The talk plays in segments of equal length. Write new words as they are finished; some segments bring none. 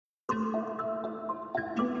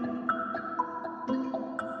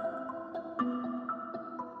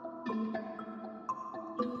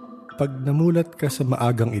Kapag namulat ka sa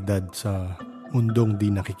maagang edad sa mundong di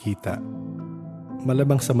nakikita,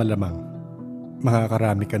 malamang sa malamang,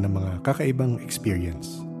 makakarami ka ng mga kakaibang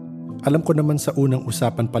experience. Alam ko naman sa unang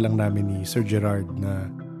usapan pa lang namin ni Sir Gerard na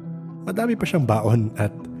madami pa siyang baon at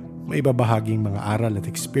maibabahaging mga aral at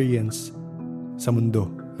experience sa mundo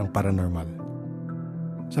ng paranormal.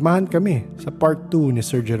 Samahan kami sa part 2 ni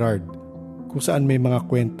Sir Gerard kung saan may mga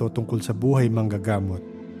kwento tungkol sa buhay manggagamot,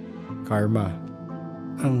 karma,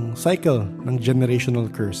 ang cycle ng generational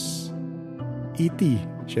curse, ET,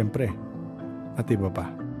 syempre, at iba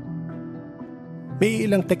pa. May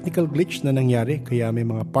ilang technical glitch na nangyari kaya may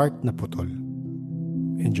mga part na putol.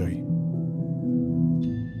 Enjoy.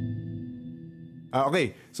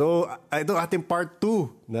 Okay, so ito ating part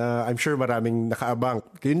 2 na I'm sure maraming nakaabang.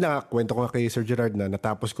 Yun na, kwento ko nga kay Sir Gerard na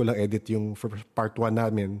natapos ko lang edit yung part 1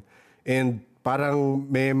 namin. And parang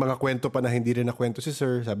may mga kwento pa na hindi rin nakwento si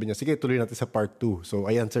Sir. Sabi niya, sige, tuloy natin sa part 2. So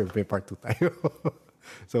ayan Sir, may part 2 tayo.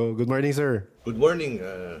 So good morning Sir. Good morning.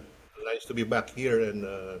 Nice to be back here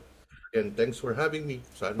and thanks for having me.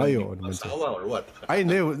 Sana Ay, hindi asawa or what? Ay,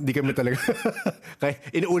 hindi kami talaga. Kaya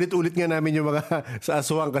inuulit-ulit nga namin yung mga sa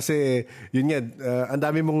aswang kasi yun nga, ang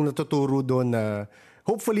dami mong natuturo doon na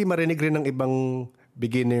hopefully marinig rin ng ibang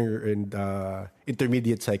beginner and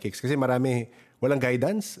intermediate psychics. Kasi marami, walang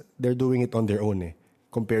guidance, they're doing it on their own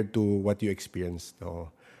compared to what you experienced.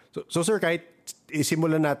 So sir, kahit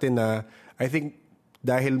isimulan natin na I think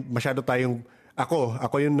dahil masyado tayong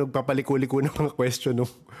ako yung nagpapaliko-liko ng mga question ng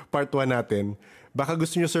part 1 natin. Baka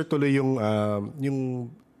gusto nyo, sir, tuloy yung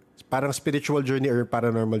parang spiritual journey or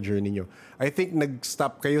paranormal journey nyo. I think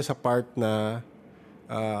nag-stop kayo sa part na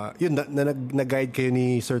nag-guide kayo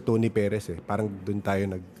ni Sir Tony Perez . Parang doon tayo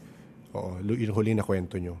yung huli na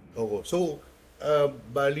kwento nyo. Oo. So,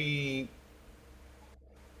 bali,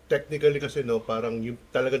 technically kasi parang yung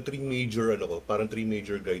talagang three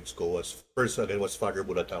major guides ko was, first again was Father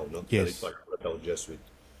Bulatao, Yes. Father Bulatao, Jesuit.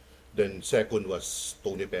 Then second was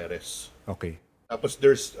Tony Perez. Okay. Tapos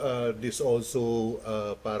there's this also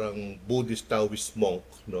parang Buddhist Taoist monk,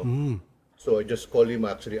 So I just call him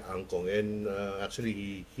actually Angkong, and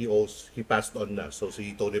actually he passed on na. So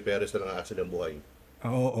si Tony Perez na lang actually ang buhay.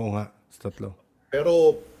 Oo nga, sa tatlo.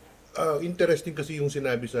 Pero interesting kasi yung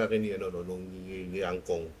sinabi sa akin ni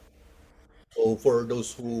Angkong. So for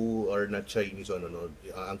those who are not Chinese,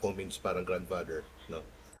 Angkong means parang grandfather,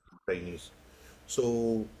 Chinese.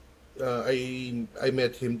 So I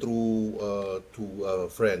met him through a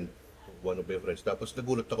friend, one of my friends. Tapos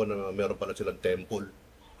nagulat ako na meron pala silang temple.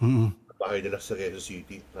 Bahay nila sa Quezon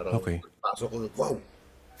City. Okay. Pasok ko, wow!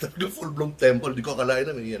 Full-blown temple. Di ko akalain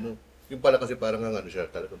na may Yung pala kasi parang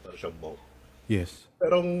talagang parang siyang monk. Yes.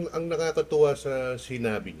 Pero ang nakakatuwa sa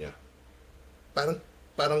sinabi niya,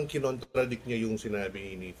 parang kinontradict niya yung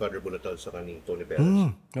sinabi ni Father Bulatao sa kaning Tony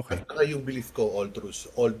Perez. Okay. At saka yung belief ko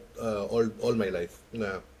all my life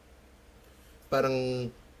na parang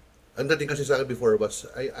ang dating kasi sa akin before was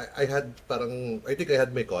I had parang I think I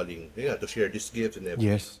had my calling to share this gift and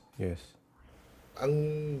everything. Yes. Ang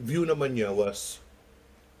view naman niya was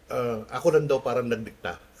ako lang daw parang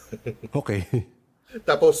nagdikta. Okay.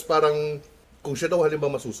 Tapos parang kung siya daw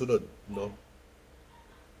halimbawa masusunod,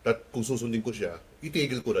 at kung susundin ko siya,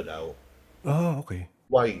 itigil ko na daw. Okay.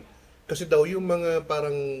 Why? Kasi daw yung mga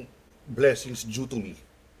parang blessings due to me,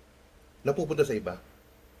 napupunta sa iba.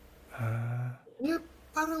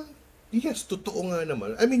 Parang, yes, totoo nga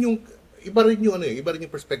naman. I mean, iba rin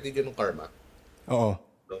yung perspective niya ng karma. Oo.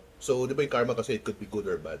 No? So, di ba yung karma kasi it could be good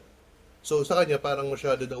or bad. So, sa kanya, parang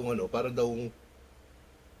masyado daw, parang daw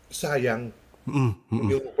sayang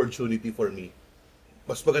yung opportunity for me.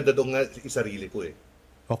 Mas maganda daw nga isarili ko .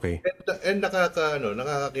 Okay. And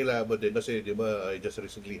nakakakilabot din kasi, di ba, I just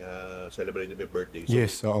recently celebrated my birthday. So,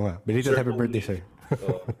 Yes, oo nga. Belated happy birthday, sir.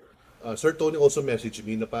 Sir Tony also messaged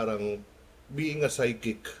me na parang being a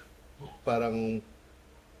psychic, parang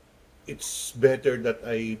it's better that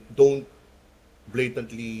I don't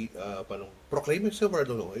blatantly proclaim myself or I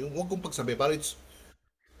don't know. Huwag kong pagsabi. Parang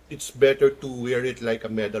it's better to wear it like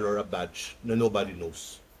a medal or a badge na nobody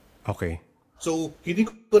knows. Okay. So, hindi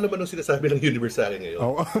ko naman ang sinasabi ng universe sa akin ngayon.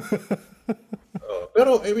 Oo.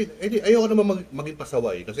 Pero, I mean, ayoko naman maging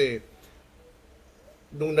pasaway kasi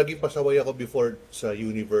nung naging pasaway ako before sa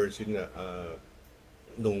universe,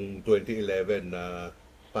 nung 2011 na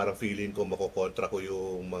parang feeling ko makokontra ko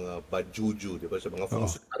yung mga bad juju, di ba? Sa mga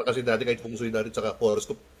fungsuy. Parang kasi dati kahit fungsuy dati saka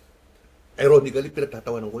horoscope, ironically,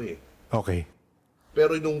 pinagtatawanan ko . Okay.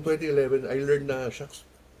 Pero nung 2011, I learned na, shucks,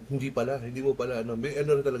 hindi mo pala, may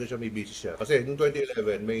na talaga siya, may basis siya. Kasi nung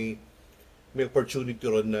 2011, may opportunity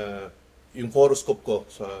ron na yung horoscope ko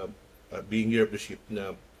sa being year of the ship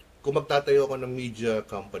na kung magtatayo ako ng media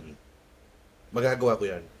company, magagawa ko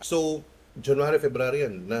yan. So, January, February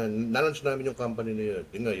yan, na-launch namin yung company na yun.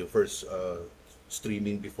 Yun nga, yung first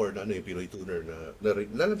streaming before na ano, yung Pinoy Tuner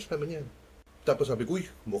na-launch namin yan. Tapos sabi ko, uy,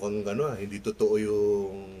 mukhang ano hindi totoo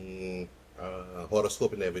yung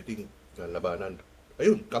horoscope and everything na labanan.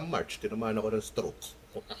 Ayun, come March, tinamaan ako ng stroke.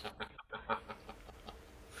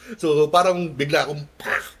 So, parang bigla akong,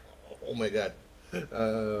 oh my God.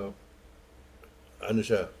 Uh, ano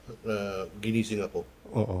siya, ginising ako.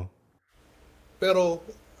 Oo. Pero,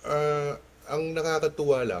 ang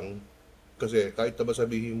nakakatuwa lang, kasi kahit na ba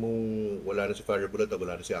sabihin mong wala na si Father Bulat at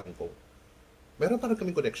wala na si Angkong, meron pa rin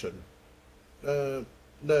kaming connection.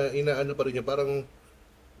 Na inaano pa rin niya, parang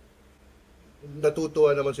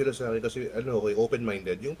natutuwa naman sila sa akin kasi ano, okay,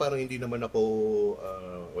 open-minded. Yung parang hindi naman ako,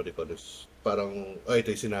 what do you call this, parang, ay,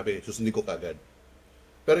 ito yung sinabi, susundin ko kagad.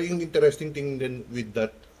 Pero yung interesting thing din with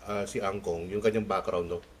that, si Angkong, yung kanyang background,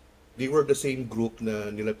 no? They were the same group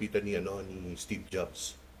na nilapitan ni, ano, ni Steve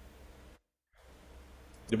Jobs.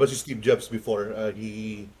 Di ba si Steve Jobs before,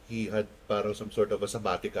 he had parang some sort of a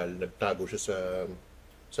sabbatical, nagtago siya sa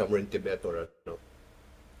somewhere in Tibet or ano.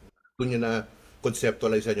 Doon niya na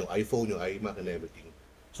conceptualize yung iPhone, yung iMac and everything.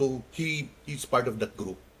 So he's part of that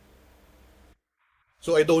group.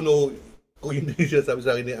 So I don't know kung yun din siya sabi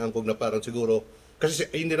sa akin ni Angkong na parang siguro, kasi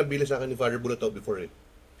hindi nabili sa akin ni Father Bulataw before eh.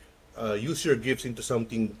 Use your gifts into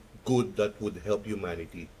something good that would help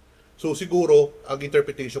humanity. So siguro, ang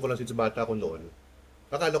interpretation ko lang since bata ko noon,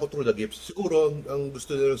 akala ko through the gifts. Siguro, ang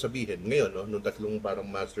gusto nilang sabihin ngayon, no, nung tatlong parang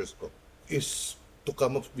masters ko, is to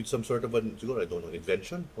come up with some sort of an, siguro, I don't know,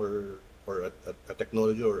 invention or a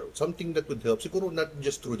technology or something that would help. Siguro not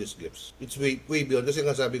just through these gifts. It's way beyond. Kasi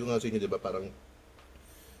nga sabi ko nga sa inyo, di ba, parang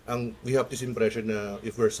we have this impression na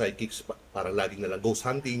if we're psychics, parang laging na lang ghost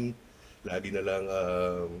hunting, lagi na lang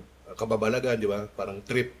kababalagan, di ba? Parang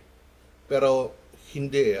trip. Pero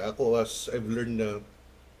hindi eh. Ako as I've learned na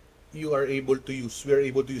we are able to use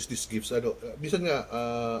these gifts. Ano, minsan nga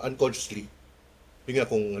unconsciously. Yung nga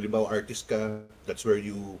kung halimbawa artist ka, that's where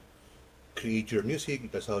you create your music,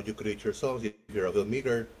 that's how you create your songs. If you're a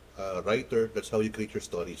filmmaker, writer, that's how you create your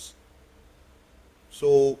stories.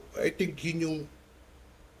 So, I think yun yung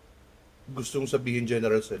gustong sabihin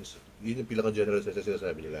general sense. Yun yung pinaka-general sense na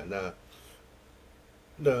sinasabi nila na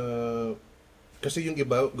kasi yung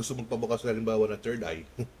iba gusto magpabukas na halimbawa ng third eye.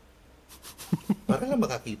 Para lang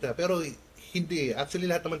makakita. Pero hindi. Actually,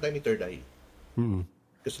 lahat naman tayo may third eye. Mm.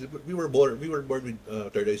 Kasi we were born with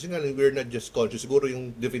third eyes. Nga lang, we're not just conscious. Siguro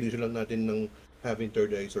yung definition lang natin ng having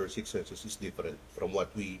third eyes or sixth senses is different from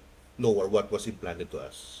what we know or what was implanted to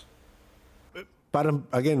us. Parang,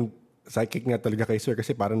 again, psychic nga talaga kay Sir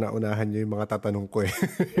kasi parang naunahan niyo yung mga tatanong ko eh.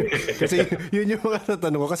 Kasi yun yung mga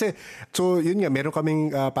tatanong ko. Kasi, so yun nga, meron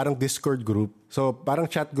kaming parang Discord group. So parang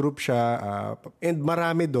chat group siya. And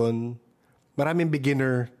marami doon, maraming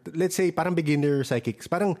beginner, let's say parang beginner psychics.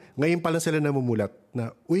 Parang ngayon pa lang sila namumulat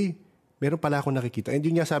na, uy, meron pala akong nakikita. And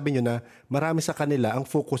yun nga sabi nyo na marami sa kanila, ang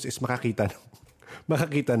focus is makakita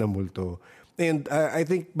ng multo. And I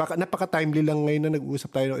think baka napaka-timely lang ngayon na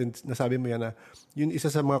nag-uusap tayo and nasabi mo yan na yun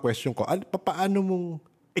isa sa mga question ko. Paano mong,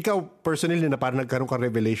 ikaw personally na parang nagkaroon ka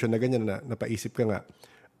revelation na ganyan na napaisip ka nga,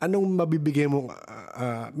 anong mabibigay mo,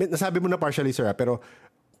 nasabi mo na partially sir pero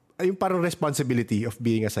yung parang responsibility of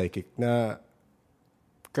being a psychic na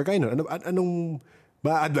kagaya nun, anong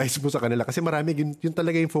ma-advise mo sa kanila? Kasi marami, yun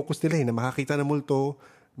talaga yung focus nila na makakita ng multo,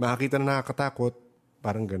 makakita na nakakatakot,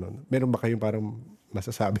 parang ganun. Meron ba kayong parang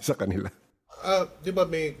masasabi sa kanila? Di ba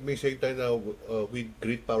may say tayo na with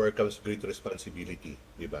great power comes great responsibility,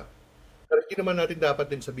 di ba? Pero hindi naman natin dapat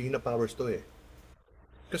din sabihin na powers to eh.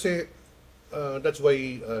 Kasi that's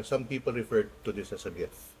why some people refer to this as a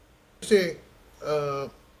gift. Kasi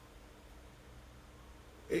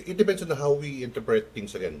it depends on how we interpret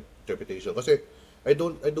things again, interpretation. Kasi I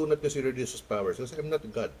do not consider this as powers kasi I'm not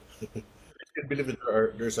a god. I still believe that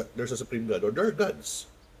there's a supreme god or there are gods,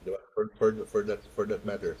 di ba? For that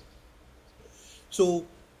matter. So,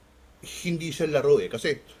 hindi siya laro eh.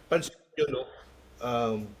 Kasi, pansin nyo, no?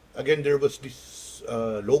 Again, there was this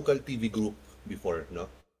local TV group before,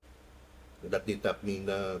 no? That they tapped me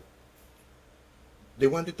na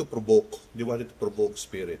they wanted to provoke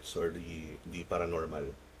spirits or the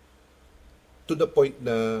paranormal. To the point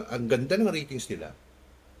na ang ganda ng ratings nila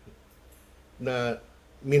na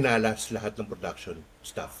minalas lahat ng production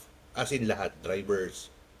staff. As in lahat,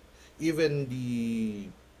 drivers, even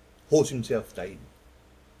the host himself died.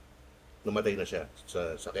 Namatay na siya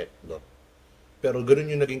sa sakit, no? Pero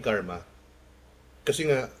ganoon yung naging karma. Kasi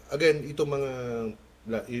nga, again, itong mga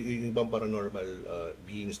yung ibang paranormal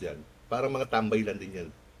beings diyan, parang mga tambay lang din yan.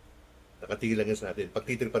 Nakatingin lang yan sa atin.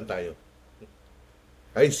 Pagtitripan tayo.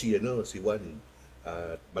 ay si Juan,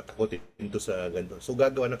 matakotin to sa ganito. So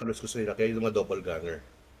gagawa ng kaluskos nila, kaya yung mga doppelganger.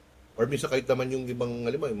 Or minsan kahit naman yung ibang,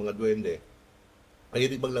 alam mo, yung mga duwende, ay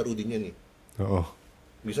ibang laro din yan eh. Oo.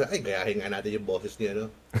 Minsan, ay, gayahin nga natin yung boses ni,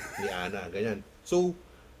 ni Ana, ganyan. So,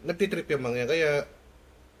 nagtitrip yung mga yan. Kaya,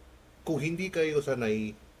 kung hindi kayo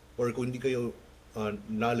sanay, or kung hindi kayo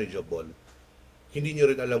knowledgeable, hindi nyo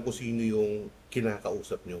rin alam kung sino yung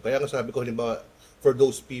kinakausap nyo. Kaya nga sabi ko, halimbawa, for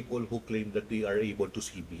those people who claim that they are able to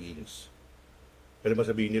see beings, kaya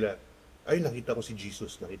sabihin nila, ay, nakita ko si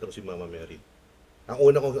Jesus, nakita ko si Mama Mary. Ang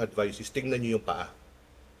una kong advice is, tingnan nyo yung paa.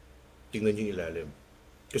 Tingnan nyo yung ilalim.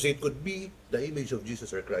 Kasi it could be the image of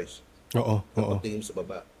Jesus or Christ. Oo. Ang Oo. pagtingin sa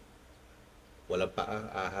baba, walang paa,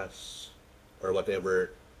 ahas, or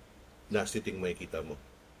whatever nasty thing makikita mo.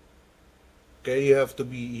 Kaya you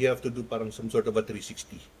have to do parang some sort of a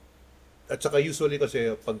 360. At saka usually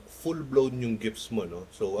kasi pag full-blown yung gifts mo, no?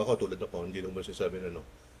 So ako tulad ako, hindi naman sasabi na, no?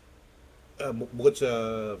 Bukod sa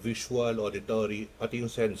visual, auditory, pati yung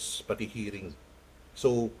sense, pati hearing.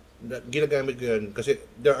 So, ginagamit ko yan kasi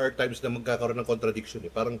there are times na magkakaroon ng contradiction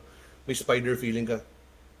eh. Parang may spider feeling ka.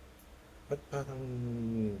 Ba't parang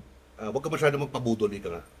wag ka masyado magpabudol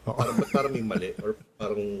ka nga. Parang ba't parang may mali or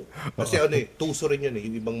parang kasi ano eh, tuso rin yan eh,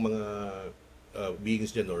 yung ibang mga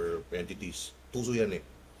beings dyan or entities. Tuso yan eh.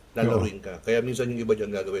 Lalaruin ka. Kaya minsan yung iba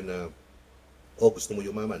dyan gagawin na gusto mo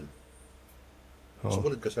yumaman.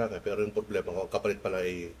 Sumunod ka sa akin. Pero yung problema ko, kapalit pala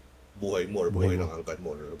ay buhay mo or buhay ng angkan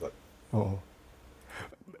mo. Or what. Oo.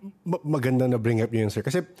 Maganda na bring up yun, sir.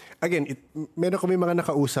 Kasi, again, meron kami mga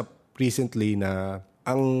nakausap recently na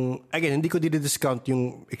again, hindi ko discount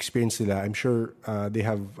yung experience nila. I'm sure they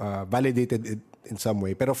have validated it in some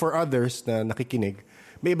way. Pero for others na nakikinig,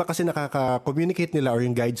 may iba kasi nakaka-communicate nila or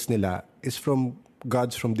yung guides nila is from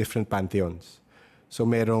gods from different pantheons. So,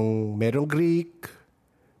 merong Greek,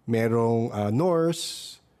 merong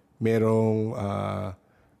Norse, merong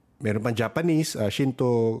pang Japanese,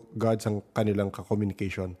 Shinto gods ang kanilang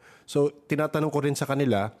communication. So, tinatanong ko rin sa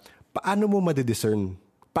kanila, paano mo madidiscern?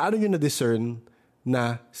 Paano nyo na-discern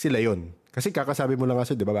na sila yon? Kasi kakasabi mo lang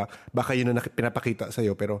kasi, di ba, baka yun na pinapakita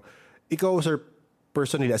sa'yo. Pero ikaw, sir,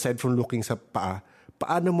 personally, aside from looking sa paa,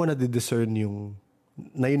 paano mo na-discern yung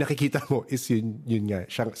nakikita mo is yun nga,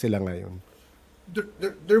 sila ngayon?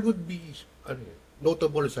 There would be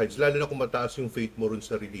notable signs, lalo na kung mataas yung faith mo rin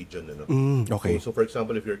sa religion. Okay. So, for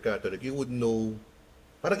example, if you're Catholic, you would know,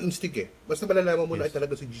 parang instinct eh. Basta malalaman mo na ay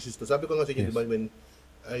talaga si Jesus to. Sabi ko nga sa inyo, di ba, when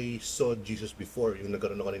I saw Jesus before, yung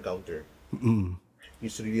nagkaroon ako ng encounter,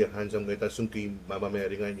 he's really a handsome guy. Tapos yung kay Mama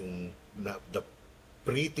Mary nga, yung the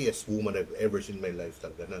prettiest woman I've ever seen in my life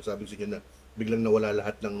talaga. Na sabi ko sa inyo na biglang nawala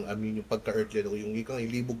lahat ng, yung pagka-earthly, yung ikang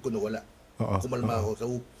ilibog ko nawala. Kumalma ako.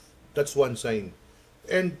 So, that's one sign.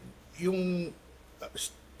 And yung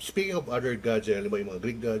speaking of other gods, alam mo yung mga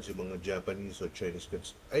Greek gods, yung mga Japanese or Chinese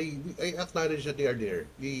gods, I acknowledge that they are there.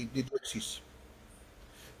 They do exist.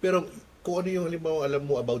 Pero kung ano yung halimbawa alam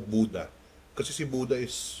mo about Buddha, kasi si Buddha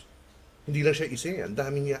is, hindi lang siya isa eh. Ang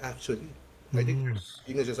dami niya actually. I think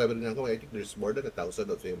yung nasasabi rin ako, I think there's more than 1,000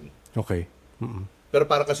 of him. Okay. Pero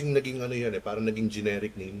para kasing naging ano yan eh, parang naging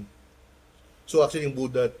generic name. So actually yung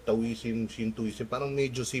Buddha, Taoism, Shintoism, parang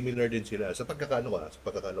medyo similar din sila. Sa pagkakano ko,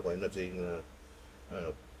 I'm not saying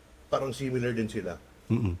parang similar din sila.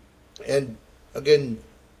 And again,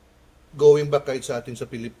 going back kahit sa atin sa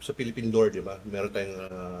Philippine lore, di ba? Meron tayong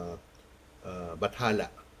Bathala.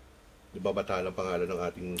 Di ba Bathala ang pangalan ng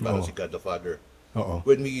ating parang si God the Father.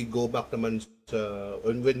 When we go back naman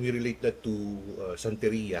when we relate that to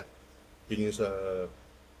Santeria, yun yung sa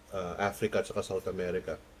Africa at saka South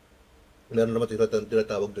America, meron naman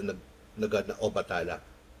tinatawag doon na God na Obatala.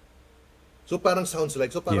 So parang sounds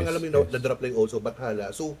like, so parang alam mo yun, na-drop like also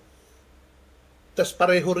Bathala. So, tas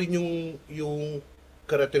pareho rin yung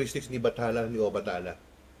characteristics ni Bathala, ni Obatala.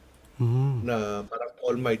 Na parang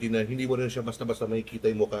almighty na hindi mo rin siya basta-basta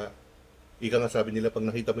makikita yung mukha. Ika nga sabi nila, pag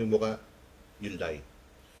nakita mo yung mukha, you'll die.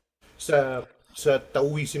 Sa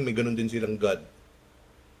Taoism, may ganun din silang God.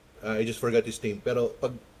 I just forgot his name. Pero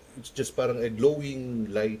pag it's just parang a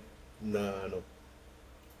glowing light na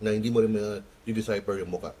hindi mo rin ma-decipher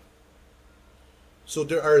yung mukha. So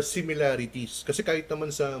there are similarities. Kasi kahit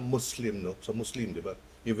naman sa Muslim, no? Sa Muslim, di ba?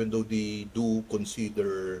 Even though they do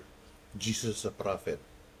consider Jesus a prophet.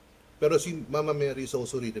 Pero si Mama Mary is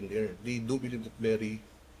also written there. They do believe that Mary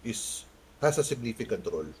has a significant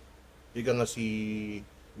role. Ika nga si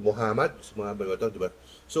Muhammad di ba?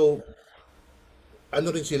 So, ano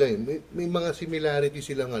rin sila eh, may mga similarity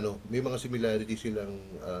silang may mga similarity silang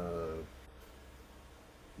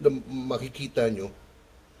na makikita nyo.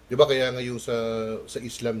 Di ba kaya ngayon sa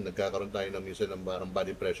Islam nagkakaroon tayo ng minsan ng parang bad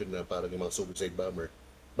impression na parang yung mga suicide bomber.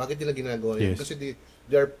 Bakit nila ginagawa yan? Yes. Kasi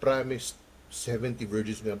they are promised 70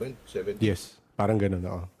 virgins nga ba yun? 70. Yes. Parang ganun,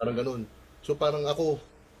 oo. Parang ganun. So parang ako,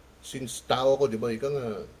 since tao ko, di ba, ika nga,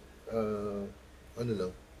 ah, ano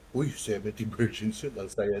lang, uy, 70 virgins yun, ang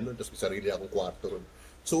saya nun, tapos may sarili akong kwarto ron.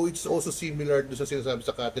 So it's also similar doon sa sinasabi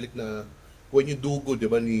sa Catholic na when you do good,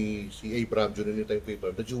 di ba, ni si Abraham, Jr. ni tayo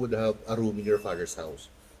paper, that you would have a room in your father's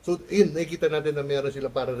house. So, yun, nakikita natin na meron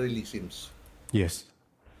sila para releasems. Yes.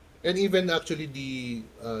 And even actually the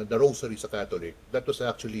rosary sa Catholic, that was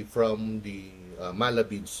actually from the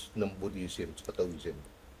Malabids ng Buddhism, sa Taoism.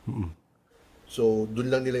 So,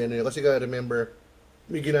 dun lang nila yan. Kasi ka, remember,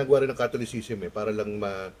 may ginagawa rin ng Catholicism para lang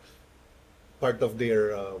part of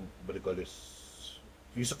their, what do you call this,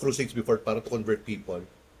 yung sa crusades before, para to convert people.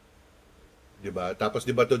 Diba? Tapos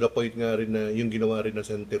diba to the point nga rin na yung ginawa rin ng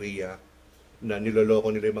Santeria, na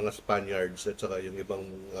niloloko nila yung mga Spaniards at saka yung ibang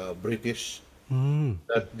British,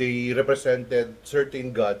 that they represented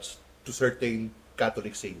certain gods to certain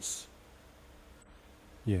Catholic saints.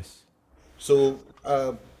 Yes. So,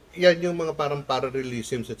 yan yung mga parang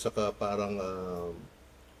parallelisms at saka parang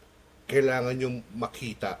kailangan yung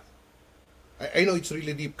makita. I know it's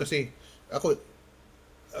really deep kasi ako,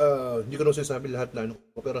 hindi ko na sinasabi lahat na ano,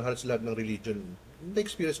 pero halos lahat ng religion,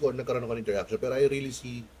 na-experience ko, nagkaroon ako ng interaction, pero I really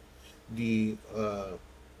see the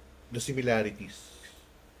similarities.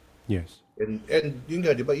 Yes. And yun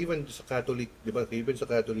nga, di ba, even sa Catholic, di ba, even sa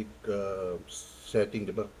Catholic setting,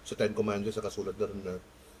 di ba, sa Ten Commandments, sa kasulat na rin na,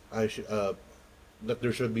 that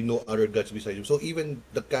there should be no other gods beside him. So even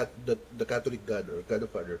the Catholic God or God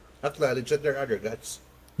of Father acknowledge that there are other gods.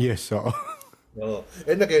 Yes, oo. Oh.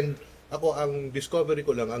 And again, ako ang discovery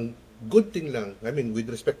ko lang, ang good thing lang, I mean, with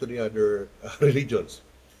respect to the other religions,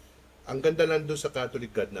 ang ganda lang doon sa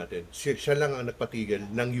Catholic God natin, siya lang ang nagpatigil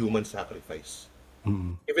ng human sacrifice.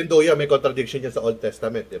 Even though, may contradiction niya sa Old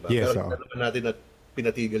Testament, di ba? Yes, Pero kita naman natin na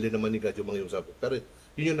pinatigil din naman ni God yung mga human sacrifice. Pero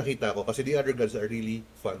yun yung nakita ko, kasi the other gods are really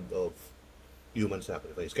fond of human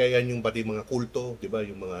sacrifice. Kaya yan yung pati mga kulto, di ba?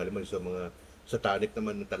 Yung mga, alam mo, sa mga satanic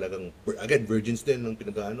naman na talagang, again, virgins din ng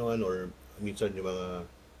pinag-aanoan or minsan yung mga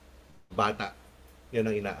bata, yan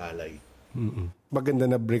ang inaalay. Maganda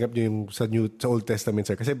na bring up niyo yung sa Old Testament,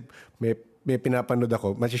 sir. Kasi may pinapanood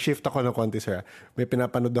ako, mag-shift ako ng konti, sir. May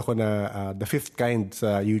pinapanood ako na The Fifth Kind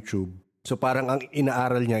sa YouTube. So parang ang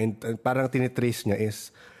inaaral niya, parang tinitrace niya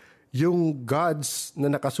is yung gods na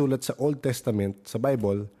nakasulat sa Old Testament, sa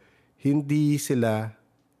Bible, hindi sila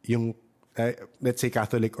yung, let's say,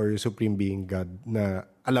 Catholic or Supreme Being God na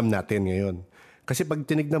alam natin ngayon. Kasi pag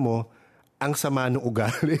tinignan mo, ang sama ng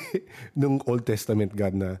ugali ng Old Testament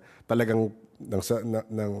God na talagang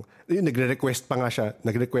nagre-request pa nga siya.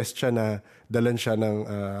 Nagre-request siya na dalan siya ng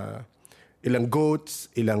ilang goats,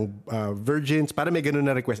 ilang virgins. Para may ganun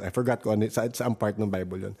na request. I forgot ko saan part ng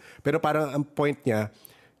Bible yun. Pero parang ang point niya,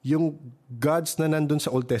 yung gods na nandun sa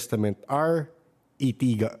Old Testament are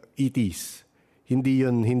ETs. Hindi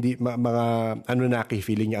mga Anunnaki,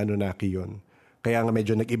 feeling niya Anunnaki yun. Kaya nga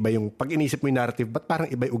medyo nag-iba yung, pag inisip mo yung narrative, ba't parang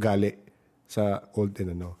iba yung ugali sa old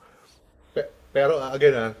and ano? Pero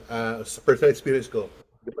again, sa personal experience ko,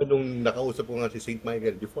 di ba nung nakausap ko nga si Saint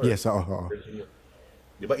Michael before? Yes, oo.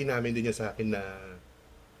 Di ba inamin din niya sa akin na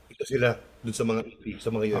ito sila dun sa mga ET,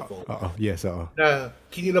 sa mga UFO. Oo, yes, oo. Na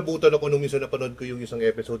kinilabutan ako nung minsan napanood ko yung isang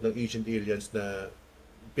episode ng Ancient Aliens na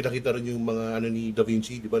pinakita rin yung mga ni Da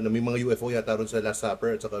Vinci, di ba, na may mga UFO yata rin sa Last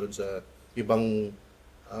Supper at saka rin sa ibang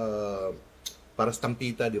parang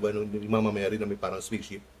stampita, di ba, nung Mama Mary na may parang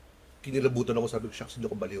spaceship. Kinilabutan ako, sabi ko, shucks, hindi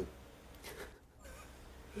ako baliw.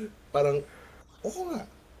 Parang, oo nga.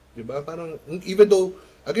 Di ba? Parang, even though,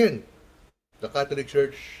 again, the Catholic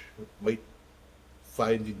Church might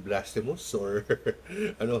find it blasphemous or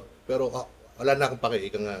ano, pero wala na akong pake,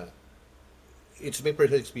 ika nga, it's my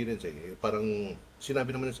personal experience Parang,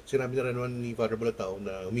 sinabi na rin naman ni Father Bulatao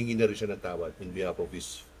na humingi na rin siya ng tawad in behalf of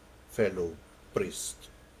his fellow priest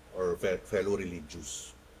or fellow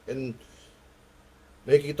religious. And,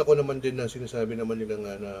 nakikita ko naman din na sinasabi naman nila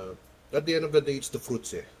nga na at the end of the day, it's the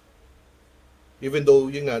fruits Even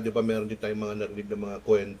though, yun nga, di ba, meron din tayong mga narinig na mga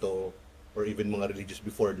kwento or even mga religious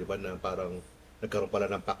before, di ba, na parang nagkaroon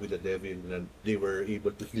pala ng pact with the devil na they were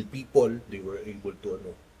able to heal people, they were able to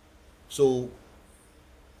So,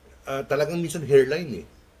 talagang minsan hairline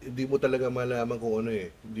Hindi mo talaga malaman kung ano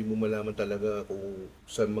Hindi mo malaman talaga kung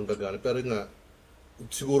saan manggagana. Pero nga,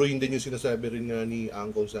 siguro yun din yung sinasabi rin nga ni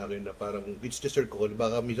Angkong sa akin na parang it's just your call.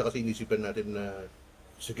 Baka minsan kasi inisipan natin na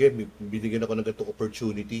sige, binigyan ako ng ganitong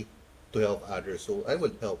opportunity to help others. So, I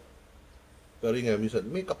will help. Pero yun nga, minsan,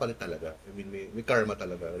 may kapalit talaga. I mean, may karma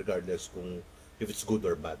talaga regardless kung if it's good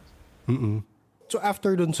or bad. So,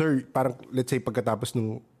 after dun, sir, parang let's say pagkatapos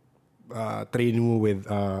nung training mo with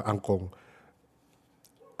angkong,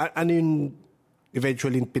 ano yung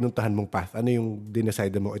eventually pinuntahan mong path? Ano yung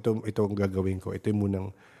dinecide mo? Ito ang gagawin ko. Ito yung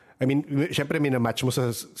munang, I mean, syempre mina-match mo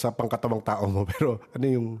sa pangkatawang tao mo, pero ano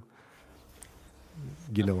yung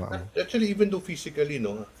ginawa mo? Actually, even though physically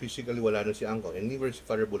wala na si Angkong and neither si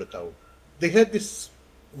Father Bulataw, they had this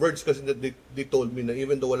words kasi that they told me na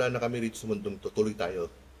even though wala na kami reach sa mundong to, tuloy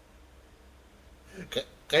tayo.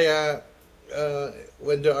 Kaya,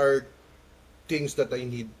 when there are things that I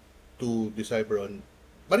need to decipher on,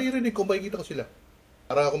 maririnig ko, makikita ko sila.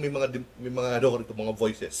 Para ako mga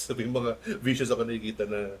voices, may mga visions ako nakikita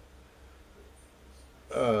na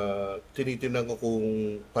tinitingnan ko kung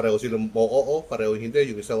pareho silang oo, pareho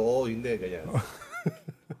hindi, yung isa oo, hindi, ganyan.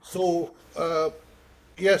 So,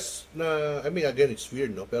 yes, I mean, again, it's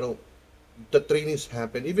weird, no? Pero, the trainings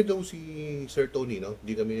happen, even though si Sir Tony, no,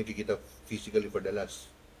 hindi kami nakikita physically for the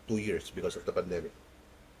last 2 years because of the pandemic.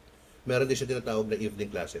 Meron din siya tinatawag na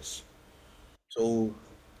evening classes. So,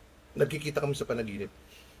 nagkikita kami sa panaginip.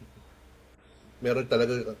 Meron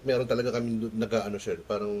talaga kami nag-aano siya,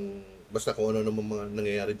 parang basta kung ano naman mga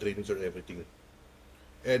nangyayari trainings or everything.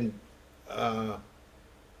 And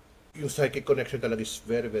yung psychic connection talaga is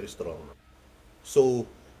very very strong. So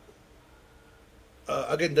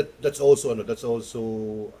again, that's also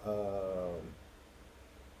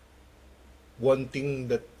one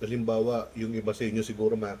thing that halimbawa yung iba sa inyo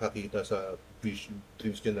siguro makakakita sa vision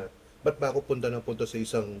dreams niya na ba't ba ako punta sa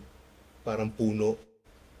isang parang puno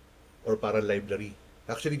or parang library.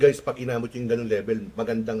 Actually guys, pag inabot yung ganung level,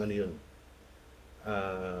 magandang ano yun.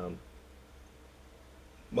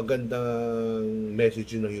 Magandang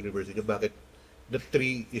message yun ng university. Bakit? The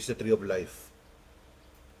tree is the tree of life.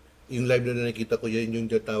 Yung library na nakita ko, yan yung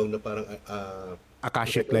tawag na parang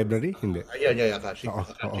Akashic Library? Hindi. Ayan, Akashic. Oo,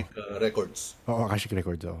 Akashic Records. Oo, Akashic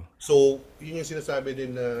Records, oo. So, yun yung sinasabi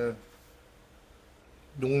din na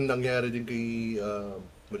nung nangyari din kay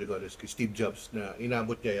kay Steve Jobs na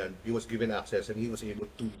inabot niya yan, he was given access and he was able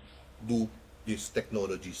to do these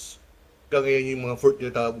technologies. Hanggang ngayon yung mga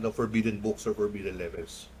tinatawag na forbidden books or forbidden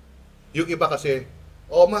levels. Yung iba kasi,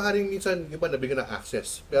 maaaring minsan, iba nabigyan ng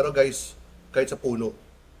access. Pero guys, kahit sa puno,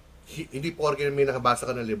 hindi porke may nakabasa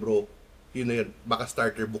ka ng libro, yun na yan, baka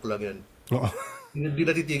starter book lang yan. Oo. Hindi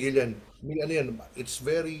natitigil yan. It's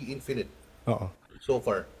very infinite. Oo. So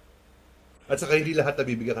far. At saka hindi lahat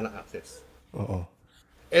nabibigyan ka ng access. Oo.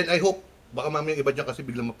 And I hope, baka mamaya iba dyan kasi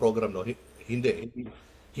biglang ma-program, no?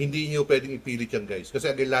 Hindi nyo pwedeng ipilit yan, guys. Kasi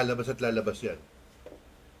agad lalabas yan.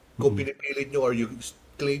 Kung pinipilit nyo or you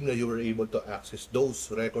claim na you were able to access those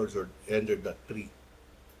records or enter that tree,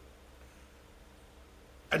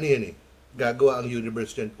 ano yan eh? Gagawa ang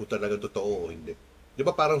universe yan kung talagang totoo o hindi. Di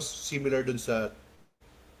ba parang similar dun sa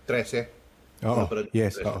 13? Oo,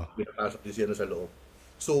 yes, oo. Pinapasok din siya sa loob.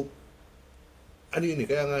 So, ano yun eh?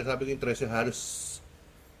 Kaya nga sabi ko yung 13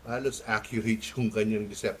 halos accurate yung kanyang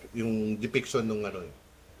yung depiction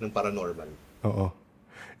ng paranormal. Oo.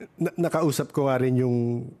 Nakausap ko nga rin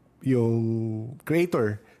yung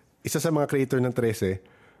creator. Isa sa mga creator ng 13,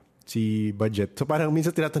 si Budget. So parang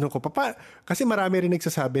minsan tinatanong ko, kasi marami rin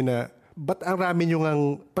nagsasabi na, ba't ang rami nyo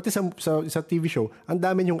pati sa TV show, ang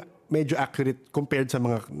dami yung medyo accurate compared sa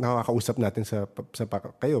mga nakakausap natin sa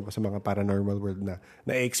mga paranormal world na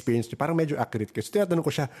na-experience nyo. Parang medyo accurate kayo. So tinatanong ko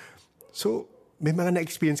siya, so may mga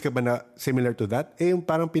na-experience ka ba na similar to that? Yung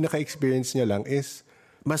parang pinaka-experience niya lang is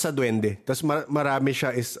mas sa duwende. Tapos marami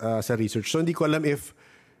siya is sa research. So hindi ko alam if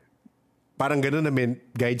parang gano'n namin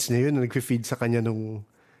guides niya yun na nag-feed sa kanya nung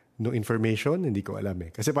information. Hindi ko alam eh.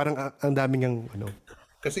 Kasi parang ang daming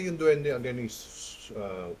Kasi yung duwende again is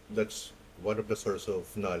that's one of the source of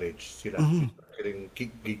knowledge. Sila yung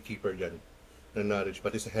gatekeeper dyan ng knowledge.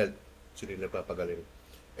 Pati sa health, sila yung napapagaling.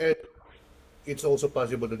 And it's also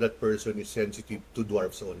possible that person is sensitive to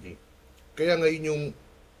dwarfs only. Kaya ngayon yung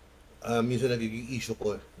minsan nagiging issue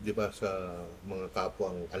ko, di ba, sa mga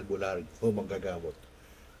kapwang albularyo o manggagamot.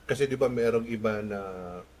 Kasi di ba merong iba na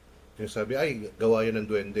sinasabi, ay, gawa yan ng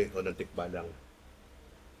duwende o ng tikbalang.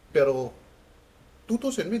 Pero,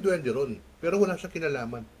 tutusin, may duwende ron. Pero wala siyang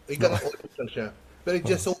kinalaman. Ika-audience lang siya. Pero it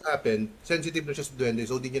just so happened, sensitive na siya sa duwende,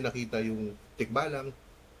 so hindi niya nakita yung tikbalang,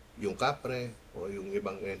 yung kapre, o yung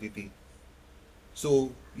ibang entity. So,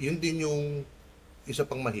 yun din yung isa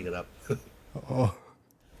pang mahirap. Oo.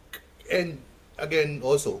 And, again,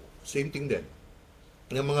 also, same thing din.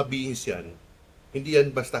 Ng mga beings yan, hindi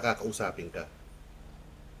yan basta kakausapin ka.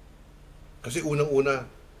 Kasi unang-una,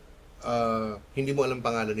 hindi mo alam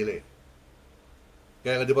pangalan nila eh.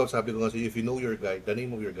 Kaya nga, di ba, sabi ko nga if you know your guide, the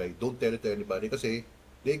name of your guide, don't tell it to anybody kasi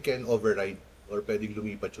they can override or pwedeng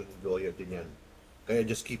lumipat yung loyalty niyan. Kaya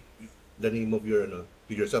just keep the name of your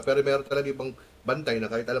yourself. Pero meron talaga ibang bantay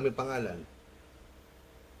na kahit alam mo yung pangalan,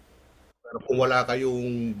 pero kung wala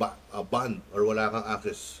kayong bond or wala kang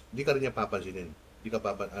access, di ka rin niya papansinin. Di ka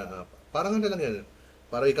parang ano lang yan.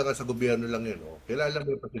 Para ika nga sa gobyerno lang yan. Oh. Kilala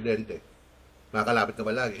mo yung presidente. Makakalapit ka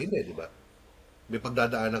ba lagi? Hindi, di ba? May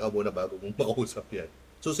pagdadaanan ka muna bago mong makausap yan.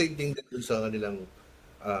 So same thing din dun sa kanilang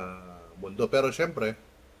mundo. Pero syempre,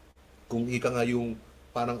 kung ika nga yung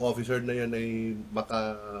parang officer na yan ay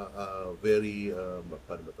very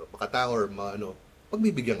paano ba to? Makatao or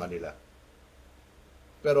pagbibigyan ka nila.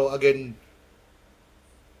 Pero again,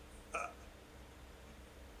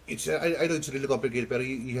 I know it's really complicated, pero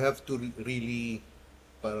you have to really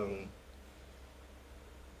parang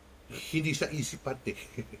hindi sa isipat eh.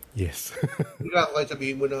 Yes. Hindi nga ako kahit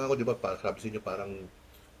sabihin mo na ako, di ba, sabi sa inyo parang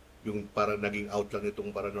yung parang naging out lang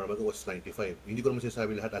itong paranormal ko was 95. Hindi ko naman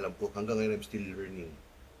sinasabi lahat, alam ko. Hanggang ngayon, I'm still learning.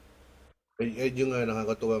 Ay yung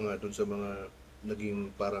nakakatuwa nga dun sa mga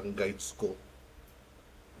naging parang guides ko.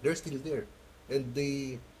 They're still there. And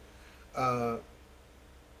they,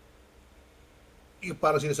 yung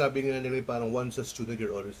parang sinasabi nga nila, parang once a student,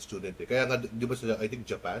 you're always a student. Eh. Kaya nga, di ba sa, I think,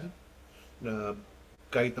 Japan, na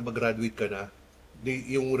kahit na mag-graduate ka na,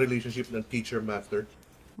 yung relationship ng teacher-master,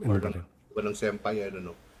 Ano or ba ng, rin? ng senpai,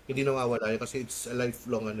 hindi nawawala yun kasi it's a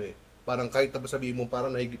lifelong eh. Parang kahit na sabihin mo,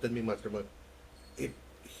 parang nahigitan mo yung master mo, it,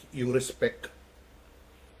 yung respect,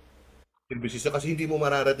 yung bisisa, kasi hindi mo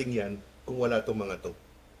mararating yan kung wala itong mga to.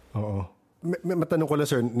 Oo. Matanong ko lang,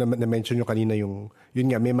 sir, na-mention nyo kanina yun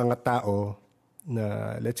nga, may mga tao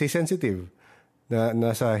na, let's say, sensitive, na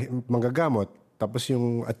nasa manggagamot, tapos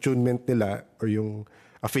yung attunement nila or yung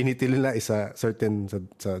affinity nila is a certain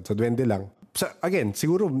sa duwende lang. Again,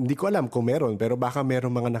 siguro hindi ko alam kung meron, pero baka meron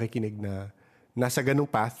mga nakikinig na nasa ganung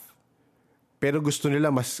path, pero gusto nila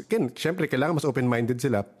syempre kailangan mas open-minded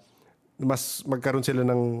sila, mas magkaroon sila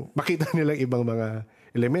ng makita nilang ibang mga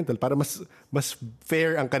elemental para mas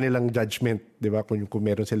fair ang kanilang judgment, 'di ba? Kung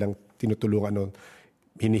meron silang tinutulungan o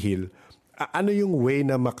hinihil. Ano yung way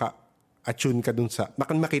na maka-attune ka dun sa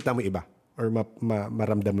makita mo iba or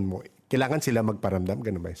maramdaman mo? Kailangan sila magparamdam,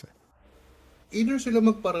 ganun ba isa? Either sila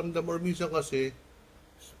magparamdam or minsan kasi,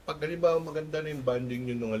 pag halimbawa maganda na yung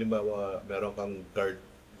bonding nyo nung halimbawa meron kang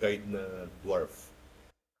guide na dwarf,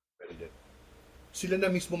 sila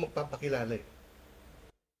na mismo magpapakilala eh.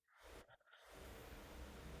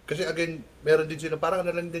 Kasi again, meron din sila, parang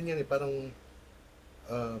ano lang din yan eh, parang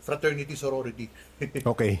fraternity, sorority.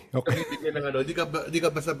 Okay. Bibigyan ng di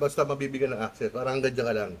ka basta mabibigyan ng access, parang hanggang dyan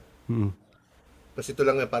ka lang. Kasi ito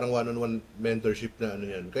lang parang one-on-one mentorship na ano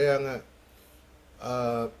yan. Kaya nga,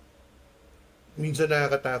 minsan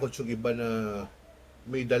nakakatakot yung iba na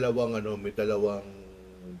may dalawang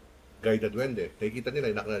guide at duwende. Nakikita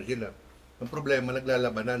nila, inaklar sila. Ang problema,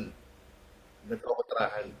 naglalabanan,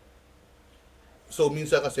 nagkokontrahan. So,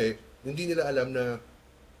 minsan kasi, hindi nila alam na,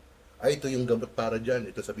 ito yung gamot para dyan,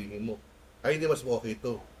 ito sabihin mo. Hindi mas okay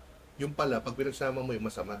ito. Yung pala, pag pinagsama mo yung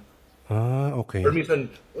masama. Okay. Or minsan,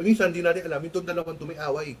 hindi natin alam, itong dalawang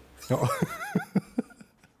tumiaway. Oo.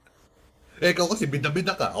 Ikaw kasi,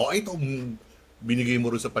 bida-bida ka. Ito, binigay mo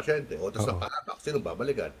rin sa pasyente. Tapos sa palabak, sino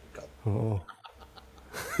babalikan? Ikaw. Oo.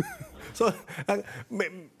 So,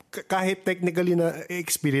 kahit technically na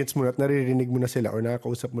experience mo na at naririnig mo na sila or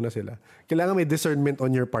nakakausap mo na sila, kailangan may discernment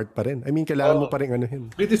on your part pa rin. I mean, kailangan mo pa rin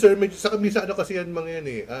anuhin. May discernment. Sa minsan kasi yan mga yan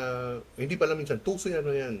eh. Hindi pala minsan, tuso yan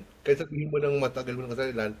yan. Kahit sabihin mo ng matagal mo ng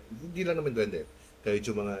kasalilan, hindi lang naman duwende. Kahit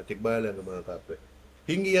yung mga tikbalan, yung mga kapre.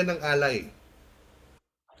 Hingi yan ng alay.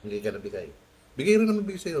 Hindi ka nabigay. Bigay rin naman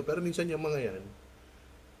bigay sa'yo. Pero minsan yung mga yan,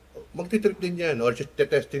 magtitrip din yan or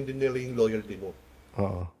testing din nila yung loyalty mo.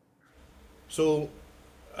 Oo. So,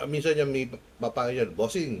 minsan yan may babae yan,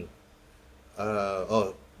 bossing.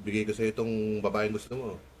 Bigay ko sa'yo itong babaeng gusto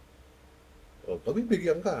mo.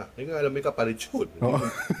 Pabibigyan ka. Hindi nga alam, may kapalit yun.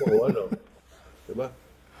 Oo. Diba?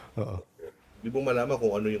 Oo. Hindi mo malaman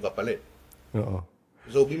kung ano yung kapalit. Oo.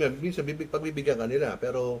 So, minsan pagbibigyan ka nila,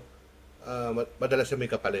 pero madalas siya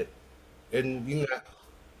may kapalit. And yun nga,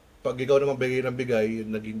 pag ikaw naman bigay ng bigay,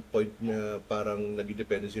 naging point na parang naging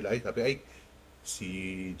depende sila. Sabi, si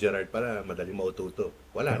Gerard pala, madaling maututo.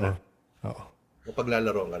 Wala na. Oo. O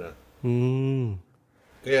paglalaroan ka na. Hmm.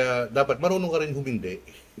 Kaya dapat marunong ka rin humindi.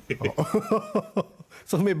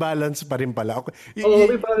 So may balance pa rin pala. Okay.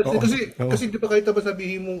 May balance. Kasi di ba kahit ba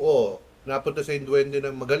sabihin mong, napunta sa duwende na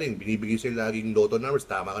magaling, binibigay sila laging lotto numbers,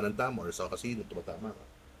 tama ka ng tama, or sa casino, tumatama ka.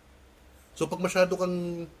 So pag masyado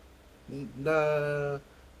kang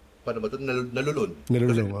paano ba ito? Nalulun.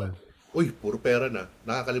 Nalulun. Uy, puro pera na.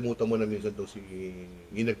 Nakakalimutan mo na minsan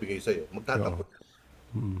yung nagbigay sa'yo. Magtatapos.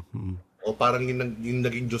 O parang yung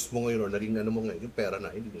naging Diyos mo ngayon o naging ano mo ngayon, yung pera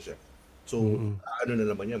na, hindi na siya. So, ano na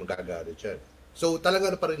naman yan, magagalit siya. So,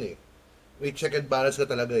 talaga na pa rin eh. May check and balance ka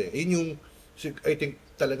talaga eh. Yun yung, I think,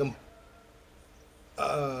 talagang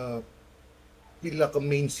pinaka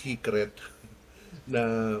main secret na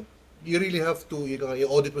you really have to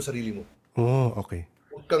i-audit mo sarili mo. Oh, okay.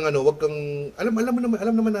 Wag kang, alam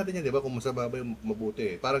naman natin yan, di ba? Kung masama ba yung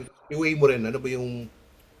mabuti eh. Parang, i-weigh mo rin, ano ba yung,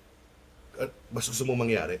 mas gusto mong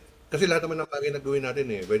mangyari. Kasi lahat naman ng bagay na gawin natin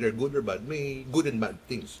eh, whether good or bad, may good and bad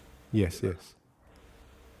things. Yes, yes.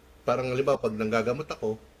 Parang, halimbawa, pag nanggagamot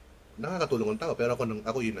ako, nakakatulong ang tao, pero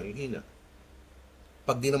ako yun nanghihina.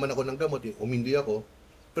 Pag di naman ako ng gamot, umindi ako,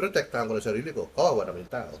 protektahan ko na sarili ko, kawawa naman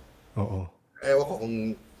yung tao. Oo. Ewan ko kung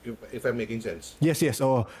if I'm making sense. Yes, yes,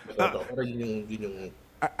 oo. Pero yun yung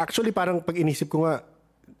Actually, parang pag inisip ko nga,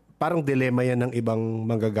 parang dilema yan ng ibang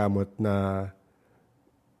manggagamot na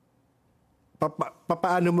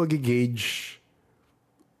paano mo gauge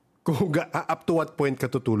kung up to what point ka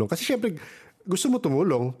tutulong. Kasi syempre, gusto mo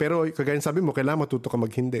tumulong, pero kagaya sabi mo, kailangan matuto ka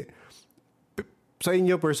maghindi. Sa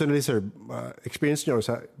inyo, personally, sir, experience nyo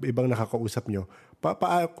sa ibang nakakausap nyo,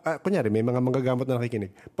 kunyari, may mga manggagamot na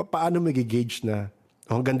nakikinig, paano mo gauge na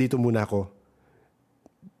hanggang dito muna ako?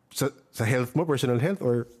 Sa health mo, personal health,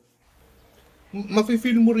 or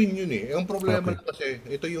mafe-feel mo rin yun eh. Ang problema Okay. lang kasi,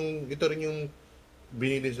 ito rin yung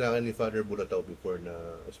binili sa akin ni Father Bulatao before na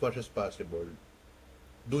as much as possible,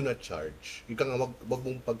 do not charge. Ika nga, wag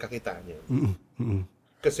mong pagkakitaan yan.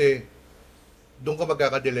 Kasi, doon ka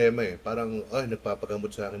magkakadilema eh. Parang,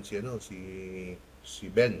 nagpapagamot sa akin si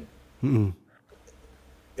Ben.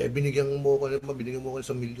 Binigyan mo ko ng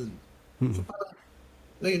 1,000,000. So parang,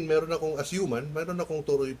 ngayon, as human, meron akong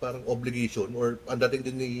tuloy parang obligation or ang dating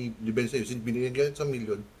din ni Ben sa'yo, since binigyan sa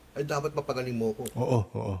 1,000,000, ay dapat mapagaling mo ko.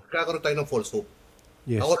 Oo. Kakaroon tayo ng false hope.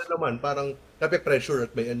 Yes. Ako rin naman, parang nape-pressure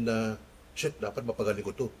at may end na, shit, dapat mapagaling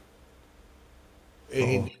ko to.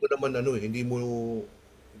 Hindi mo naman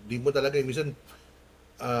hindi mo talaga, minsan,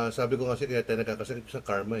 sabi ko kasi kaya tayo nagkakasakit sa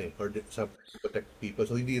karma or sa protect people,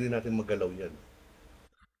 so hindi rin natin magalaw yan.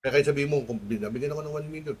 Kaya kahit sabihin mo, kung binabigyan ako ng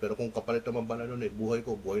 1,000,000, pero kung kapalit naman pala nun buhay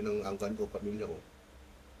ko, buhay ng angkan ko, pamilya ko.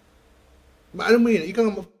 Maano mo yan, ikaw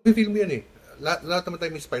nga, feel mo yan eh. Lahat naman tayo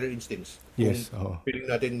may spider instincts. Yes, Kung oo. feeling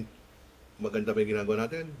natin, maganda ba yung ginagawa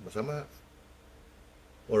natin, masama.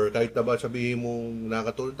 Or kahit na ba sabihin mong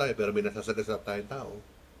nakakatulong tayo, pero may nasasagasap tayong tao.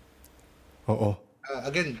 Oo.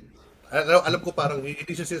 Again, alam ko parang,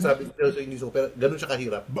 hindi siya sinasabi sa inyo, pero ganun siya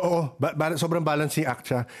kahirap. Oo, sobrang balancing act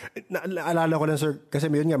siya. Naalala ko lang, sir,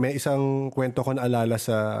 kasi yun nga, may isang kwento ko naalala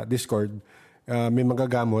sa Discord. May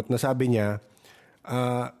manggagamot na sabi niya,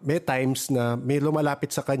 may times na may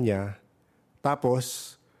lumalapit sa kanya,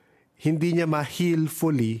 tapos hindi niya ma-heal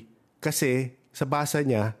fully kasi sa basa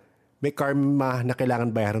niya, may karma na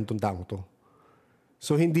kailangan bayaran tong taong to.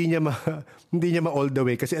 So hindi niya hindi niya ma all the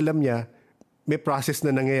way kasi alam niya may process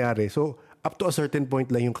na nangyayari. So up to a certain point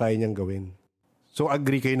lang yung kaya niyang gawin. So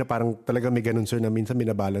agree kayo na parang talaga may ganun, sir, na minsan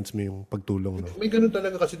binabalance mo yung pagtulong, no? May ganun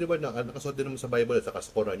talaga kasi, di ba, nakasuot din naman sa Bible at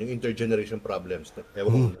sa Quran, yung intergeneration problems.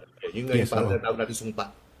 Ewan ko, yung nga Yes, yung parang oo. natawag natin sumpa.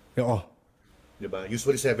 Oo. Di ba?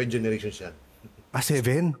 Usually 7 generations yan.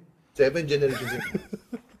 7? 7 generations yan.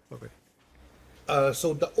 Okay.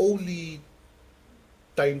 So the only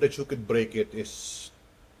time that you could break it is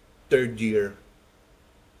third year,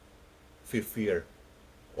 fifth year,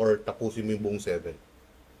 or tapusin mo yung buong 7.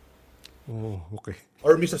 Oh, okay.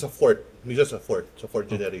 Or minsan sa fourth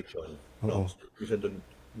generation. No? Minsan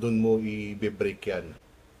dun mo i-break yan.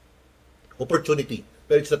 Opportunity,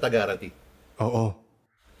 pero it's not a guarantee. Oo.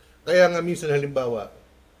 Kaya nga minsan halimbawa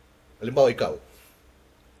ikaw,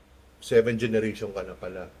 7 generation ka na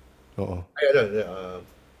pala. Oo. Ay,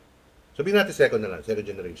 sabihin natin second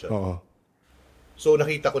generation. Oo. So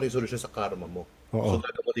nakita ko na yung solusyon sa karma mo. Oo. So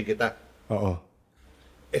tataputin kita. Oo.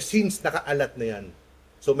 Since nakaalat na yan,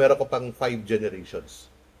 so meron ko pang 5 generations.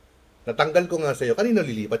 Natanggal ko nga sa'yo, kanino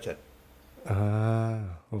lilipat yan?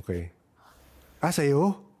 Okay.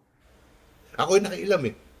 Sa'yo? Ako yung nakailam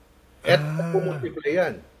eh. At pumultiply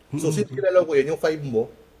yan. So since kinalaw ko yan, yung 5 mo,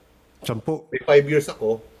 10. may 5 years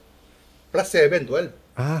ako, plus 7, 12.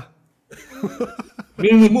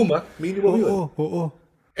 Minimum minimum yun. Oo.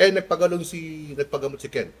 Nagpagamot si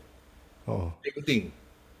Ken. Oo. Ting.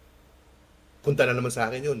 Punta na naman sa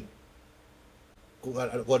akin yun. Kung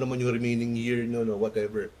ano man yung remaining year, no,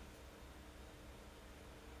 whatever.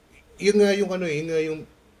 Yun nga yung,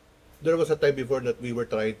 there was a time before that we were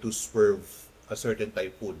trying to swerve a certain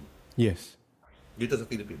typhoon Yes. dito sa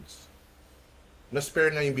Philippines.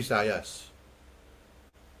 Na-spare nga yung Visayas.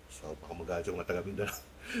 So, baka mag-adyong na taga Mindanao.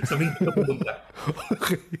 Sa Mindanao pumunta.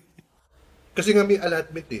 Okay. Kasi nga may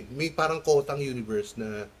allotment eh. May parang kotang universe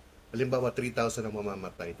na Halimbawa, 3,000 ang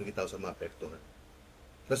mamamatay, 3,000 maapektuhan.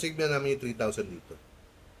 Nasave na namin yung 3,000 dito.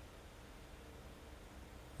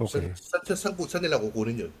 Okay. Saan nila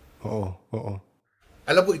kukunin yun? Oo.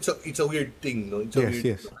 Alam mo, it's a weird thing, no? It's a Yes, weird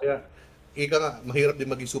yes. Kaya, ika nga, mahirap din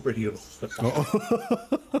maging superhero. Oo.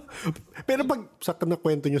 Pero pag sa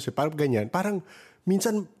kwento nyo parang ganyan, parang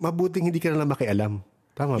minsan mabuting hindi ka na lang makialam.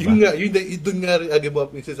 Tama ba? Yun nga, doon nga rin,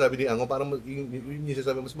 yung sinasabi ni Ango, parang yung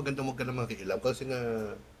sinasabi, mas maganda huwag ka na makialam. Kasi nga,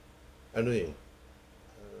 ano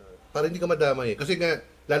parang hindi ka madamay. Kasi nga,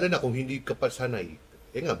 lalo na kung hindi ka pa sanay,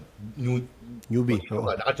 nga, Newbie.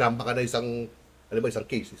 Oo. nakachamba ka na alam mo, isang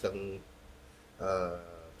case,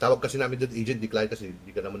 tawag kasi namin doon agent decline kasi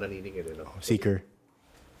hindi ka naman naniningil. No? Seeker.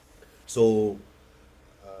 So,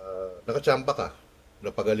 nakachamba ka,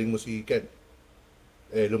 napagaling mo si Ken,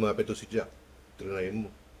 lumapit to si Jack, trinayin mo,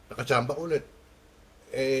 nakachamba ulit,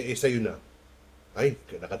 sa'yo na. Ay,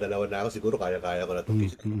 nakadalawa na ako, siguro kaya-kaya ko na ito.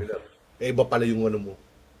 Iba pala yung ano mo,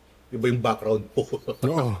 iba yung background po.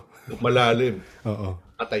 Oo. Malalim. Oo.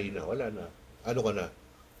 Patay na, wala na. Ano ka na?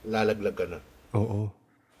 Lalaglag ka na. Oo.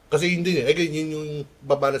 Kasi hindi yun yung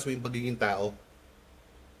babalas mo yung pagiging tao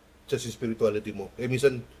sa spirituality mo.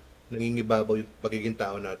 Minsan, nangingibabaw yung pagiging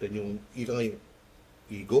tao natin, yung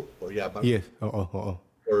ego or yabang. Yes. Oo.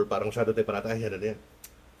 Or parang shadow tayo panata, ano na yan?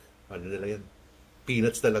 Ano na lang yan?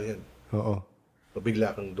 Peanuts na lang yan. Oo. So,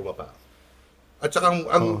 bigla kang dumapa. At saka,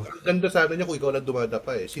 ang ganda sana niya kung ikaw lang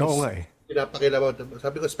dumadapa eh. Since, Oo nga eh. pinapakilala mo,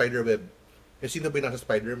 sabi ko, spiderweb. Sino ba yung nasa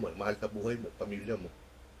spider mo? Mahal na buhay mo, pamilya mo.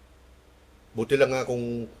 Buti lang nga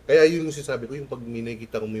kung, kaya yung sinasabi ko, yung pag may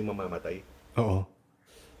nakikita ko mo yung mamamatay, Oo.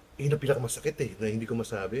 yun ang pinakamasakit na hindi ko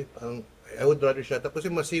masabi. Parang, I would rather shut up kasi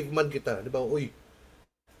masave man kita. Di ba, uy,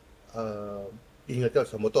 ingat ka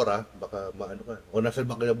sa motor baka maano ka. O nasa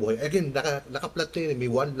baka na buhay. Again, nakaplat na yun, may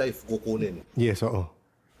one life kukunin. Yes, oo.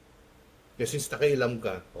 Kaya since nakailam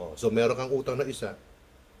ka, so meron kang utang na isa,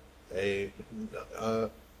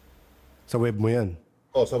 Sa web mo yan.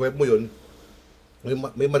 sa web mo yun,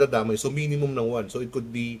 may madadamay. So minimum ng one. So it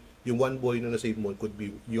could be, yung one boy na nasave mo, it could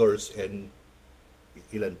be yours and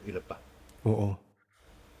ilan pa. Oo.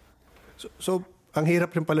 So ang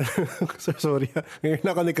hirap rin pala, sorry ngayon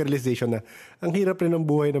ako nagka-realization na, ang hirap rin ng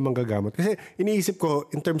buhay ng manggagamot. Kasi iniisip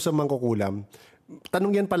ko, in terms of mangkukulam,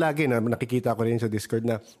 tanong yan palagi na, nakikita ko rin sa Discord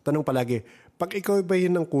na, tanong palagi, pag ikaw ba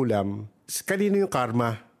yun ng kulam, kanino yung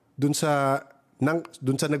karma? Dun sa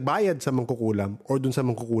nagbayad sa mangkukulam or dun sa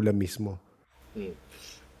mangkukulam mismo?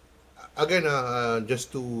 Again,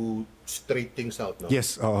 just to straight things out, no?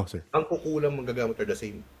 Yes, oo, sir. Ang kukulang manggagamot are the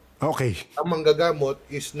same. Okay. Ang manggagamot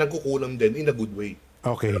is nagkukulam din in a good way.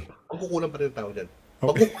 Okay. Ang kukulam pa rin ang tao dyan.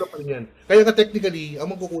 Okay. Magkukulam pa rin yan. Kaya nga technically,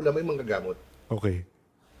 ang mangkukulam ay manggagamot. Okay.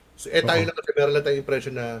 So, tayo lang kasi meron lang tayong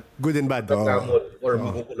impression na Good and bad. manggagamot or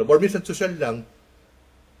mangkukulam. Or minsan social lang,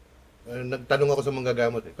 nagtanong ako sa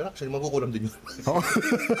manggagamot pero actually mangkukulam din yun.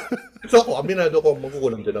 So ako, aminado ko,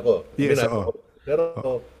 mangkukulam din ako. Yes, Aminado ko. Pero,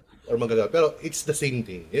 or manggagamot. Pero it's the same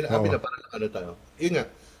thing. Na parang ano tayo. Yun nga,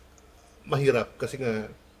 mahirap kasi nga,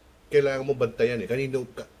 kailangan mo bantayan kanino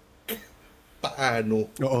paano.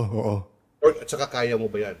 Oo. At saka kaya mo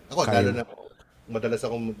ba yan? Ako, lalo na madalas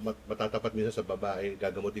akong matatapat minsan sa babae,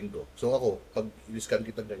 gagamutin ko. So ako, pag iliskan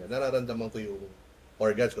kita ganyan, nararamdaman ko yung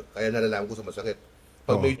organs ko, kaya nalalaman ko sa masakit.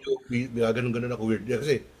 Pag medyo ganun-ganun ako weird.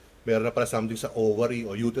 Kasi meron na pala something sa ovary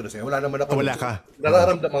o uterus. Wala naman ako. Wala ka.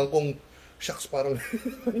 Nararamdaman kong, shucks, parang,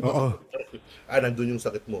 nandun yung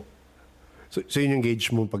sakit mo. So yun yung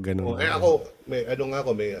gauge mo pag gano'n. Ako,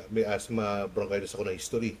 may asthma, bronchitis ako na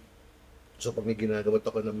history. So pag may ginagawa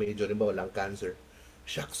ako na medyo, walang cancer,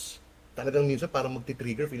 shucks, talagang minsan parang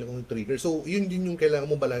magti-trigger, feel akong trigger. So yun din yung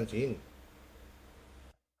kailangan mong balansehin.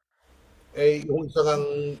 Yung isa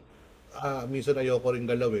kang, minsan ayoko rin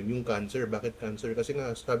galawin, yung cancer. Bakit cancer? Kasi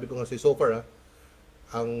nga, sabi ko nga so far,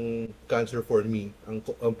 ang cancer for me, ang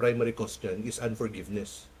primary cause dyan is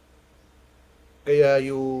unforgiveness. Kaya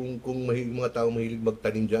kung mga tao mahilig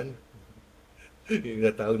magtanim dyan, yung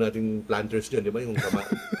tawag natin planters dyan, di ba? Yung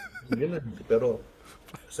kamatis. Yun na. Pero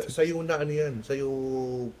sa'yo na ano yan, sa'yo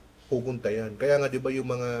pupunta yan. Kaya nga di ba yung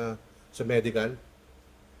mga sa medical,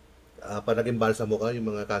 pag naging balsamo ka, yung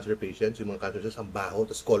mga cancer patients, yung mga cancer cells, ang baho,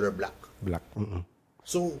 tapos color black. Black.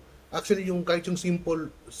 So, actually, kahit yung simple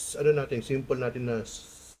natin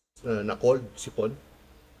na cold, sipon,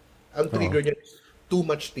 ang trigger niya is too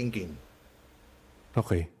much thinking.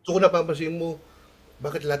 Okay. So kung napapansin mo,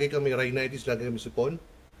 bakit lagi kang may rhinitis, lagi kang may sipon,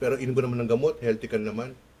 pero inom ko naman ng gamot, healthy ka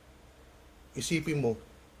naman, isipin mo,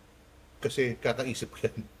 kasi kakaisip ko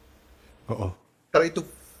yan. Oo. Try to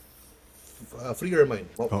free your mind.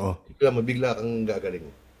 Oo. Bigla kang gagaling.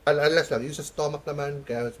 Alas lang, yung sa stomach naman,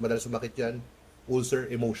 kaya madalas sumakit yan, ulcer,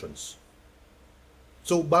 emotions.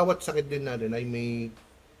 So, bawat sakit din natin ay may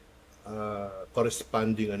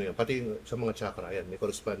corresponding ano yan. Pati sa mga chakra, yan, may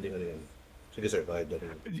corresponding ano yan. Sige sir, kahit ano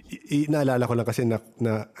yan. Naalala ko lang kasi na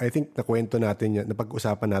I think nakwento natin yan,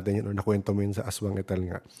 napag-usapan natin yan or nakwento mo yun sa Aswang Etal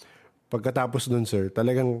nga. Pagkatapos dun sir,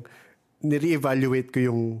 talagang nire-evaluate ko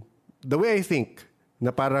yung the way I think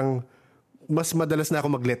na parang mas madalas na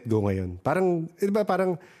ako mag-let go ngayon. Parang, diba,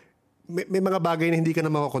 parang may mga bagay na hindi ka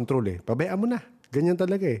na makakontrol eh. Pabayaan mo na. Ganyan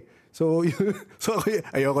talaga eh. So, so ako,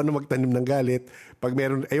 ayoko na magtanim ng galit. Pag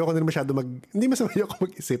meron, ayoko na masyado hindi masama ayoko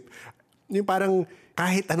mag-isip. Yung parang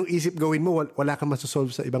kahit anong isip gawin mo, wala kang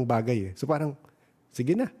masasolve sa ibang bagay eh. So parang,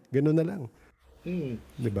 sige na, gano'n na lang.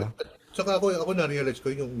 Diba? Saka ako na-realize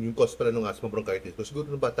ko yung cause pala ng asthma bronchitis ko.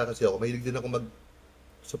 Siguro nung bata kasi ako, mahilig din ako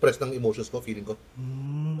suppress ng emotions ko, feeling ko.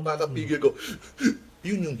 Makakapigil ko.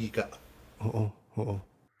 Yun yung hika. Oo.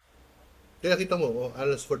 Kaya kita mo,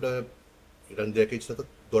 alas for the ilang decades na to,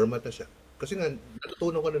 dormant na siya. Kasi nga,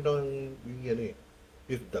 natutunan ko na ng yung ano eh.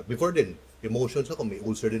 Before din, emotions ako, may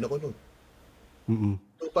ulcer din ako noon.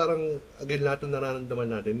 So parang, again, lahat ng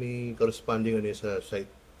nararamdaman natin, may corresponding ano sa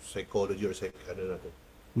psychology or ano natin.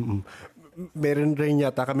 Meron rin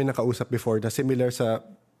yata kami nakausap before na similar sa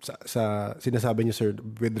sinasabi niyo sir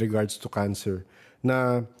with regards to cancer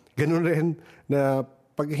na ganun rin na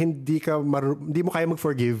pag hindi mo kaya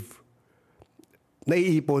mag-forgive,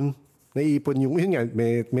 naiipon yung yun nga,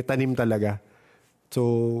 may tanim talaga.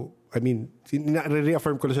 So I mean,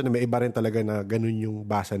 reaffirm ko lang siya na may iba rin talaga na ganun yung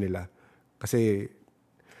basa nila. Kasi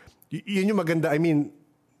yun yung maganda. I mean,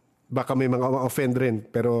 baka may mga offend rin,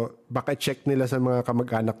 pero baka check nila sa mga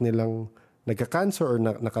kamag-anak nilang nagka-cancer or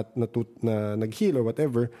na nag-heal or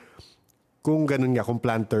whatever, kung ganun nga, kung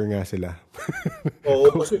planter nga sila. Oo,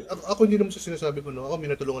 kasi ako hindi naman sa sinasabi ko, no? Ako may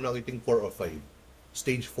natulungan ako iting 4 or 5.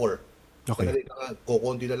 Stage 4. Okay.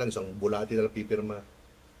 Kukunti na lang, isang bulati na lang pipirma.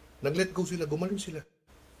 Nag-let go sila, gumaling sila.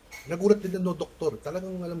 Nagulat din na no doktor.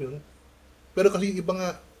 Talagang alam yun. Pero kasi iba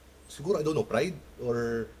nga, siguro, I don't know, pride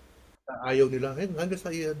or ayaw nila. Hanggang sa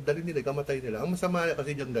dalhin nila, kamatay nila. Ang masama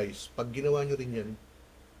kasi dyan guys, pag ginawa nyo rin yan,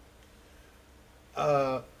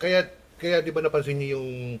 kaya di ba napansin niyo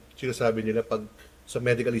yung sinasabi nila pag sa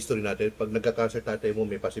medical history natin, pag nagka-cancer tatay mo,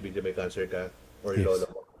 may possibility may cancer ka or Yes. lolo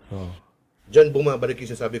mo. Oh. Diyan bumabalik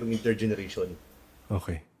yung sinasabi kong intergeneration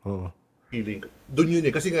Okay. Oo. healing. Doon yun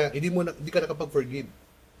eh. Kasi nga, hindi ka nakapag-forgive.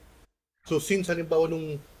 So since halimbawa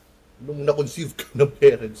nung na-conceive ka ng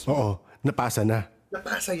parents mo, Oo. Napasa na.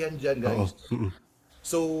 napasa yan dyan Oo. guys.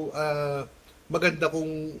 So, maganda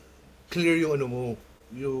kung clear yung ano mo,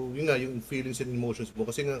 yung feelings and emotions mo.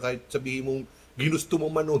 Kasi nga kahit sabihin mong ginusto mo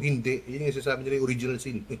man o hindi, yun yung sasabi nila yung original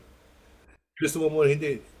sin. Ginusto mo man o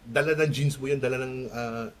hindi, dala ng genes mo yan, dala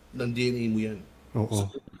ng DNA mo yan. Oo. So,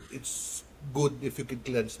 it's good if you can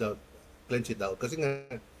cleanse it out. Kasi nga,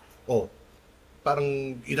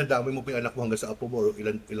 parang inadamay mo pa yung anak mo hanggang sa apo mo or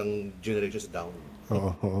ilang generations down.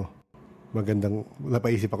 Oo. Magandang,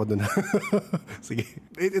 napaisip ako doon. Sige.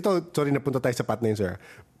 Ito, sorry, napunta tayo sa part na yun, sir.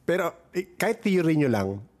 Pero kahit theory nyo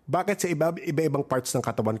lang, bakit sa iba-ibang parts ng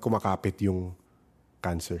katawan kumakapit yung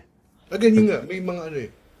cancer? Again, yun nga, may mga ano eh.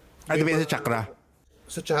 Depende sa chakra.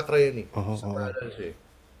 Sa chakra yan eh. Oo. Balance eh.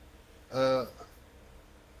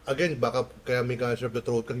 Again, baka kaya may cancer of the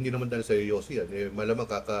throat ka, hindi naman dahil sa yoyosi yan. Eh, malamang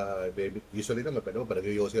usually naman, pero pag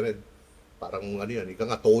yoyosi rin, parang ano yan, ika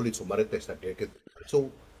nga tolit, sumarites, nagkikit. So,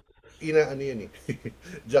 ano yan eh.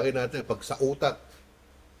 Diyan natin, pag sa utak,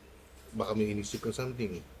 baka may inisip ka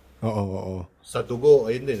something. Oo. Sa dugo,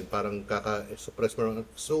 ayun din, parang kaka-suppress mo.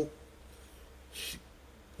 So,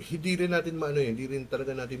 hindi rin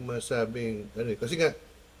talaga natin masabing, ano eh. Kasi nga,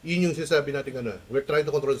 yun yung sinasabi natin, we're trying to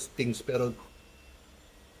control things, pero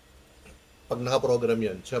pag naka-program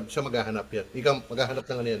yan, siya maghahanap yan. Ikaw maghahanap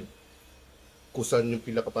ng ano yan. Kung saan yung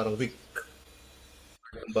pila ka parang weak.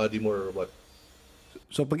 Body more or what.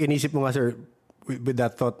 So pag inisip mo nga, sir, with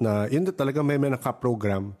that thought na, yun talaga may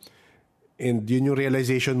naka-program and yun yung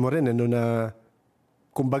realization mo rin, na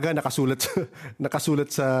kumbaga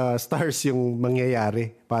nakasulat sa stars yung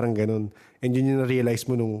mangyayari. Parang ganun. And yun yung na-realize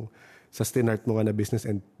mo nung sa stinart mo nga na business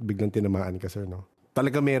and biglang tinamaan ka, sir, no?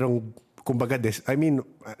 Talaga merong kumbaga,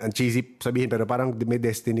 ang cheesy sabihin, pero parang may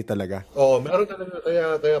destiny talaga. Oo, meron talaga.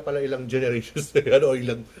 Kaya pala ilang generations na yan, o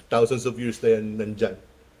ilang thousands of years na yan nandyan.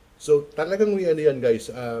 So, talagang may ano yan,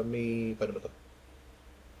 guys. Paano ba to?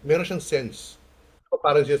 Meron siyang sense.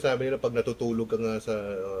 Parang sinasabi nila pag natutulog ka nga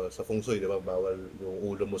sa feng shui, di ba? Bawal yung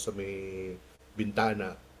ulo mo sa may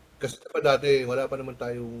bintana. Kasi pa dati, wala pa naman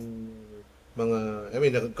tayong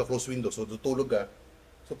nagka-close window. So, tutulog ka.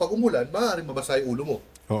 So, pag umulan, maaaring mabasa yung ulo mo.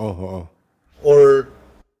 Oo. Or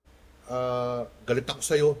galit ako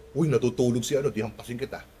sa'yo, uy, natutulog si ano, di hampasin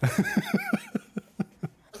kita.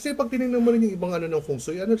 Kasi pag tinignan mo rin yung ibang ano ng feng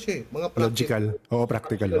shui, ano siya mga Logical. Oo,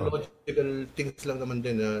 practical. Oo. logical things lang naman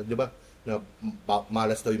din, na, di ba, na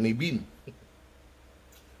malas daw yung may beam.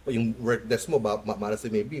 Yung work desk mo, malas daw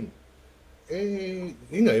yung may beam.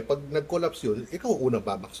 Yun nga, pag nag-collapse yun, ikaw unang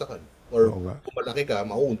babaksakan. Or kung malaki ka,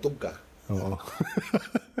 mauuntog ka. Oo.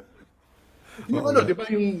 Yung ano, di ba,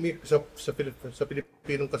 yung sa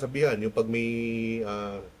Pilipinong kasabihan, yung pag may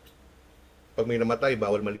namatay,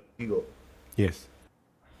 bawal maligo. Yes.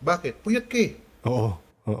 Bakit? Puyat ka eh. Oo.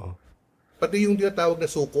 Oo. Pati yung tinatawag na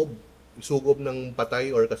sukob ng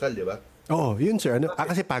patay or kasal, di ba? Oo, yun sir. Ano?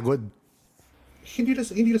 Kasi pagod. Hindi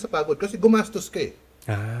na sa pagod kasi gumastos ka eh.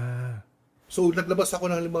 So, naglabas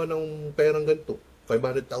ako ng halimbawa ng perang ganito,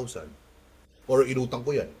 500,000. Or inutang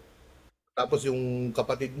ko yan. Tapos yung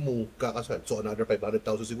kapatid mo kakasal, so another 500,000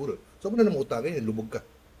 siguro. So, mo na naman utangin yan, lubog ka.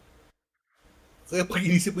 Kaya pag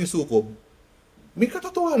inisip mo yung sukob, may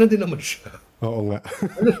katotohanan din naman siya. Oo nga.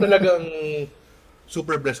 Ano talagang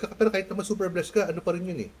super blessed ka? Pero kahit naman super blessed ka, ano pa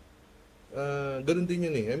rin yun eh. Ganun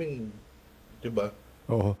din yun eh. I mean, di ba?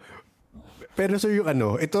 Oo. Pero sir, yung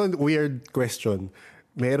ano, ito weird question.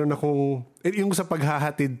 Meron akong, yung sa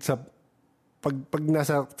paghahatid sa, pag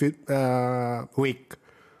nasa wake,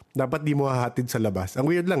 dapat di mo hahatid sa labas.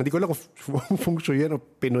 Ang weird lang, hindi ko lang kung feng shui yan o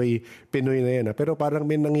Pinoy na yan. Pero parang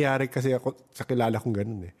may nangyari kasi ako sa kilala kong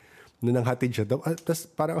ganun eh. Na nanghatid siya.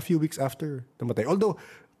 Tapos parang a few weeks after, namatay. Although,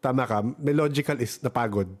 tama ka, may logical is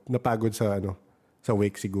napagod. Napagod sa ano, sa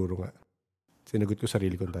wake siguro nga. Sinagot ko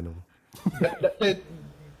sarili kong tanong.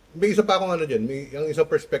 May isa pa akong ano dyan, ang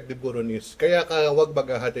isang perspective ko ron is, kaya ka wag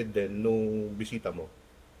maghahatid din nung bisita mo,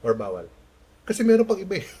 or bawal. Kasi meron pang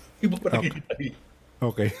iba eh. Iba pa nakikitay.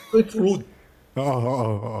 Okay. So it's rude.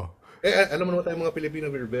 Oo. Alam mo naman tayo mga Pilipino,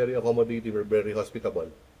 we're very accommodating, we're very hospitable.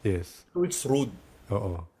 Yes. So it's rude.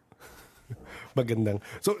 Oo. Magandang.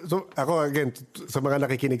 So ako again, sa mga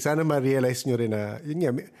nakikinig, sana ma-realize nyo rin na, yun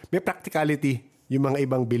nga, may practicality yung mga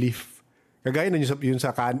ibang belief. Kagaya na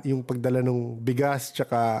yung pagdala ng bigas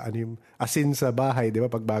tsaka yung asin sa bahay, di ba,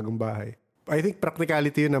 pag bagong bahay. I think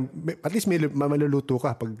practicality yun na, at least may maluluto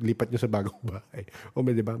ka pag lipat nyo sa bagong bahay. O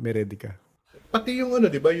di ba, may ready ka. Pati yung ano,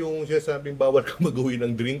 di ba, yung sinasabing bawal ka mag-uwi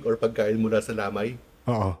ng drink or pagkain mula sa lamay.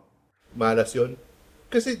 Oo. Malas yun.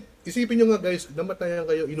 Kasi isipin nyo nga guys, namatayan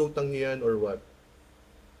kayo, inutang niyo yan or what.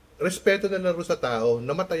 Respeto na laro sa tao,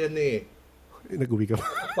 namatayan na eh. Nag-uwi ka pa.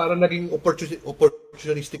 Parang naging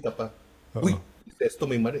opportunistic ka pa. Uy, testo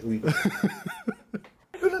may mali. Uy.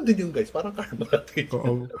 Yun lang din yung guys, parang karma natin.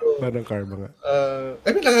 Oo, parang karma nga.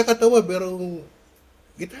 I mean, nakakatawa, pero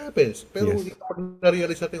it happens. Pero yes. pag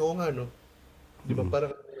na-realize natin, oo nga, no? Di ba,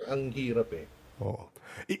 parang ang hirap eh. Oo.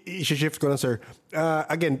 I-shift ko lang, sir.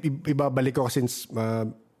 Again, ibabalik ko since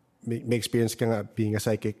may experience ka nga being a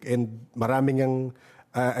psychic and maraming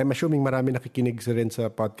I'm assuming marami nakikinig rin sa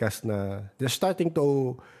podcast na they're starting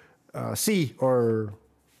to see or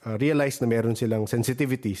realize na meron silang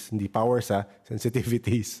sensitivities, hindi powers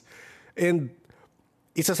sensitivities. And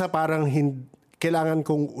isa sa parang kailangan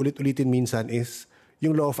kong ulit-ulitin minsan is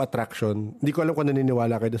yung law of attraction. Hindi ko alam kung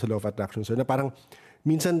naniniwala kayo sa law of attraction. So na parang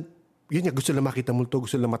minsan yun nga, gusto lang makita multo,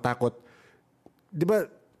 gusto lang matakot. Di ba,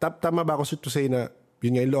 tama ba ako to say na,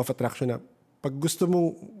 yun nga, yung law of attraction na, pag gusto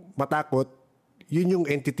mong matakot, yun yung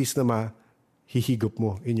entities na mahihigop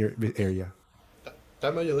mo in your area.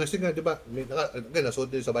 Tama yun. Kasi nga, di ba,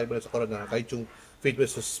 nasuot din sa Bible at sa Quran na kahit yung faith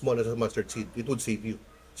was as small as a mustard seed, it would save you.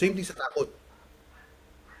 Same din sa takot.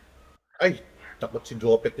 Ay, takot si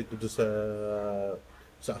Jopet dito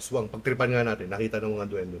sa aswang. Pagtripan nga natin, nakita ng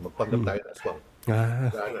mga duwende, magpanggap tayo ng aswang.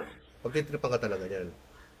 Pagtitripan ka talaga yan.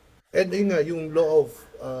 And yun nga, yung law of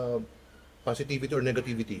positivity or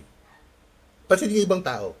negativity. Kasi yung ibang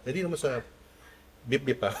tao, hindi naman sa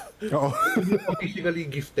bip-bip pa. Oo. Hindi naman physically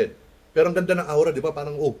gifted. Pero ang ganda ng aura, di ba?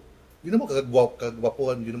 Parang, hindi naman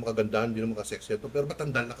kagwapuhan, hindi naman kagandahan, hindi naman kasexy. Pero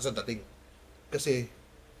matandaan na ka sa dating. Kasi,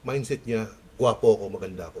 mindset niya, gwapo ako,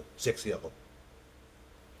 maganda ako, sexy ako.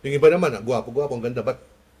 Yung iba naman, gwapo, ang ganda, but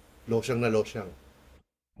losyang na losyang.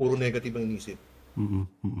 Puro negative ang inisip.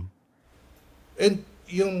 And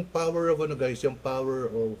yung power of yung power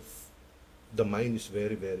of the mind is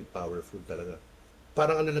very, very powerful talaga.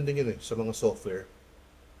 Parang ano lang din yun sa mga software.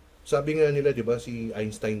 Sabi nga nila, di ba, si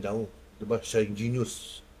Einstein daw, di ba, siya yung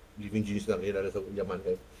genius, living genius na kilala sa yaman.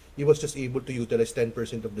 He was just able to utilize 10%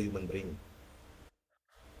 of the human brain.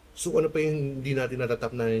 So ano pa yung hindi natin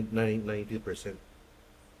natatap na 90%?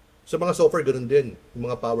 Sa mga software, ganun din. Yung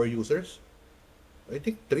mga power users, I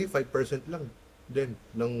think 3-5% lang din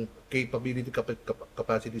ng capability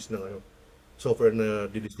capacities ng software na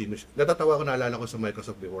didistinguish. Natatawa ko, naalala ko sa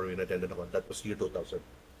Microsoft before when attended ako. That was year 2000.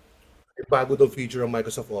 Yung bago daw feature ng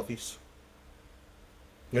Microsoft Office.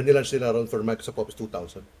 Ngayon nila sila around for Microsoft Office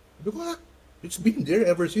 2000. Sabi ko, it's been there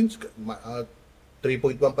ever since.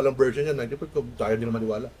 3.1 pa lang version yan. 90%, tayo din na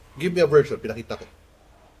maniwala. Give me a version, pinakita ko.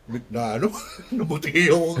 Na ano? Nabuti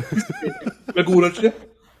yung nagulat siya.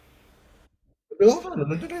 Sabi ko,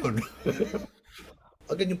 nandun na yun.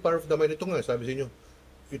 Again, yung power of the mind, ito nga, sabi sa inyo,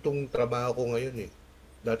 itong trabaho ko ngayon eh.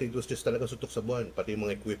 Dati it was just talaga sutok sa buwan, pati yung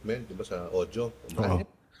mga equipment, di ba, sa audio. Oo.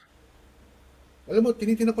 Alam mo,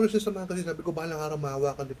 tinitina ko lang siya sa mga kasi sabi ko, balang araw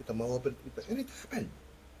mahawakan din kita, ma-open kita. And it happened.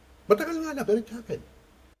 Matagal nga na, pero it happened.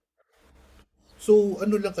 So,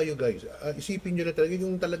 ano lang kayo guys, isipin nyo na talaga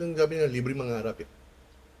yung talagang sabi nila, libre mangarap eh.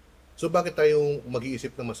 So, bakit tayong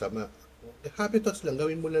mag-iisip ng masama? Happy thoughts lang,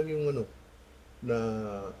 gawin mo lang yung ano, na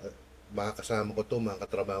makakasama ko to,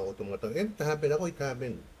 makakatrabaho ko to mga to. And it happened ako, it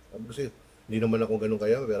happened. Kasi hindi naman ako ganun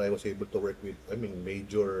kaya, pero I was able to work with,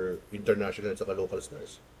 major international at saka local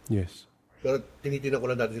stars. Yes. Pero tinitingnan ko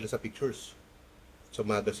lang dati sila sa pictures, sa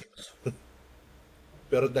magazines.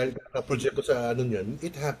 Pero dahil na-project ko sa ano niyan,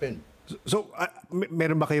 it happened. So,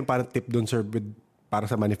 meron ba kayong parang tip doon, sir, para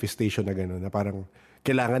sa manifestation na gano'n, na parang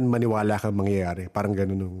kailangan maniwala kang mangyayari? Parang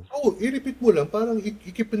gano'n nung... Oo, i-repeat mo lang, parang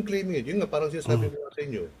i-keep on claiming it. Yun nga, parang sinasabi ko sa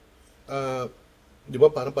inyo. Di ba,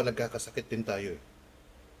 parang pa nagkakasakit din tayo eh.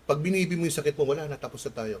 Pag binibi mo yung sakit mo, wala na, tapos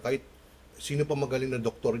na tayo. Kahit sino pa magaling na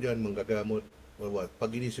doktor dyan, manggagamot, or what,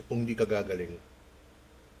 pag inisip mong hindi ka gagaling,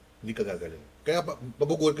 hindi ka gagaling. Kaya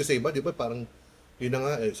magugulat ka sa iba, di ba, parang yun na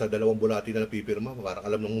nga, sa 2 bulati na napipirma, parang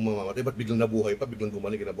alam nang mamamatay, ba't biglang nabuhay pa, biglang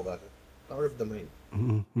gumaling kinabukasan. Power of the mind.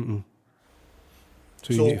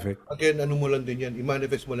 So, So, yung effect. again, ano mo lang din yan,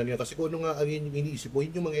 i-manifest mo lang yan. Kasi kung ano nga ang iniisip mo,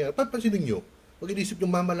 yun yung mangyayari. Pansinin nyo, pag iniisip nyo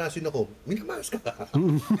mamalasin ako, minamalas ka.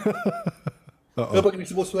 Oo. Kapag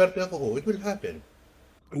iniisip mo swerte ako, it will happen.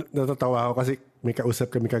 Natatawa ako kasi may kausap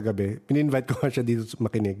kami kagabi. Pin-invite ko nga siya dito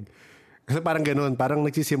makinig. Kasi parang gano'n, parang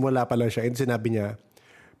nagsisimula pa lang siya. And sinabi niya,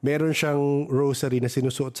 meron siyang rosary na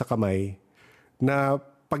sinusuot sa kamay na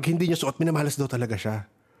pag hindi niya suot, minamalas daw talaga siya.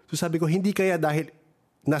 So sabi ko, hindi kaya dahil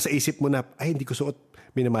nasa isip mo na, ay hindi ko suot,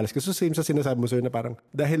 minamalas ka. So same sa sinasabi mo sa'yo na parang,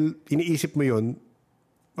 dahil iniisip mo yun,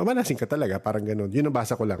 mamalasin ka talaga, parang gano'n. Yun ang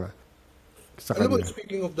basa ko lang sa Alam mo, kanya.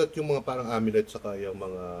 speaking of that, yung mga parang amulet saka yung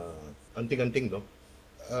mga anting-anting, no?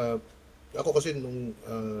 Ako kasi nung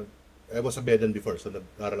I was a bedan before, so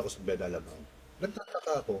nag-aral ako sa beda alamang.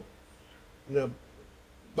 Nagtataka ako na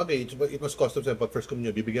bagay, it was custom sa pag first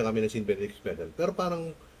communion, bibigyan kami ng St. Benedict's medal. Pero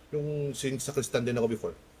parang yung since sa Kristan din ako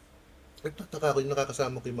before, nagtataka ako yung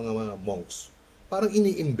nakakasama ko yung mga monks. Parang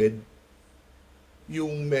ini-embed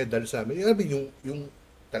yung medal sa amin. Yung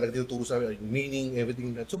talagang tinuturo sa amin, meaning,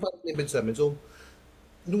 everything that. So parang in-embed sa amin. So,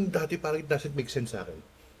 nung dati parang it doesn't make sense sa akin.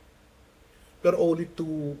 Pero only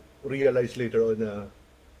to realize later on na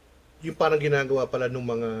yung parang ginagawa pala ng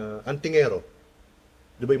mga antingero,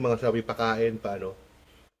 di ba yung mga sabi pakain, paano,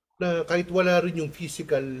 na kahit wala rin yung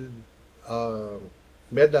physical uh,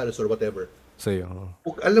 medals or whatever, Sa'yo.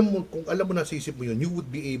 kung alam mo na sa isip mo yun, you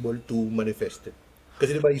would be able to manifest it.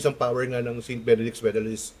 Kasi di ba isang power nga ng St. Benedict's medal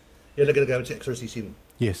is yan na ginagamit sa exorcism.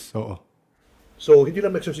 Yes, oo. So, hindi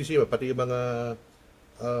lang exorcism, pati yung mga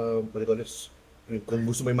what do you call this? Kung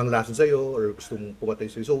gusto mo yung manglasan sa'yo or gusto mong pumatay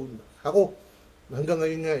sa'yo. So, ako, hanggang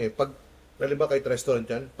ngayon nga pag, halimbawa kahit restaurant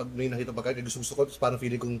yan, pag may nakita pa kahit gusto ko, parang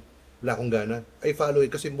feeling kong wala akong gana, I follow it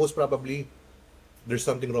kasi most probably, there's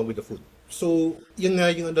something wrong with the food. So, yun nga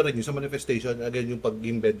yung ano rin, yung sa manifestation, again, yung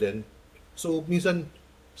pag-embed din. So, minsan,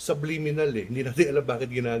 subliminal Hindi natin alam bakit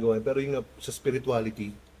ginagawa. Pero yung sa spirituality,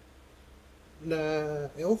 na,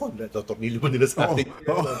 ewan ko, natotornilyo mo nila sa atin.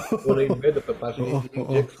 Una yung bed, papasok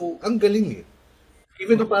inject. So, ang galing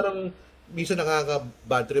Even though parang, minsan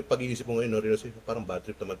nakaka-bad trip pag inisip mo ngayon, realize, parang bad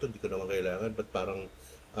trip naman to, hindi ko naman kailangan. But parang,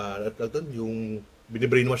 yung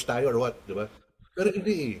binibrainwash tayo or what, di ba? Pero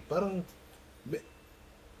hindi Parang,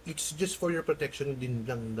 it's just for your protection din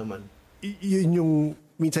lang naman. Yun yung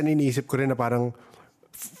minsan iniisip ko rin na parang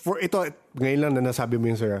for ito, ngayon lang na nasabi mo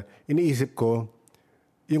yun, sir, iniisip ko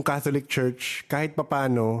yung Catholic Church kahit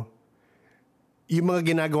papano yung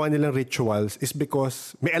mga ginagawa nilang rituals is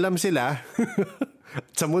because may alam sila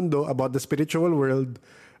sa mundo about the spiritual world,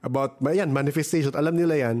 about manifestation, alam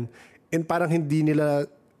nila yan, and parang hindi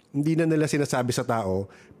na nila sinasabi sa tao,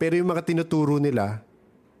 pero yung mga tinuturo nila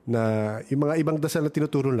na yung mga ibang dasal na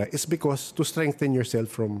tinuturo nila is because to strengthen yourself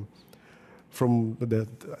from the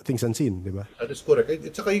things unseen, di ba? That is correct.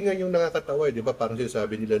 At saka yun nga yung nakakatawa, di ba? Parang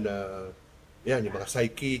sinasabi nila na, yung mga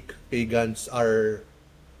psychic, pagans are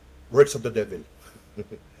works of the devil.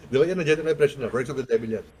 Di ba yan ang general impression na, works of the devil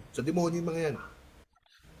yan. Sa demonyo yung mga yan.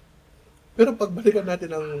 Pero pagbalikan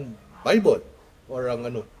natin ang Bible or ang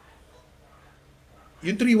ano,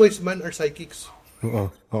 yung three wise men are psychics. Oo,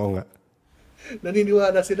 oo nga.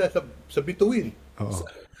 Naniniwala sila sa bituin. Oo.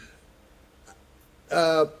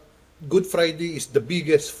 Uh, Good Friday is the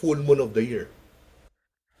biggest full moon of the year.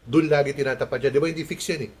 Doon lagi tinatapad yan. Di ba hindi fix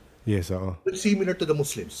yan eh? Yes, oo. But similar to the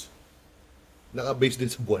Muslims. Naka-base din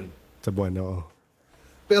sa buwan. Sa buwan, oo.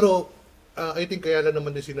 Pero I think kaya lang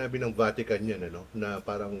naman din sinabi ng Vatican yan, ano, na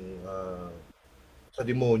parang sa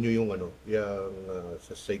demonyo yung ano, yung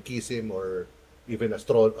sa psychism or even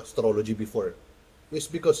astrology before. Is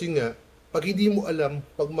because yun nga, pag hindi mo alam,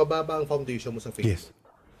 pag mababa ang foundation mo sa faith, Yes.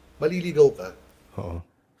 maliligaw ka Oo.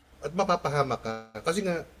 at mapapahamak ka. Kasi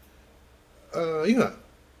nga, yun nga,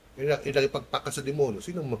 ilagipagpaka sa demonyo,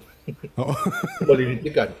 sino mo Oo.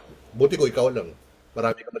 malilintikan? Buti ko, ikaw lang.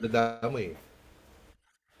 Marami ka madadamay.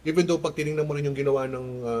 Even though pag tinignan mo rin yung ginawa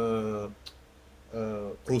ng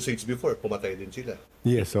crusades before, pumatay din sila.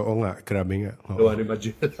 Yes, oo nga. Grabe nga. Oo, Gawa ni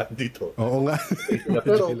Magellan dito. oo nga.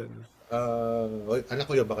 Pero, anak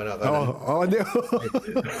ko yun, baka Oo, nakakanan. oo, hindi.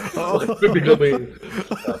 Oo. Bigla may...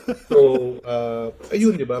 So,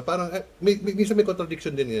 ayun, di ba? Parang, minsan may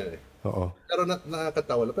contradiction din yan eh. Oo. Pero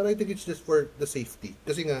nakakatawa lang. Pero I think it's just for the safety.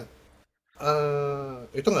 Kasi nga,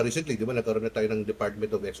 ito nga, recently, di ba, nagkaroon na tayo ng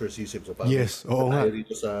Department of Exorcism. So, parang Yes, oo nga. tayo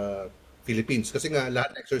dito sa Philippines. Kasi nga,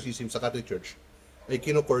 lahat ng exorcism sa Catholic Church ay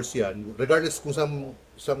kino-course yan. Regardless kung sa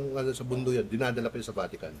mundo yan, dinadala pa yun sa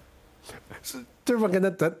Vatican. Sir, maganda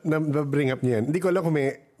na-bring up niya yan. Hindi ko alam kung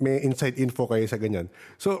may inside info kayo sa ganyan.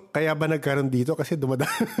 So, kaya ba nagkaroon dito? Kasi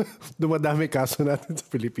dumadami kaso natin sa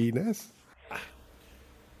Pilipinas.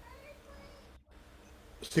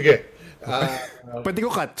 Sige. Pwede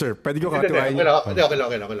ko cut, sir. Pwede ko cut. Okay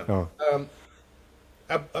lang. Oh.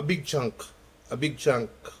 A big chunk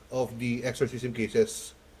of the exorcism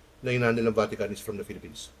cases na hinandle ng Vatican is from the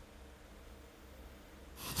Philippines.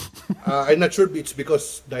 I'm not sure it's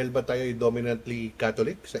because dahil ba tayo dominantly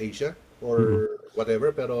Catholic sa Asia or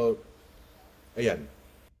whatever, pero ayan.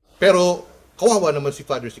 Pero kawawa naman si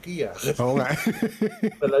Father Sikia. Oo nga.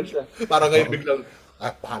 Talaga siya. Parang ngayon biglang,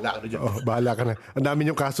 bahala ka na dyan. Oh, bahala ka na. Ang dami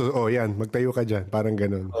yung kaso. Oh, yan. Magtayo ka dyan. Parang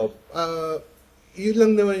ganun. Yun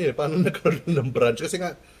lang naman yun. Paano nagkaroon ng branch? Kasi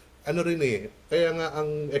nga, ano rin eh. Kaya nga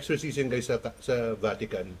ang exorcism guys sa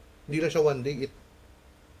Vatican, hindi lang siya one day.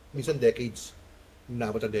 Minsan decades.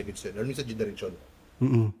 Naabot ang decades yun. Or minsan generation.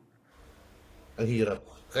 Ang hirap.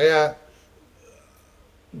 Kaya,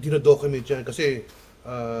 dinodocument yan. Kasi,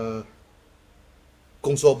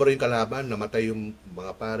 kung sobra yung kalaban, namatay yung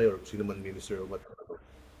mga pare or sino man minister or whatever,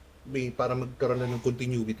 may para magkaroon na ng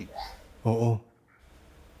continuity. Oo.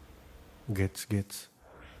 Gets.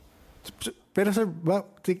 Pero sir,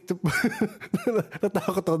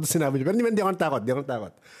 natakot ako doon sinabi niyo. Pero hindi ako natakot.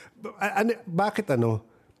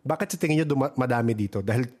 Bakit sa tingin niyo madami dito?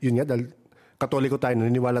 Dahil yun nga, dahil Katoliko tayo,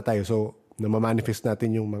 naniniwala tayo. So, namamanifest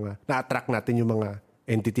natin yung mga, na-attract natin yung mga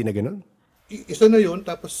entity na gano'n? Isa na yun,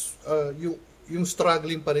 tapos yung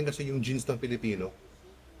struggling pa rin kasi yung genes ng Pilipino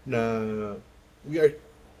na we are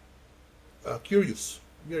curious.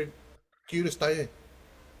 We are curious tayo eh.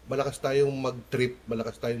 Malakas tayong mag-trip,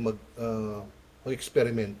 malakas tayong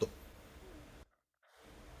mag-eksperimento.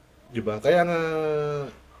 Diba? Kaya nga,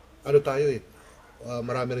 ano tayo eh,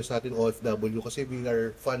 marami rin sa atin OFW kasi we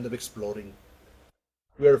are fond of exploring.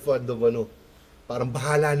 We are fond of parang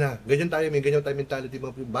bahala na. Ganyan tayo, may ganyan tayo mentality,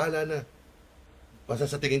 bahala na. Basta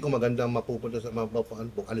sa tingin ko maganda mapupunta sa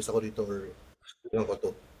alis ako dito or yan ko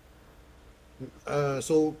to.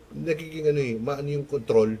 So, nagiging maano yung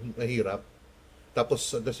control, mahirap.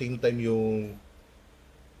 Tapos at the same time yung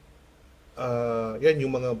yan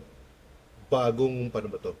yung mga bagong paano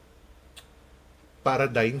ba to?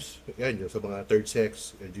 Paradigms, yan yung sa mga third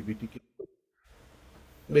sex, LGBTQ.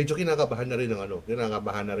 Medyo kinakabahan na rin ng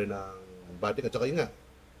Vatican at saka yun nga.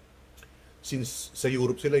 Since sa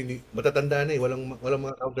Europe sila matatanda na eh, walang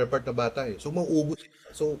mga counterpart na bata eh. So mauubos sila.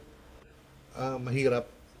 So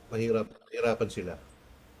mahirapan sila.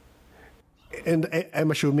 And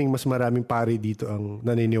I'm assuming mas maraming pari dito ang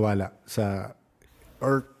naniniwala sa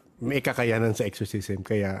or may kakayanan sa exorcism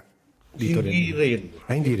kaya dito Hindi rin.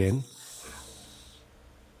 Hindi rin?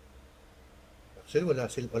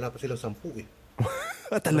 Actually, wala pa silang 10 eh.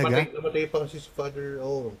 Talaga? Namatay pa kasi si Father,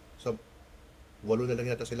 8 na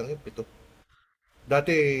lang yata silang 7.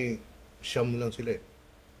 Dati, siyam lang sila eh.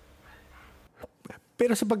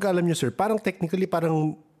 Pero sa pagkaalam nyo, sir, parang technically,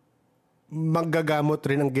 parang manggagamot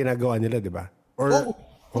rin ang ginagawa nila, di ba? Or,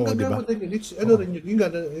 manggagamot rin yun. It's, rin yun.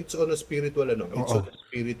 It's on a spiritual, It's on a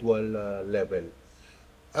spiritual level.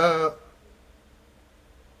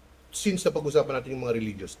 Since napag-usapan natin yung mga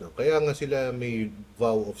religious, kaya nga sila may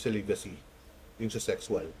vow of celibacy. yung sa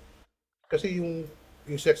sexual. Kasi yung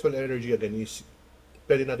sexual energy again is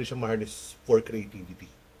pwede natin siya ma-harness for creativity.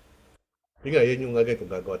 Yun nga, yan yung again, kung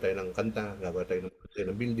gagawa tayo ng kanta, gagawa tayo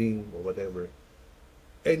ng building, or whatever.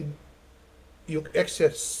 And yung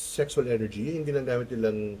excess sexual energy, yun yung ginagamit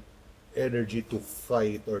nilang energy to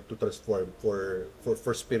fight or to transform for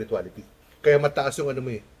spirituality. Kaya mataas yung ano mo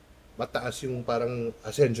eh. Mataas yung parang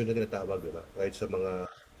ascension na tinatawag, di ba? Kahit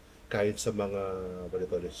sa mga what do you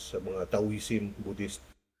call this, sa mga Taoism, Buddhist.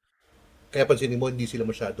 Kaya pansinin mo, hindi sila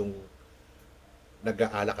masyadong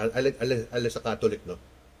nag-aalak ala sa Catholic, no?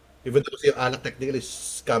 Even though kasi yung alak technically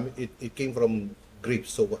it came from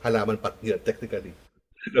grapes, so halaman pa nila technically.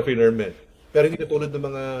 The ferment. Pero hindi katulad ng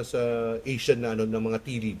mga sa Asian na ano ng mga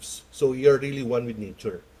tea leaves. So you're really one with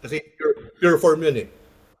nature. Kasi pure form yun eh.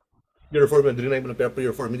 Pure form yun. Drinay mo ng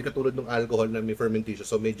pure form. Hindi katulad ng alcohol na may fermentation.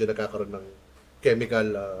 So medyo nagkakaroon ng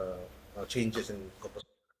chemical changes and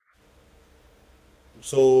composition.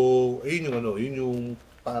 So, ayun yung ano, yun yung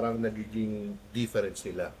parang nagiging difference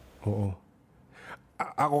nila. Oo.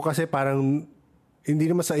 Ako kasi parang, hindi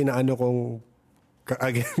naman sa inaano kong,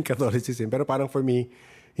 again, Catholicism, pero parang for me,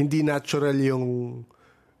 hindi natural yung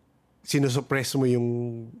sinusuppress mo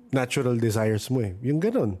yung natural desires mo eh. Yung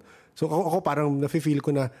ganun. So ako parang nafe-feel ko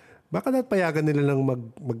na, baka dapat payagan nila lang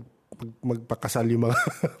magpakasal yung mga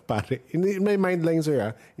pare. In my mind lang, sir,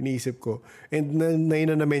 iniisip ko. And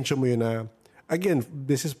na-mention mo yun na, again,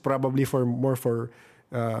 this is probably more for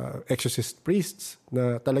exorcist priests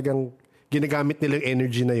na talagang ginagamit nilang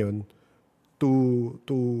energy na yun to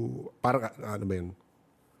para ano ba yun?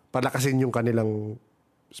 Palakasin yung kanilang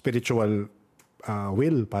spiritual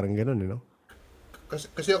will, parang gano'n, you know?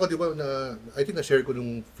 Kasi ako, di ba, I think na-share ko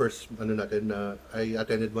nung first, ano natin, na I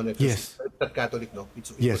attended one Yes. Not Catholic, no?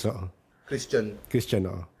 Yes, oo. Christian,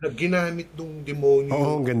 Oo. na ginamit nung demonyo,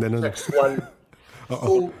 Oo, ang ganda nun. sexual.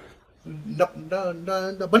 So,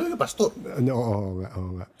 nabala na pastor. Oo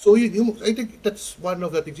nga. So, I think that's one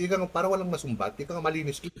of the things. Ika nga, para walang masumbat, ika nga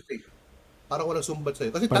malinis keep safe. Para walang sumbat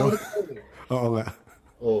sa'yo. Kasi tao na tao eh. Oo nga.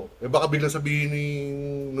 Oh, baka biglang sabihin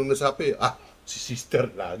nung nasabi, si sister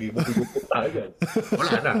lagi mo tayo.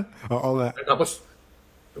 Wala na. Oo nga. Tapos,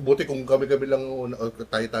 buti kung kami-kami lang,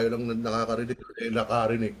 tayo lang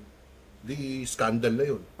nakakarinig. Di scandal na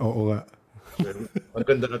yun. Oo nga. Pero, ang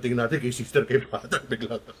ganda na tingin natin kay sister, kay father,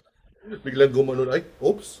 biglang gumanon, ay,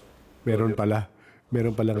 oops. Meron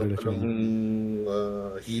palang relasyon.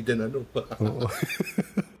 Hidden ano. Oo.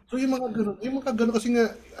 So yung mga ganun kasi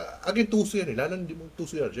nga, again, tuso yan eh. Lalo hindi mo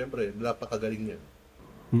tuso yan, syempre, napakagaling yan.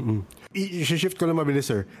 I-shift ko lang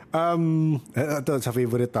mabilis, sir. Ito, sa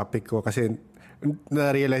favorite topic ko kasi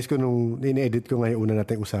na-realize ko nung in-edit ko ngayon una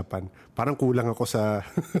nating usapan, parang kulang ako sa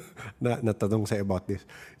natanong sa about this.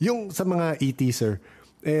 Yung sa mga ET, sir,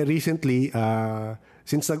 recently,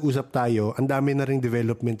 since nag-usap tayo, ang dami na ring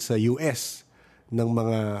development sa US ng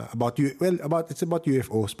mga it's about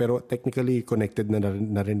UFOs, pero technically connected na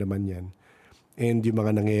rin naman yan. And yung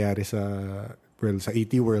mga nangyayari sa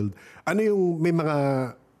ET world. Ano yung, may mga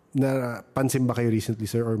napansin ba kayo recently,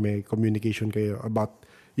 sir, or may communication kayo about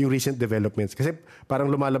yung recent developments? Kasi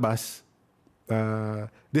parang lumalabas,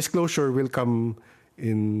 disclosure will come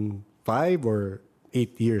in 5 or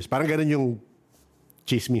 8 years. Parang ganun yung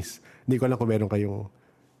chismis. Hindi ko alam kung meron kayong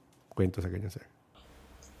kwento sa ganyan, sir.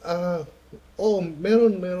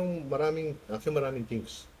 Meron maraming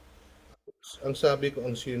things. Ang sinabi ko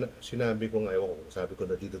nga, sabi ko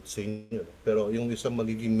na dito sa inyo. Pero yung isang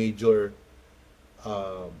magiging major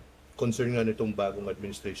concern nga nitong bagong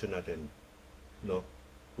administration natin, no,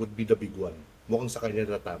 would be the big one. Mukhang sa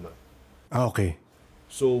kanya tama. Okay.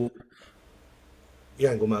 So,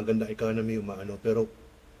 yan, gumaganda economy, pero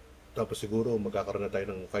tapos siguro magkakaroon na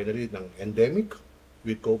tayo finally ng endemic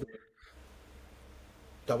with COVID.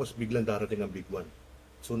 Tapos biglang darating ang big one.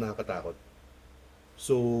 So, nakakatakot.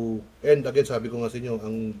 So, and again, sabi ko nga sa inyo,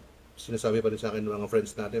 ang sinasabi pa rin sa akin ng mga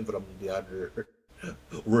friends natin from the other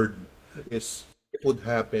world is it would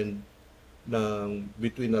happen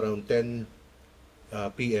between around 10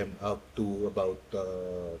 p.m. up to about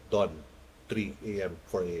dawn, 3 a.m.,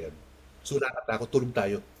 4 a.m. So, nakakatakot. Tulog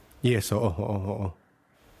tayo. Yes, oo.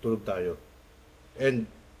 Tulog tayo. And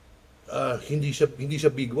hindi siya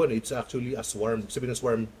big one. It's actually a swarm. Sabi ng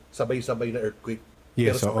swarm, sabay-sabay na earthquake.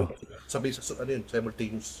 Yes, pero sabay sa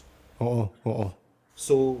simultaneous. Oo.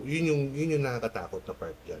 So, yun yung nakakatakot na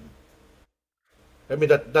part diyan. I mean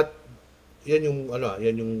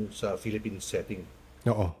yan yung sa Philippine setting.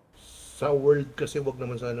 Oo. Sa world kasi wag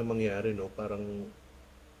naman sana mangyari, no? Parang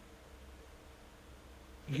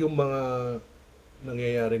yung mga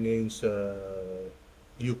nangyayari ngayon sa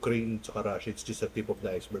Ukraine at Russia, it's just a tip of the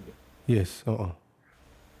iceberg. Yes, oo.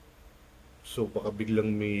 So baka biglang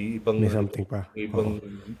may ibang May ano, something pa. may Oo. ibang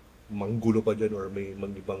manggulo pa diyan or may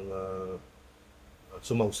ibang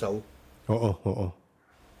sumausaw. Oo, oo.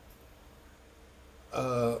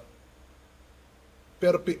 Ah,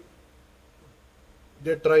 pero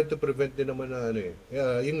they're trying to prevent din naman na ano eh.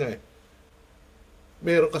 Yun nga eh.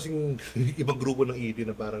 Meron kasing ibang grupo ng ED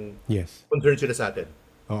na parang Yes. concerned sila sa atin.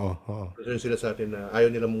 Oo, oo. Concerned sila sa atin na ayaw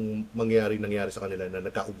nilang nangyari sa kanila na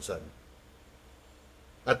nagkaubusan.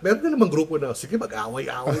 At meron na namang grupo na, sige,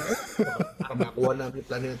 mag-away-away na. Para makuha namin yung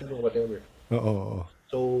planeta o whatever. Oo, oo.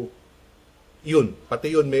 So, yun.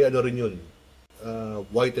 Pati yun, may ano rin yun.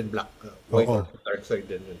 White and black. White Oo. or dark side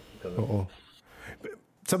din yun. Oo.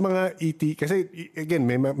 Sa mga ET, kasi again,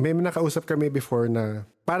 may nakausap kami before na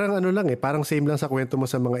parang ano lang parang same lang sa kwento mo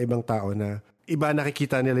sa mga ibang tao na iba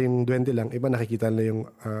nakikita nila yung duwende lang, iba nakikita nila yung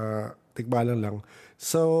tikbalang lang.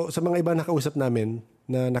 So, sa mga iba nakausap namin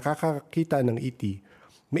na nakakakita ng ET,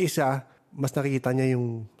 may isa, mas nakikita niya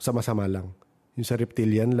yung sama-sama lang. Yung sa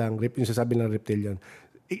reptilian lang, yung sasabi ng reptilian.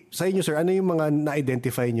 Sa inyo, sir, ano yung mga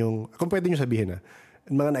na-identify nyong, kung pwede nyo sabihin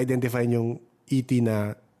mga na-identify nyong ET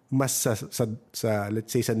na mas sa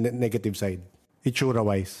let's say, sa negative side,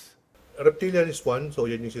 itsura-wise? Reptilian is one, so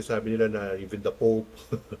yan yung sinasabi nila na even the Pope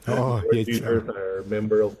Oo, or yes, leaders are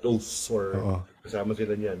member of those or Oo. kasama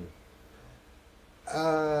sila niyan.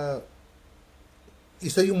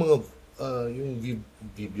 Isa yung mga yung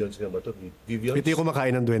Vivians nga ba ito? Vivians? Ito yung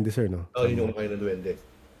kumakain ng duwende, sir, no? Yun yung kumakain ng duwende.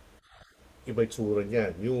 Iba itsura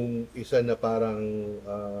niyan. Yung isa na parang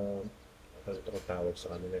ano ito ang tawag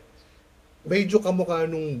sa kanila? Medyo kamukha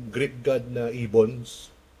nung Greek god na Ibons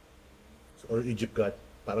or Egypt god.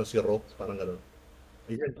 Parang si Ra, parang gano'n.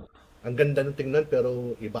 Ayan. Ang ganda ng tingnan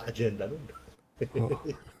pero iba agenda nun.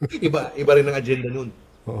 iba rin ang agenda nun.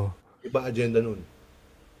 Oo. Iba agenda nun.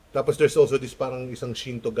 Tapos there's also this parang isang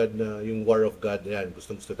Shinto god na yung War of God. Ayan,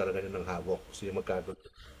 gusto talaga niya ng havoc. Gusto niya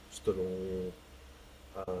gusto nung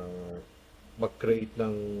mag-create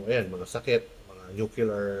ng ayan, mga sakit, mga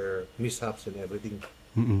nuclear mishaps and everything.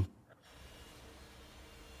 Mm-mm.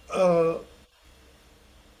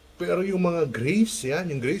 Pero yung mga Grays,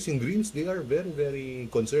 yan, yung Grays, yung Greens, they are very, very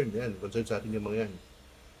concerned. Yan, concerned sa atin yung mga yan.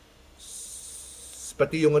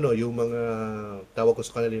 Pati yung ano, yung mga, tawag ko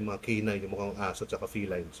sa kanila yung mga canine, yung mukhang aso at saka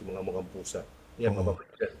felines, yung mga mukhang pusa. Yan,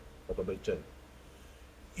 mababait yan. Mababait yan.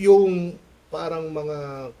 Yung parang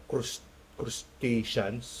mga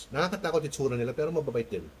crustaceans, nakakatakot itsura nila pero mababait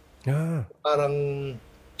din. Parang,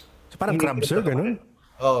 So, parang crab, sir, ganun?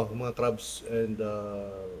 mga crabs and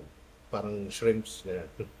parang shrimps, ganyan.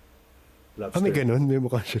 Lobster. May ganun, may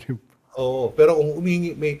mukha shrimp. Oo, pero kung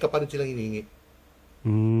umingi, may kapalit silang hinihingi.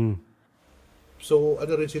 So,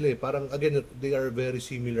 ano rin sila parang again, they are very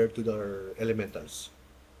similar to their elementals.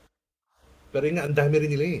 Pero yun nga, ang dami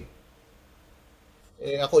rin nila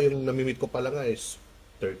ako yung namimit ko pala nga is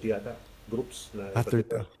 30 yata groups na iba't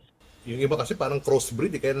iba. Yung iba kasi parang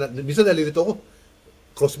crossbreed kaya minsan nalilito ako,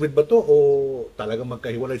 crossbreed ba to o talagang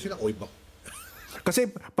magkahiwalay sila o iba? Kasi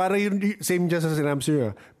para yung same dyan sa sinabi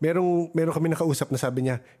sir, merong kami nakausap na sabi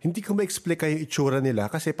niya, hindi ko ma-explain kayo itsura nila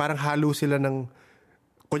kasi parang halo sila ng,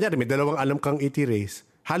 kunyari may dalawang alam kang 80 race,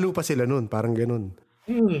 halo pa sila nun, parang ganun.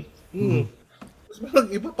 Mas parang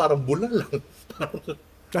iba, parang bula lang.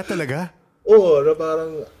 Talaga? Oo, na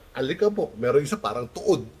parang alikabok. Meron isa parang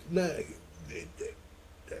tuod na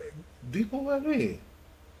di ko nga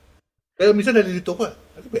Kaya minsan nalilito ko.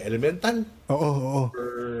 Ano ba, elemental? Oo.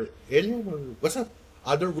 Or alien? Or basta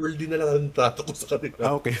otherworldly na lang ang trato ko sa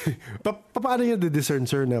kanila. Okay. Paano nyo discern,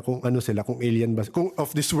 sir, na kung ano sila, kung alien ba, kung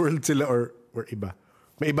of this world sila or iba?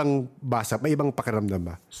 May ibang basa, may ibang pakiramdam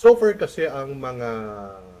ba? So far kasi ang mga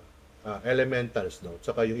elementals, no,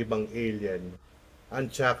 tsaka yung ibang alien, ang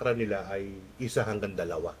chakra nila ay 1 hanggang 2.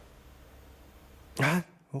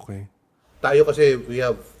 Okay. Tayo kasi we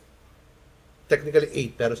have technically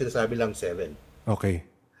 8 pero sinasabi lang 7. Okay.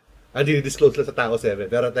 Ang dinidisclose lang sa tao 7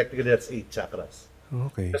 pero technically that's 8 chakras.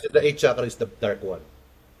 Okay. Kasi the 8 chakra is the dark one.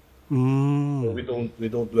 So we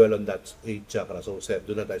don't dwell on that 8 chakra. So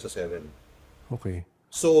doon na tayo sa 7. Okay.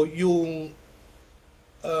 So yung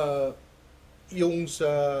sa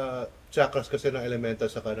chakras kasi ng elemental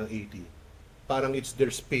sa kanang 80, parang it's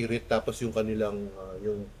their spirit tapos yung kanilang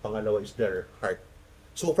yung pangalawa is their heart.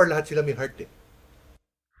 So far lahat sila may heart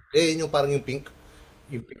yun yung parang yung pink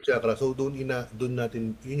chakra. So doon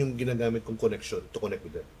natin yun yung ginagamit kong connection to connect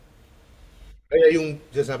with them. Kaya yung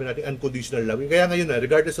sinasabi natin unconditional love. Kaya ngayon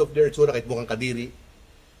regardless of their itsura, kahit mukhang kadiri,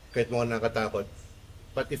 kahit mukhang nakatakot,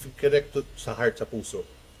 but if you connect sa heart, sa puso,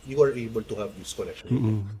 you are able to have this connection.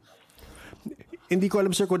 Hindi ko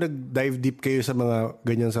alam, sir, kung nag-dive deep kayo sa mga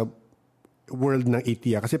ganyan sa world ng ET.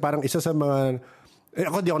 Kasi parang isa sa mga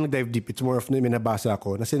Ako di ako nag-dive deep. It's more of na minabasa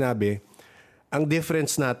ko na sinabi, ang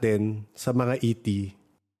difference natin sa mga ET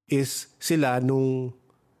is sila nung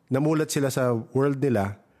namulat sila sa world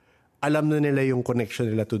nila, alam na nila yung connection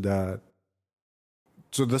nila to the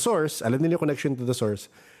source, alam nila yung connection to the source,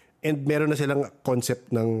 and meron na silang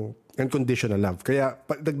concept ng unconditional love. Kaya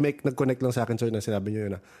pag nag-connect lang sa akin, sir, na sinabi nyo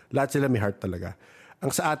yun na lahat sila may heart talaga.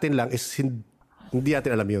 Ang sa atin lang is hindi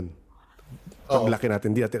natin alam yun. Paglaki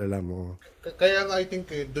natin, hindi natin alam. Oh. Kaya nga I think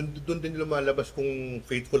doon din lumalabas kung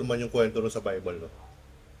faithful man yung kwento no sa Bible, no?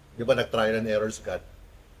 Di ba nag-trial and error si God?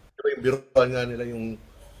 Di ba yung biruan nga nila yung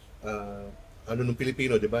ano nung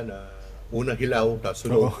Pilipino, di ba, na unang hilaw, tapos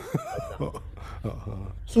sunod.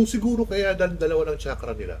 So siguro kaya dalawa ng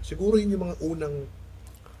chakra nila. Siguro yun yung mga unang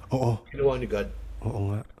ginawa ni God.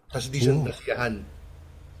 Oo nga. Tapos di siya nasiyahan.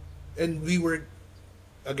 And we were,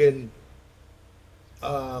 again,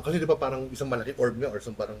 kasi di ba parang isang malaking orb nga or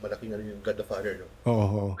isang parang malaking ano yung God the Father, no?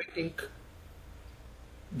 Oo. I think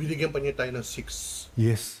binigyan pa niya tayo ng 6.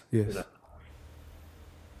 Yes. Na,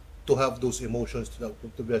 to have those emotions, to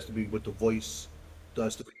be able to voice, to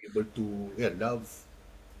us to be able to love.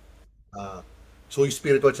 So yung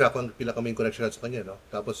spiritual chakra ang pinaka-main connection natin sa kanya, no?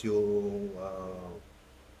 Tapos yung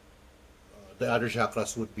the other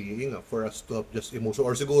chakras would be for us to have just emotion.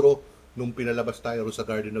 Or siguro nung pinalabas tayo sa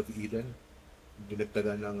Garden of Eden,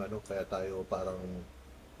 dinagdagan ng kaya tayo parang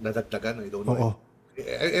nadagdagan, I don't know.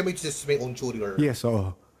 It's just my own theory or... Yes,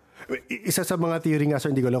 oo. Isa sa mga theory nga,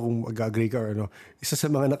 sir, hindi ko lang kung mag-agree ka or ano, isa sa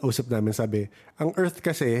mga nakausap namin, sabi, ang Earth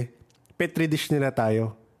kasi, petri dish nila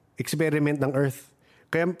tayo. Experiment ng Earth.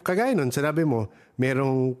 Kaya kagaya nun, sinabi mo,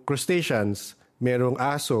 merong crustaceans, merong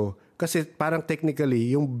aso, kasi parang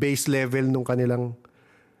technically, yung base level nung kanilang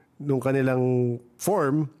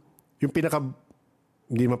form, yung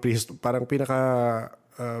hindi parang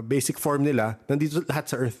basic form nila, nandito lahat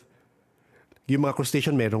sa Earth. Yung mga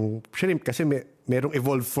crustacean, merong shrimp kasi merong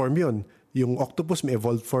evolved form yun. Yung octopus, may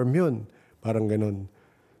evolved form yun. Parang ganun.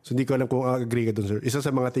 So, hindi ko alam kung agree ka dun, sir. Isa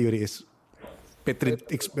sa mga theory is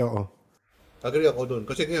Agree ako dun.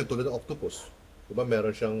 Kasi ngayon, tulad ng octopus, diba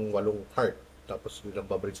meron siyang 8 heart, tapos bilang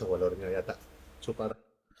babalik sa 8 niya yata. So, parang,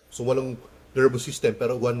 walang nervous system,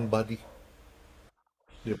 pero one body.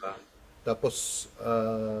 Diba? Tapos,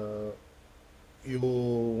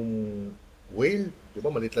 yung whale, di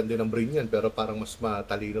ba, maliit lang din ang brain yan, pero parang mas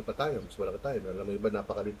matalino pa tayo, mas malaki tayo. Alam mo iba,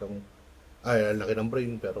 napakalit ng, laki ng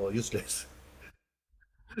brain, pero useless.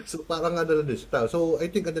 So, parang ano lang din sa tao. So,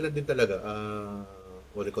 I think ano lang din talaga,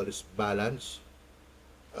 what do you call this, balance.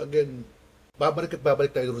 Again, babalik at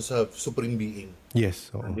babalik tayo sa Supreme Being.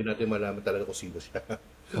 Yes, oo. Hindi natin malaman talaga kung sino siya.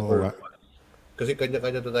 Oo. Kasi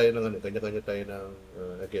kanya-kanya tayo ng kanya-kanya tayo ng,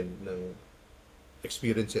 again, ng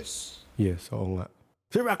experiences. Yes, oo nga.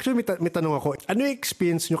 Sir, actually, may tanong ako. Ano yung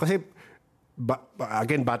experience nyo? Kasi,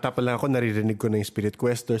 again, bata pa lang ako, naririnig ko na yung Spirit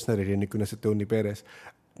Questers, naririnig ko na si Tony Perez.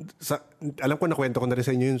 Alam ko, nakwento ko na rin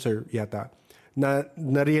sa inyo yun, sir, yata,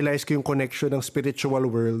 na-realize ko yung connection ng spiritual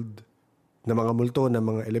world, ng mga multo, ng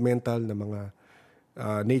mga elemental, ng mga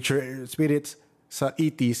nature spirits sa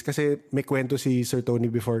ETs. Kasi may kwento si Sir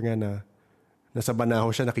Tony before nga na nasa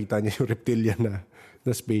Banahaw siya, nakita niya yung reptilian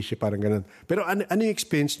na spaceship, parang ganun. Pero ano yung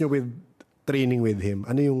experience nyo with training with him?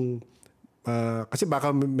 Ano yung kasi baka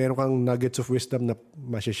meron kang nuggets of wisdom na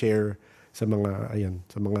ma-share sa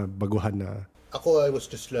mga baguhan na... Ako, I was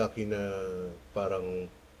just lucky na parang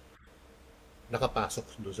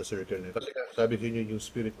nakapasok doon sa circle na yun. Kasi sabi ko yun, yung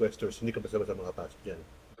Spirit Questers, hindi ka basta-basta makapasok dyan.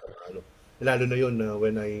 Lalo na yun na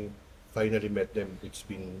when I finally met them, it's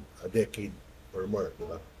been a decade or more, di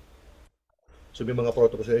ba? So may mga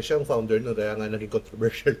protocols. Siya ang founder no, kaya nga naging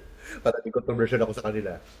controversial. Parang naging controversial ako sa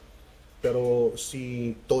kanila. Pero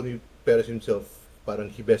si Tony Perez himself, parang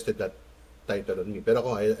he bested that title on me. Pero ako,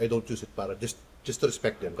 I don't use it para just to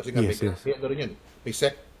respect them. Kasi nga may ano rin yan. May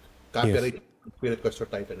sect, copyright, Spirit Quester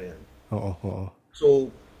title na yan. Oo. So,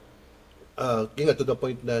 to the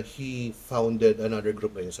point na he founded another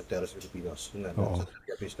group ngayon sa Terras Filipinos.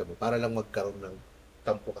 Sa para lang magkaroon ng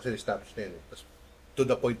tampo kasi established na yun. Tapos, to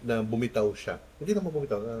the point na bumitaw siya. Hindi naman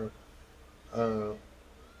bumitaw.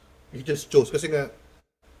 He just chose. Kasi nga,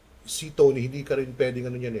 si Tony, hindi ka rin pwedeng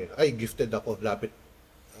ano yan eh. Ay, gifted ako, lapit.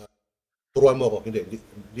 Turuan mo ako.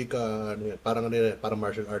 Hindi ka, ano yan. Parang ano yan, parang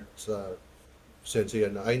martial arts sense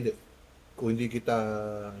yan na, hindi. Kung hindi kita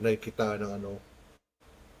nakikita ng ano,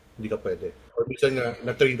 hindi ka pwede. Or minsan nga,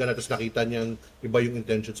 na-train ka na, tapos nakita niyang iba yung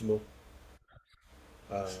intentions mo.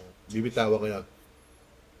 Bibitawan ka na.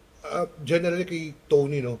 Generally kay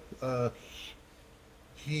Tony, no,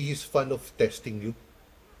 he is fond of testing you.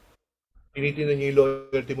 Tinitingnan niya yung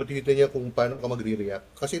loyalty mo, tinitingnan niya kung paano ka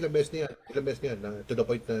magre-react. Kasi ilang beses niya, to the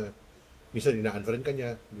point na Minsan ina-unfriend ka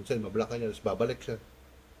niya, minsan mablock ka niya, tapos babalik siya.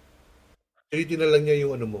 Tinitingnan lang niya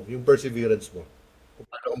yung ano mo, yung perseverance mo. Kung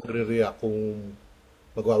paano ka magre-react, kung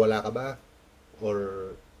magwawala ka ba, or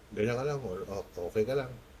ganyan ka lang, or okay ka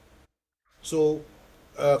lang. So,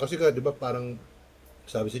 kasi ka, di ba, parang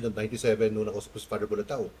sabi siya ng 97 nung ako sa Father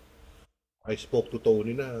Bulatao, I spoke to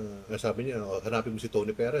Tony na, sabi niya, oh, hanapin mo si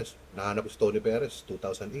Tony Perez. Nahanap ko si Tony Perez,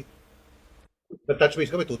 2008. Nag-touch base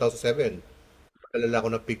kami, 2007. Nalala ko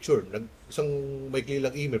ng picture. Isang maikli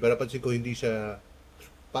lang email, pero napansin ko hindi siya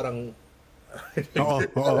parang, Oo,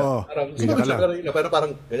 oo, oo. parang, Ganyan sumagot ka siya, lang. pero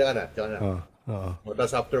parang, ganyan ka na, ganyan ka na. Oo, oo. O,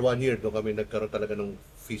 tapos after 1 year, doon kami nagkaroon talaga ng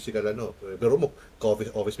physical ano. Pero mo,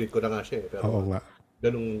 office mate ko na nga siya eh. Oo Pero nga.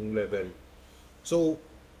 ganung level. So,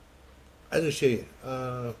 ano siya eh,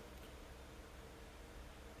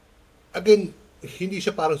 again, hindi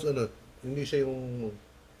siya parang ano, hindi siya yung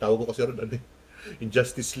tawag ko kasi ron ano eh, yung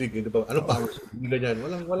Justice League, hindi ba? Anong powers? Hindi ganyan.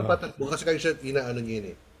 Walang patak. Kasi kayo siya, inaano niya yun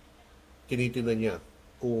eh. Tinitingnan niya.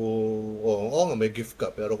 Kung, oo nga, may gift ka.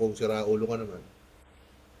 Pero kung sira ulo ka naman,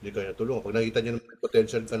 hindi ka niya tulungan. Pag nakita niya na may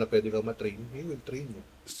potential ka na pwede kang matrain, he will train you.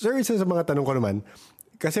 Sir, isa sa mga tanong ko naman,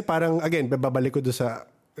 kasi parang, again, babalik ko doon sa,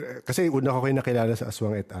 kasi una ko kayo nakilala sa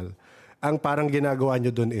Aswang et al. Ang parang ginagawa nyo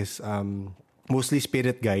doon is mostly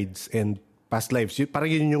spirit guides and past lives.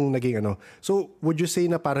 Parang yun yung naging ano. So, would you say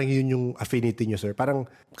na parang yun yung affinity nyo, sir? Parang,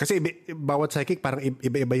 kasi bawat psychic, parang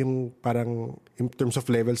iba-iba yung parang in terms of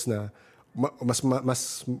levels na mas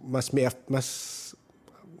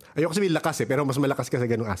ayoko sabihin lakas pero mas malakas ka sa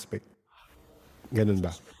ganung aspect. Ganun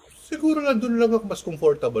ba? Siguro nandun lang ako mas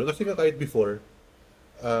comfortable. Kasi nga kahit before,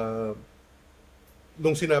 ah,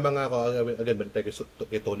 nung sinama nga ako, again, balik tayo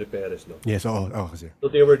kay Tony Perez, no? Yes, oo, kasi.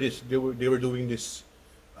 So they were doing this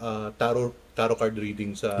tarot card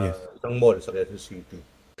reading sa Yes. isang mall sa Quezon City.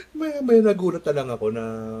 May nagulat na lang ako na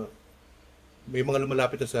may mga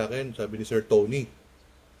lumalapit na sa akin, sabi ni Sir Tony,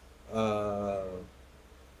 ah,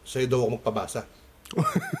 sa'yo daw ako magpabasa.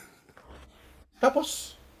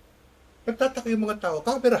 Tapos, nagtataka yung mga tao,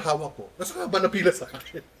 camera hawak ko. Nasa ba napila sa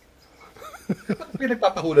akin? Bakit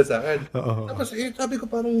pinagpapahula sa akin? Oo. Tapos, sabi ko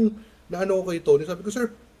parang, naano ko kay Tony, sabi ko, Sir,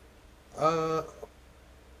 ah,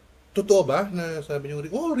 totoo ba na sabi niyo,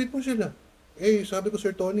 oh, read mo sila. Eh, sabi ko,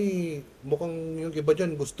 Sir Tony, mukhang yung iba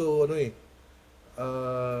dyan gusto, ano eh,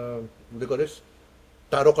 what do you call this?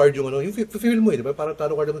 Tarot card yung ano, yung feel mo eh, di ba? Parang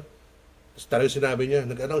tarot card. Tapos talagang sinabi niya,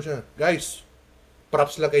 nag-ano siya, guys,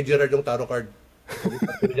 props lang kay Gerard yung tarot card.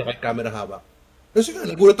 Sabi niya kahit camera hawak. Kasi nga,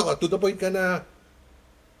 nagulat ako, to the point ka na,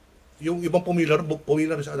 yung ibang pumila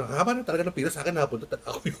na sa ano, haba na talaga ng pila sa akin napunta,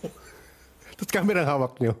 ako yung, Tapos camera ang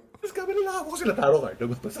hawak nyo. tapos camera lang ako kasi na tarot card,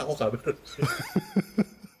 nagpas ako camera.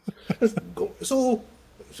 So,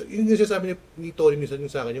 yun yung sinasabi ni Tony minsan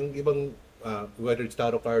yung sa akin, yung ibang, whether it's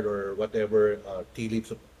tarot card or whatever, tea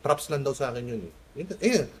leaves, props lang daw sa akin yun eh.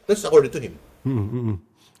 That's according to him.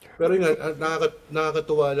 Pero yun nga,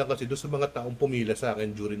 nakakatuwa lang kasi doon sa mga taong pumila sa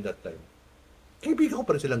akin during that time. Kaibigan ko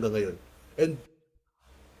pa rin sila hanggang ngayon. And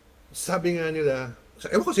sabi nga nila,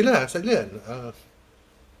 ewan ko sila yan,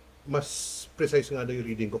 mas precise nga daw yung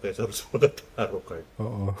reading ko kaysa sa mga tarot card.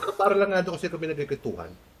 Oo. Para lang nga daw kasi kami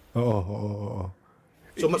nagkikwentuhan. Oo.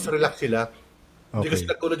 So mas relax sila. Hindi Okay. kasi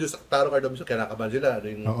nagkulad yung sa tarot card minsan, kaya nakabahan sila. Ano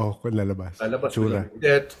yung Oo, kung lalabas. lalabas, Tsura.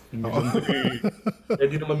 death.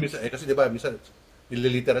 Hindi naman minsan, kasi di ba, minsan,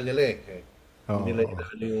 nililiteral nila Oo. Hindi nila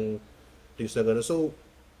inaano yung things na gano'n. So,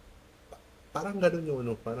 parang gano'n yung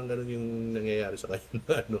ano, parang gano'n yung nangyayari sa kanya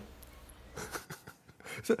na ano.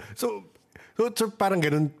 So parang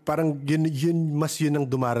ganun, parang yun mas yun ang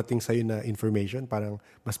dumarating sa'yo na information, parang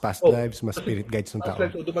mas past Oh, lives, mas spirit guides ng tao.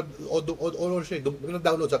 Like, o siya,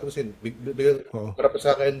 nag-download sa akin kasi, bigyan Oo. para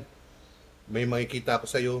sa akin, may makikita ako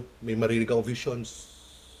sa'yo, may marinig akong visions.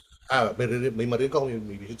 May marinig ako,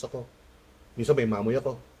 may visions ako. Minsan may mamoy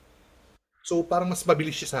ako. So, parang mas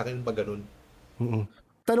mabilis siya sa akin pag ganun.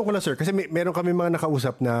 Tanong ko lang sir, kasi meron kami mga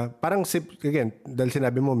nakausap na parang, again, dahil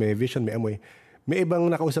sinabi mo may vision, may amoy, may ibang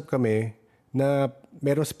nakausap kami na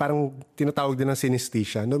meron parang tinatawag din ng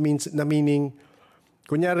synesthesia, no, na meaning,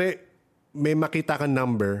 kunyari, may makita kang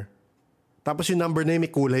number, tapos yung number na yun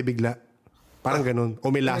may kulay bigla. Parang ganun.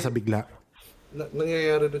 O may lasa bigla.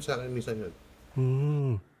 Nangyayari din sa akin minsan yun.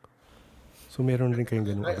 So meron rin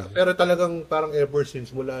kayong ganun. Pero talagang parang ever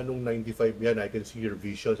since mula nung 95 yan, I can see your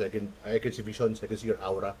visions, I can see visions, I can see your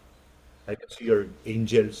aura, I can see your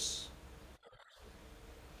angels.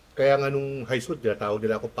 Kaya nga nung high school, tinatawag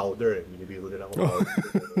nila ako powder binibiro nila ako powder.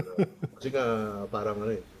 Kasi nga parang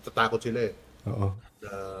ano tatakot sila Oo.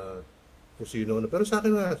 na kung sino ano. Pero sa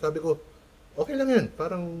akin nga, sabi ko, okay lang yan,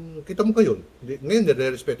 parang kita mo kayo. Ngayon,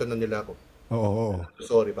 nire-respeto na nila ako. Oo.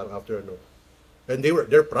 Sorry, parang after ano. And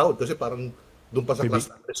they're proud kasi parang doon pa sa class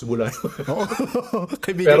Kaibi- namin simula. Oo.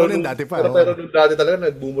 Kaibigan Pero mo rin nung, dati pa. pero Oo. nung dati talaga,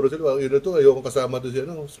 nagbumuro sila. Yun na to, ayoko kasama doon siya.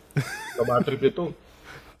 Ano, kamatrip ito.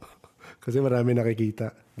 Kasi marami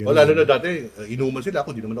nakikita. O lalo na Ganun. dati, inuman sila.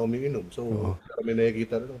 Ako, di naman ako umiinom. So, Oo. kami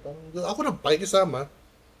nakikita rin. Parang, ako na, pakikisama.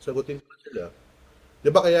 Sagutin ko sila. Di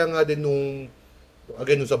ba kaya nga din nung,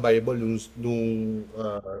 again, nung sa Bible, yung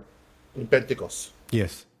Pentecost.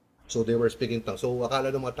 Yes. So, they were speaking tongues. So, akala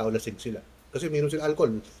ng mga tao lasing sila. Kasi mayroon sila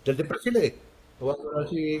alcohol. Dahil depressed sila eh. Nawawala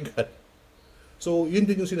si God. So, yun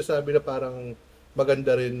din yung sinasabi na parang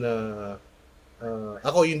maganda rin na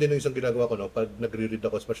ako yun din yung isang ginagawa ko no pag nagre-read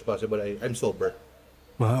ako as much as possible I'm sober.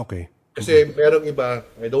 Okay. Kasi merong iba,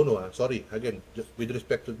 I don't know sorry, again, just with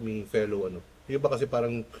respect to me fellow yung iba kasi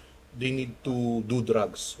parang they need to do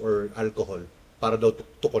drugs or alcohol para daw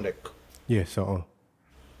to connect. Yes, oo.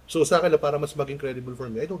 So sa akin na para mas maging credible for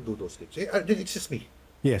me, I don't do those things. It's just me.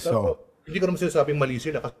 Yes, oo. Pero hindi ko naman sinasabing mali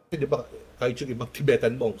sila kasi di ba kahit yung ibang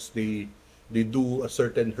Tibetan monks, they do a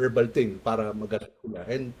certain herbal thing para magasat sila.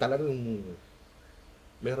 And talagang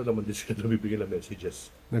meron naman din sila nabibigyan ng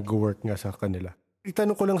messages. Nag-work nga sa kanila.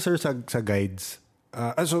 Itanong ko lang, sir, sa guides.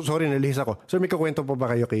 Sorry, nalihis ako. Sir, may kakwento pa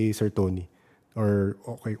ba kayo kay Sir Tony? Or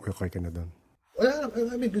okay ka na doon? Wala,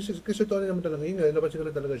 I mean, kasi Tony naman talaga, yun nga, napansin ko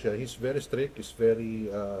na talaga siya. He's very strict,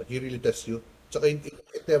 he really tests you. Tsaka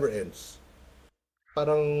it never ends.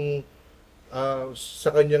 Parang,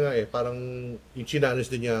 sa kanya nga parang, yung chinalis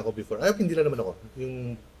din niya ako before. Ay, hindi lang naman ako.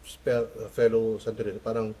 Yung fellow Santeria,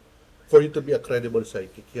 parang, for you to be a credible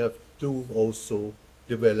psychic, you have to also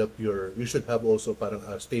develop you should have also parang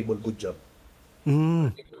a stable, good job.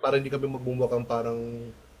 Mm. Para hindi kami magmumukhang parang,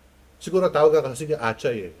 siguro tawag ka kasi niya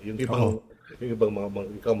achay yung ibang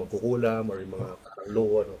mga ikaw magkukulam or yung mga parang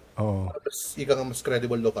low, Oo. Tapos ika nga mas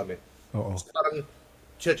credible daw kami. Oo. So, parang,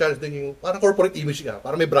 siya challenge din yung, parang corporate image ka,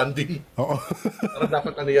 parang may branding. Oo. Parang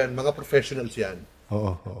dapat yan, mga professionals yan.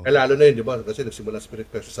 Oo. Oo. Lalo na yun, di ba? Kasi nagsimula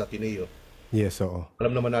spirit question sa Ateneo. Yes, oo.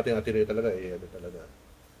 Alam naman natin ang Ateneo talaga, talaga.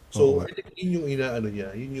 So, Oo. I think yun yung inaano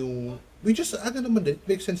niya, yun yung, which is, naman din, it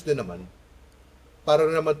makes sense din naman. Para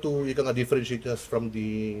naman to, ika nga differentiate us from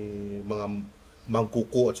the mga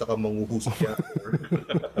mangkuko at saka manguhusya.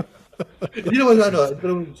 Hindi naman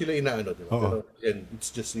pero sila inaano, di ba? Oo. Pero, again,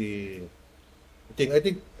 it's just the thing. I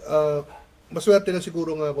think, maswerte na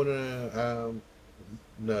siguro nga ako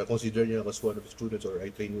na consider niya as one of the students or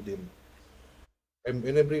I train with him. And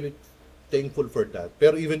I'm really thankful for that.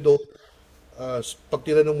 Pero even though, pag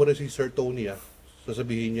tinanong mo rin si Sir Tony,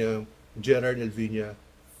 sasabihin niya, Gerard Elvina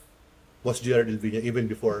was Gerard Elvina even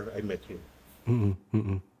before I met him. Mm-mm.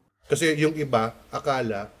 Mm-mm. Kasi yung iba,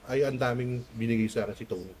 akala, ay ang daming binigay sa akin si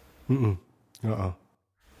Tony. Mm-mm. Oo.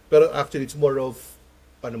 Pero actually, it's more of,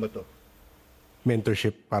 paano ba to?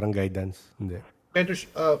 Mentorship, parang guidance. Hindi.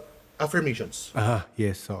 Mentorship, affirmations. Aha,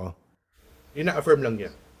 yes, oo. Ina-affirm lang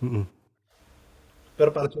niya. Mm-mm. Pero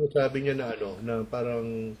parang sinasabi niya na na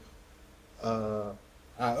parang,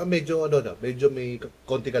 medyo medyo may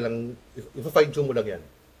konti ka lang, i-fine tune mo lang yan.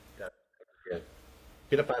 Yan.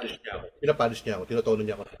 Pinapolish niya ako, tinutono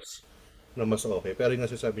niya ako na mas okay. Pero yung nga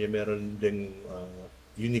sasabi niya, meron ding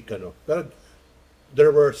unique Pero there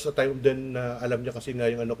was a time din na alam niya kasi nga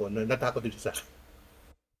yung ko, na natakot din siya sa akin.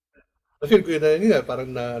 Feel ko yun nga, parang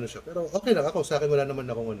na siya. Pero okay lang ako, sa akin wala naman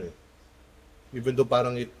akong even though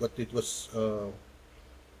parang it was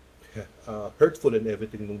hurtful and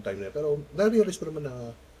everything nung time na yun. Pero na-realize ko naman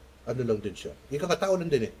na lang din siya. Ikakatao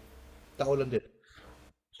lang din Tao lang din.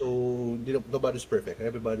 So, nobody's perfect.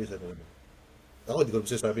 Everybody's Ako, hindi ko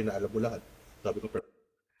sabi na alam mo lahat. Sabi ko,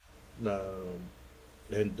 na,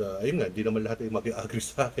 and ayun nga, hindi naman lahat ay mag-agree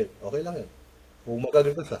sa akin. Okay lang yan. Kung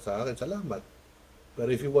mag-agree ka sa akin, salamat. Pero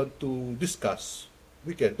if you want to discuss,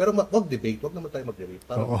 we can. Pero wag debate, wag naman tayo mag-debate.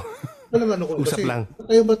 Oo. Parang Usap kasi, lang.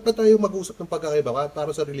 ba't tayo mag-usap ng pagkakaiba? Para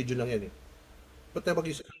sa religion lang yan Ba't tayo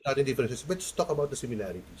mag-usap ng ating differences? Let's talk about the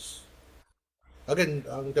similarities. Again,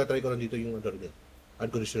 ang tatry ko lang dito yung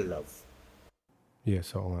unconditional love.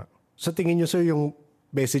 Yes, oo nga. Sa tingin niyo, sir, yung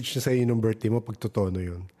message niya sa inyo nung birthday mo, pagtutono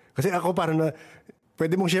yun? Kasi ako parang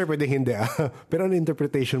pwede mong share, pwede hindi Pero ano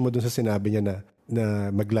interpretation mo dun sa sinabi niya na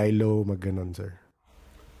mag-lie low, mag-ganon, sir?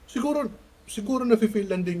 Siguro nafe-feel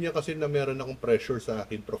lang din niya kasi na meron akong pressure sa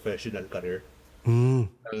akin professional career. Yun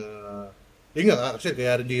nga, kasi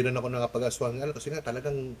kaya hindi rin ako nakapag-aswang kasi nga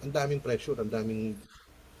talagang ang daming pressure, ang daming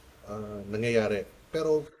nangyayari.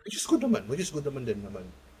 Pero which is good naman din naman.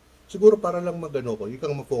 Siguro para lang magano ko, ikaw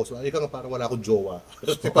nga ma-focus, ikaw nga parang wala akong jowa.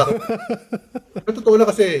 Kasi parang, totoo lang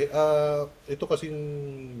kasi, ito kasing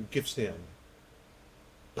gifts na yan,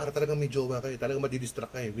 para talagang may jowa kayo, talagang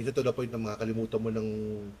madidistract kayo. Minsan to the point na makakalimutan mo ng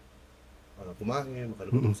kumain,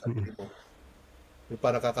 makakalimutan mo sa sarili mo. Yung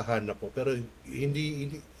parang kakahanap mo. Pero hindi,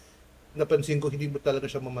 napansin ko, hindi mo talaga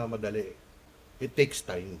siya mamamadali. It takes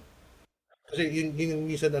time. Kasi yun yung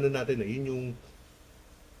minsan ano natin yun yung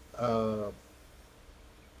ah,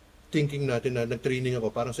 thinking natin na nag-training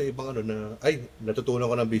ako parang sa ibang ano na ay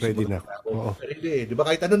natutunan ko ng basic Ready na. mag-ako. Oo. Pero hindi eh. Di ba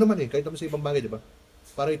kahit ano naman kahit naman sa ibang bagay, di ba?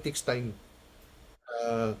 Parang it takes time.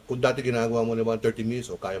 Kung dati ginagawa mo naman 30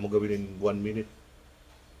 minutes o kaya mo gawin in 1 minute.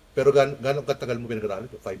 Pero gano'ng katagal mo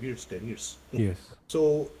pinag-aralan? 5 years, 10 years. Yes.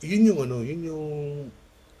 So, yun yung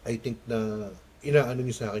I think na inaano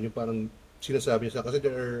niya sa akin, yung parang sinasabi niya sa akin. Kasi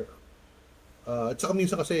at saka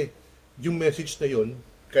minsan kasi, yung message na yun,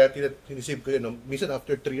 kaya tinisave ko yun, no? Minsan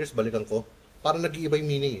after 3 years, balikan ko, parang nag-iiba yung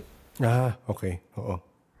meaning eh. Okay. Oo.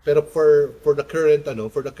 Pero for the current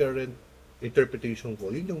interpretation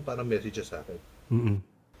ko, yun yung parang message niya sa akin. Mm-mm.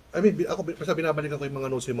 I mean, ako, basta binabalikan ko yung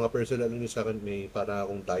mga notes, yung mga personal ano niya sa akin, may para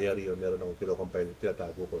akong diary o meron akong kino-compile,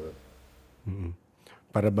 tinatago ko.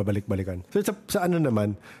 Para babalik-balikan. So sa ano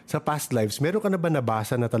naman, sa past lives, meron ka na ba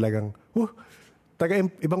nabasa na talagang,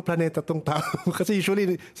 ibang planeta tong tao? Kasi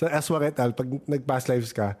usually, sa Aswang et al., pag nag-past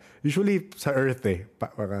lives ka, usually sa Earth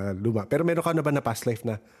mga luma. Pero meron ka na ba na past life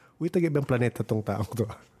na, taga-ibang planeta tong tao to?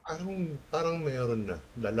 Parang meron na.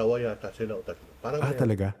 Dalawa yata sila o tatlo. Parang meron.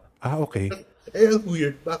 Talaga? Okay. Ang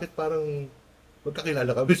weird. Bakit parang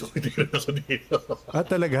magkakilala kami so hindi rin ako dito?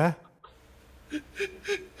 Talaga?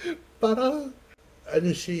 Parang, ano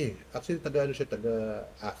siya actually taga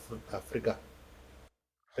Africa.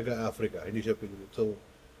 Taga-Africa, hindi siya Pilipino. So,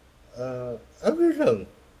 ang weird lang.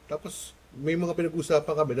 Tapos, may mga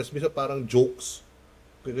pinag-usapan kami, tapos minsan parang jokes.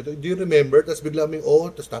 Kaya ito, do you remember? Tapos bigla may,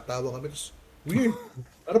 tapos tatawa kami. Tapos, weird.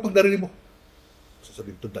 Parang pag narinig mo,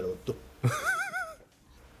 sasabihin to, dalawang to.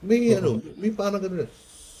 May parang gano'n.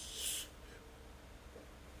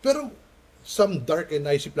 Pero, some dark and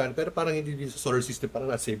icy planet, pero parang hindi din sa solar system, parang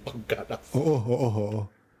nasa ibang galaxy. Oo.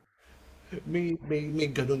 May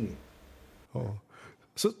ganun eh. Oo.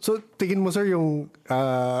 So tingin mo sir yung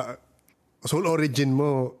soul origin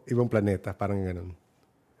mo ibang planeta, parang ganun.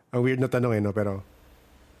 Ang weird na tanong no, pero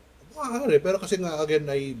Maaari, pero kasi nga again,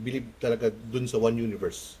 I believe talaga dun sa one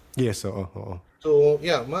universe. yes, oo. So,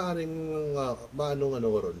 yeah, maaaring maanong ano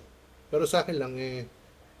ko ron. Pero sa akin lang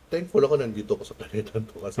thankful ako nandito ko sa planeta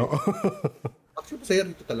to kasi actually masaya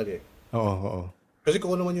rito talaga eh. Oo. Kasi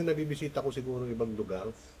kung ano naman yung nabibisita ko siguro ibang lugar,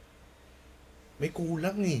 may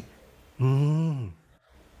kulang eh.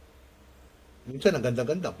 Minsan ang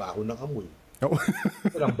ganda-ganda, baho ng amoy. Oo.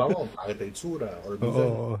 Minsan ang bango, kahit na itsura. Or minsan,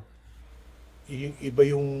 Oo. iba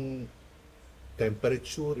yung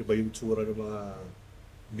temperature, iba yung itsura ng mga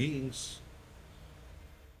beings.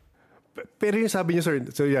 Pero yung sabi niyo sir,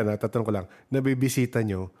 so yan, tatanong ko lang, nabibisita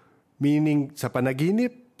nyo, meaning sa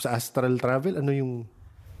panaginip, sa astral travel, ano yung...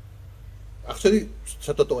 Actually,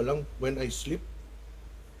 sa totoo lang, when I sleep,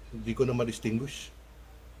 hindi ko na ma-distinguish.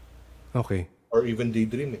 Okay. Or even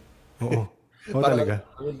daydream eh. Oo. Parang, Talaga?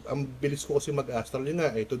 ang bilis ko kasi mag-astral yun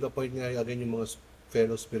nga to the point nga again yung mga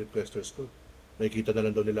fellow spirit questers ko. Nakikita na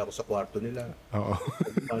lang daw nila ako sa kwarto nila. Oo.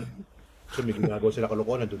 So may ginagawa sila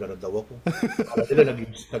kalokohan, nandun na daw ako. Akala nila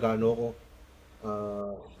nag-ano ako,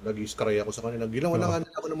 nag-scry ako sa kanila. Ginawa na nga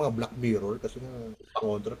nila ako ng mga black mirror kasi nga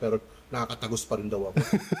pangontra, pero nakakatagos pa rin daw ako.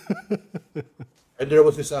 And there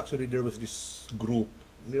was this group,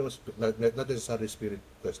 not necessarily spirit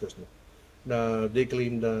questers, no, na they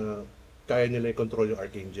claim na kaya nila i-control yung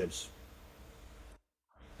archangels.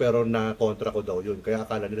 Pero na-kontra ko daw yun, kaya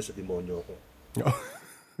akala nila sa demonyo ako.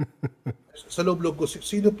 Sa loob-loob ko,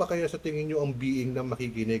 sino pa kaya sa tingin nyo ang being na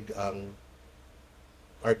makikinig ang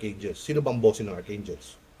archangels? Sino bang boss ng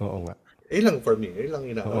archangels? Oo nga. Lang for me, lang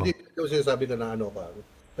Oo. Hindi ko sinasabi na ano ka.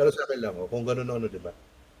 Pero sa akin lang, kung gano'n ano, di ba?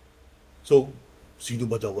 So, sino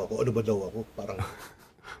ba daw ako? Ano ba daw ako? Parang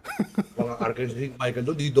mga archangels, Michael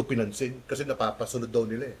daw, di daw pinansin kasi napapasunod daw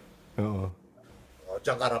nila eh. Oo.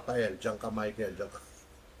 Diyan ka Rafael, diyan ka Michael, diyan ka.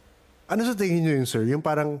 Ano sa tingin nyo yun, sir? Yung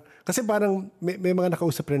parang, kasi parang may mga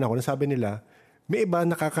nakausap rin ako na sabi nila, may iba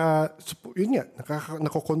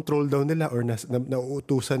nakokontrol daw nila or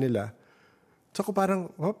nauutusan nila. So ko parang,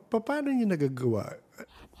 paano nyo nagagawa?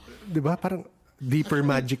 Diba? Parang deeper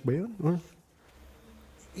magic ba yun?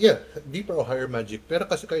 Yeah, deeper or higher magic. Pero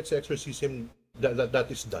kasi kahit sa exorcism, that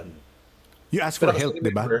is done. You ask for help,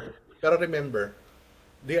 diba? Pero remember,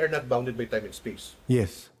 they are not bounded by time and space.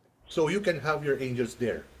 Yes. So you can have your angels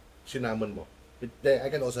there. Sinamon mo. I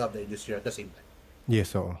can also have the angels here at the same time.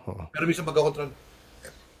 Yes, oo. Pero minsan magkakontrol,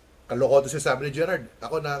 kaloko to siya sabi ni Gerard.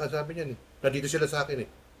 Ako nakakasabi niyan eh. Nandito sila sa akin eh.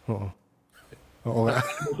 Oo nga.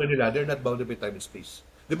 Nakakalimutan nila, they're not bounded by time and space.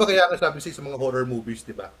 Di ba kaya nga sabi sa mga horror movies,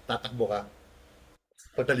 di ba? Tatakbo ka.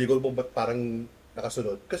 Pagtalikod mo, ba't parang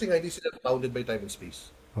nakasunod. Kasi nga, hindi sila bounded by time and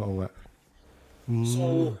space. Oo nga.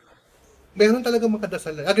 So, meron talaga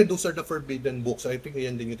makadasal. Again, those are the forbidden books. I think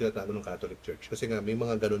ayan din yung tinatawag ng Catholic Church. Kasi nga, may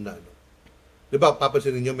mga ganun na ano. Di ba,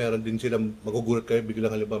 papansin ninyo, meron din silang magugulat kayo,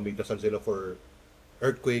 biglang halimbawa may dasal sila for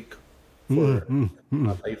earthquake, for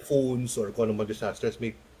typhoons, or kung anong mga disasters.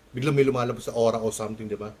 Biglang may lumalabas sa aura o something,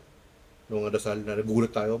 di ba? Nung mga dasal na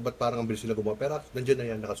nagugulat tayo, ba't parang ang bilis sila gumawa? Pero nandiyan na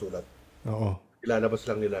yan, nakasulat. Oo. Ilalabas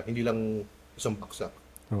lang nila, hindi lang isang baksak.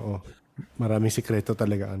 Oo. Maraming sikreto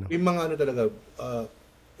talaga ano. May mga ano talaga,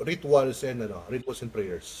 rituals and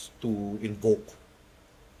prayers to invoke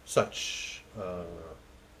such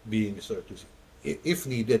beings or to if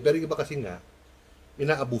needed. Pero iba kasi nga,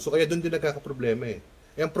 inaabuso. Kaya doon din nagkakaproblema eh.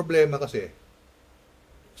 Eh, ang problema kasi,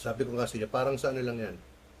 sabi ko kasi niya, parang sa ano lang yan.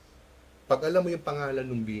 Pag alam mo yung pangalan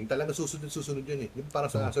ng being, talaga susunod yan eh. Yung parang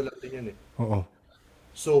sa aso lang din yan eh. Oo.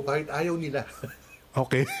 So, kahit ayaw nila,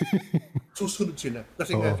 Okay. susunod sila.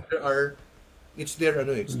 Kasi Oo. nga, it's their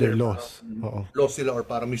ano eh, it's Their their laws. Oo. laws sila or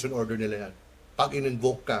parang mission order nila yan. Pag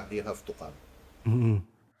in-invoke ka, you have to come.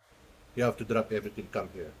 You have to drop everything, come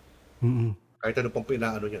here. Kahit ano pang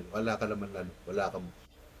pinaano yan, wala ka naman ano, wala kang...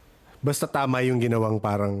 Basta tama yung ginawang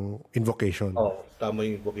parang invocation. Tama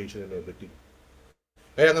yung invocation and everything.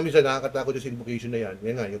 Kaya nga minsan nakakatakot yung invocation na yan.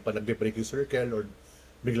 Yan nga, yung pa nagbe-break yung circle or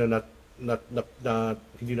bigla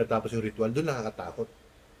hindi natapos yung ritual, doon nakakatakot.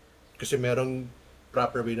 Kasi merong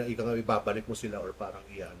proper way na ika nga ibabalik mo sila or parang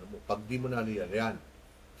iano mo. Pag di mo na ano yan, yan.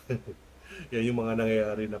 Yan yung mga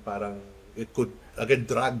nangyayari na parang it could, again,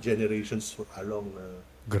 drag generations along.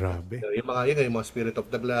 Grabe. Yung mga spirit of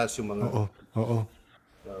the glass, yung mga Oo.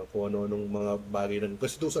 kung ano-anong mga bagay na.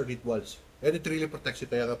 Kasi those are rituals. And it really protects you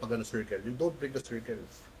kaya kapag ano circle. You don't break the circle.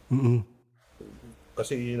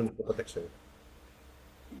 Kasi yun ang protect sa'yo.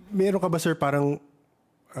 Meron ka ba sir parang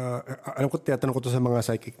alam ko tinatanong ko to sa mga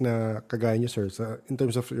psychic na kagaya niyo sir in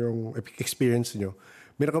terms of yung experience niyo.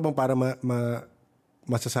 Meron ka bang para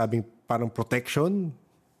masasabing parang protection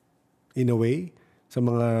in a way sa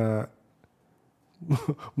mga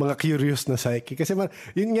mga curious na psychic? Kasi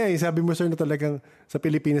yun nga sabi mo sir na talagang sa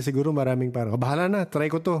Pilipinas siguro maraming parang bahala na, try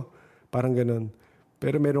ko to. Parang ganun.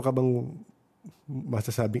 Pero meron ka bang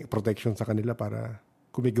masasabing protection sa kanila para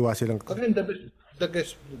kumigawa silang... Again,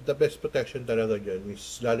 the best protection talaga dyan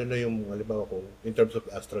is lalo na yung, halimbawa kung in terms of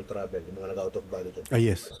astral travel, yung mga nag-out of body dyan.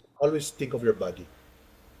 Yes. Always think of your body.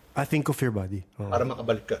 Think of your body. Para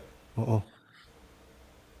makabalik ka. Oo.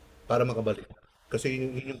 Para makabalik ka. Kasi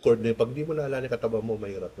yun yung cord na yun. Pag di mo naalala yung katawan mo,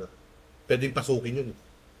 mahirap na. Pwedeng pasukin yun.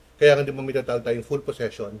 Kaya hindi mo mitatawag tayong full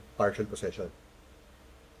possession, partial possession.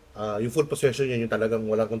 Yung full possession yan, yung talagang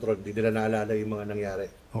walang control. Hindi nila naalala yung mga nangyari.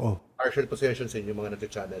 Oo. Partial possession yan, yung mga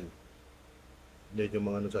nag-channel. Yan yung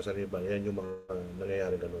mga nagsasaniba. Yan yung mga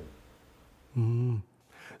nangyayari ganun.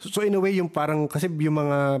 So in a way, yung parang, kasi yung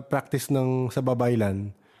mga practice ng sa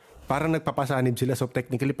babaylan, parang nagpapasanib sila. So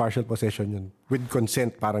technically, partial possession yun. With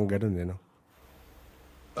consent, parang ganun, no?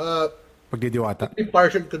 Pagdidiwata. Could be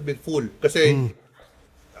partial, could be full. Kasi,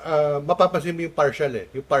 mapapansin mo yung partial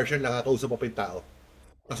eh. Yung partial, nakakausap mo pa yung tao.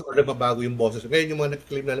 Mas or nagbabago yung boses. Ngayon yung mga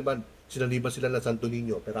nag-claim na naman, sinaliban sila ng Santo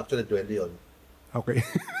Niño, pero actually, duwende yun. Okay.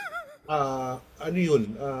 Ano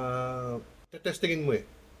yun? Testingin mo eh.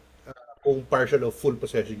 Kung partial o full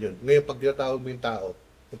possession yun. Ngayon, pag tinatawag mo yung tao,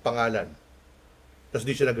 yung pangalan, tapos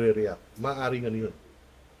di siya nagre-react, maaaring ano yun?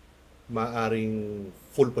 Maaaring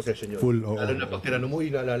full possession yun. Full, oo. Lalo na pag tinanong mo,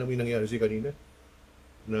 inaalala mo yung nangyari si kanina,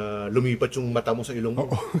 na lumipat yung mata mo sa ilong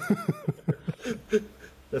mo.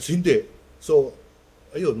 Tapos hindi. So,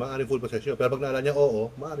 ayun, maaaring full possession. Pero pag naalala niya,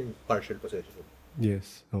 oo, maaaring partial possession.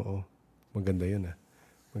 Yes, oo. Maganda yun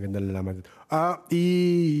Maganda nalaman.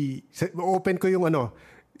 Open ko yung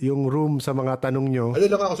yung room sa mga tanong nyo. Ano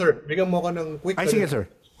lang ako, sir? Bigyan mo ka ng quick... Sige, sir.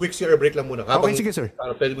 Quick CR break lang muna. Okay, sige, sir.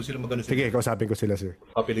 Pwede mo sila magano sila. Sige, kausapin ko sila, sir.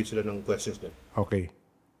 Populate sila ng questions din. Okay.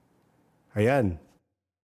 Ayan.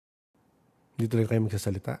 Dito lang kayo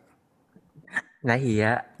magsasalita.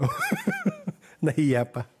 Nahiya. Nahiya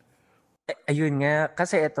pa. Ayun nga,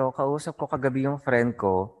 kasi ito, kausap ko kagabi yung friend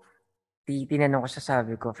ko. Tinanong ko siya,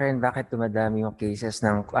 sabi ko, friend, bakit dumadami yung cases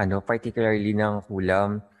ng, particularly ng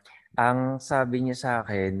kulam? Ang sabi niya sa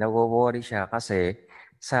akin, nawo-worry siya kasi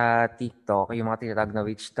sa TikTok, yung mga tinatawag na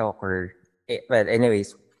witch talker, well,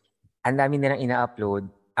 anyways, ang dami nilang ina-upload.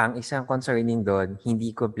 Ang isang concerning doon,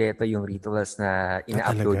 hindi kompleto yung rituals na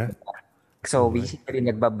ina-upload. So, basically,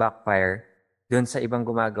 nagba-backfire doon sa ibang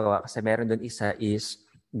gumagawa kasi meron doon isa is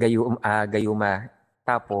gayuma.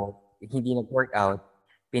 Tapos, hindi nag-workout,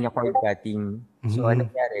 pina-cord cutting. So, ano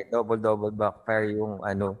nangyari? Double backfire yung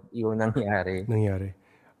nangyari.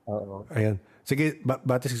 Oo. Ayan. Sige,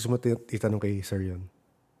 batis gusto mo itanong kay sir yun.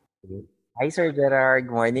 Hi, Sir Gerard.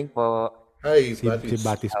 Morning po. Hi, Si Batis.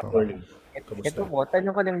 Batis po. Morning. Ito Kamusta? po,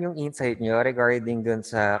 tanong ko lang yung insight nyo regarding dun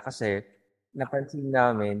sa, kasi napansin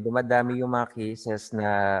namin, dumadami yung mga cases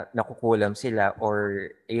na nakukulam sila or,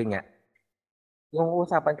 ayun nga, yung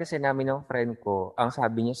usapan kasi namin ng friend ko, ang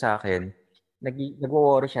sabi niya sa akin,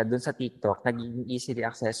 nag-worry siya dun sa TikTok, nagiging easily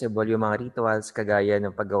accessible yung mga rituals kagaya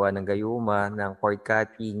ng paggawa ng gayuma, ng cord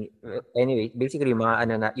cutting, anyway, basically yung mga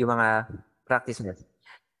ano na, yung mga practices.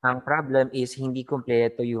 Ang problem is hindi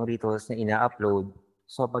kumpleto yung rituals na ina-upload.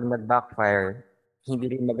 So pag nag-backfire,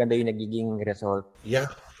 hindi rin maganda yung nagiging result. Yeah,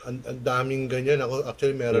 ang daming ganyan.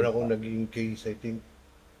 Actually, meron Yun akong po. naging case, I think,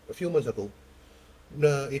 a few months ago,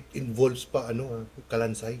 na it involves pa,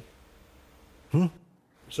 kalansay.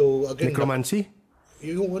 So, again, Necromancy?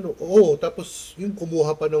 yung oo, tapos yung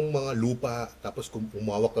kumuha pa ng mga lupa, tapos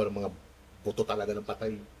umawak ka ng mga buto talaga ng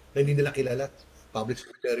patay na hindi nila kilala. Public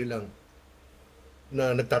secretary lang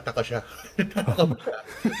na nagtataka siya. Nagtataka ba siya?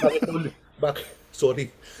 Bakit daw, bakit, sorry,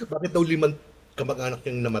 bakit daw limang kamag-anak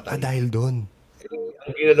niyang namatay? Dahil doon.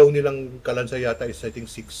 Ang ginalaw nilang kalansay yata is I think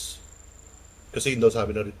 6. Kasi yun daw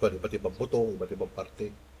sabi ng ritual, iba't ibang buto, iba't ibang parte.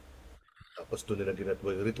 Tapos doon nila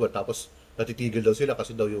ginagawa yung ritual. Tapos natitigil daw sila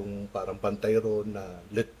kasi daw yung parang pantay ron na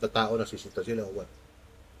tao nasisita sila o what.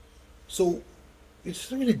 So, it's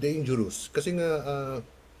really dangerous. Kasi nga,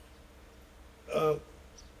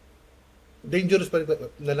 dangerous pa rin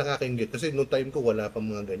na nakakaingit. Kasi noong time ko, wala pa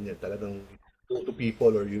mga ganyan. Talagang to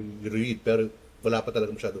people or you read, pero wala pa talaga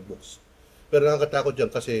masyadong books. Pero nakakatakot dyan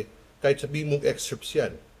kasi kahit sabihin mong excerpts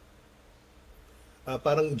yan,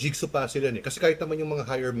 parang jigsaw puzzle yan eh. Kasi kahit naman yung mga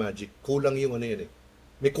higher magic, kulang yung ano yan eh.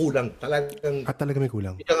 May kulang. Talagang, At talaga may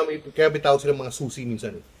kulang. kaya may tawag silang mga susi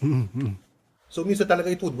minsan eh. So minsan talaga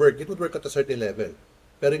it would work. It would work at a certain level.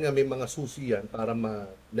 Pero nga may mga susi yan para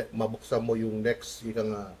mabuksan mo yung next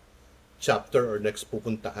chapter or next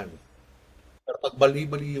pupuntahan. Pero pag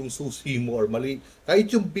bali-bali yung susi mo or mali, kahit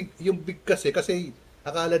yung big kasi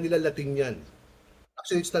akala nila Latin yan.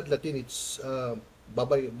 Actually, it's not Latin, it's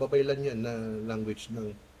babay lang yan na language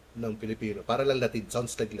ng Pilipino. Para lang Latin,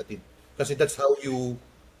 sounds like Latin. Kasi that's how you,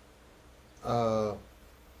 uh,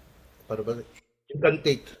 paano ba?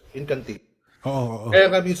 Incantate. Oo, oo. Kaya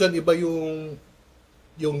nga minsan iba yung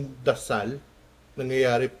dasal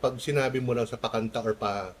nangyayari pag sinabi mo lang sa pakanta or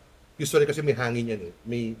usually kasi may hangin yan eh.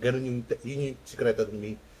 May ganun yun yung sikreto dun,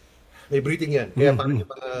 may breathing yan. Kaya parang yung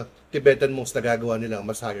mga Tibetan monks na gagawa nila,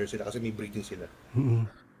 mas higher sila kasi may breathing sila.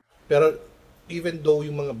 Pero even though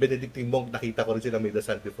yung mga Benedictine monk, nakita ko rin sila may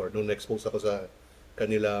dasal before nung na-expose ako sa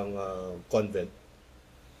kanilang convent.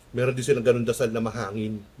 Meron din silang ganun dasal na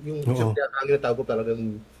mahangin. Yung Oo. isang hangin na tawag ko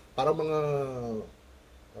talagang parang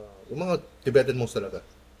yung mga Tibetan monks talaga.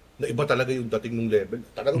 Na iba talaga yung dating ng level.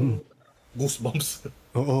 Talagang goosebumps.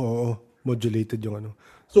 Oo, oo, oo. Modulated yung ano.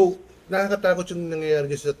 So, nakakatakot yung nangyayari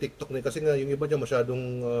dyan sa TikTok na yun. Kasi nga, yung iba dyan masyadong,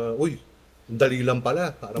 uy, dali lang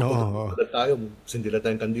pala. Parang Oo, pag oo. agad tayo, sindila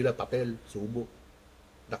tayong kandila, papel, subo.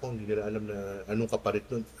 Naku, hindi nila alam na anong kapalit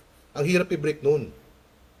nun. Ang hirap i-break nun.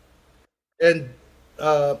 And,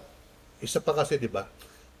 uh, isa pa kasi, di ba,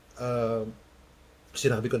 uh,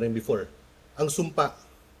 sinabi ko na yun before, ang sumpa,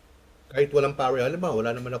 kahit walang power, alam mo,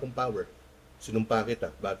 wala naman akong power. Sinumpa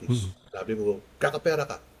kita, Batis. Sabi ko, kakapera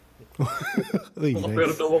ka. Uy,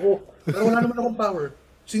 Kakapera nice. daw ako. Pero wala naman akong power.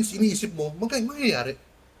 Since iniisip mo, mangyayari.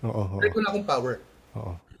 Oo, oo, Kahit wala akong power.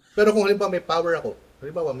 oo. Pero kung halimbawa may power ako,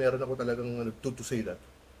 halimbawa meron ako talagang to say that,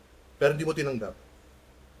 pero hindi mo tinanggap,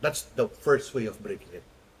 that's the first way of breaking it.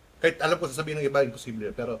 Kahit alam ko sasabihin ng iba,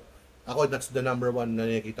 imposible. Pero ako, that's the number one na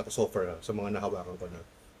nakikita ko so far sa mga nahawakan ko na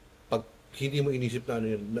pag hindi mo inisip na ano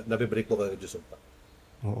yun, nabibreak mo ka Diyos pa.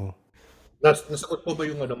 Oo. Nasagot po ba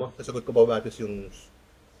yung ano mo? Nasagot ko ba Batis yung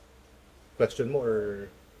question mo or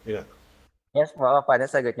yun na? Yes po, opo,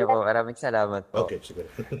 nasagot niyo po. Maraming salamat po. Okay, sige.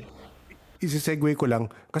 Isi-segue ko lang.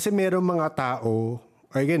 Kasi merong mga tao,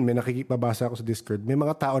 again, may nakikipabasa ako sa Discord, may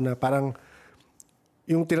mga tao na parang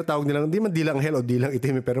yung tinatawag nilang, hindi man dilang hell o dilang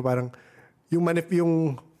itim, pero parang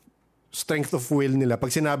yung strength of will nila, pag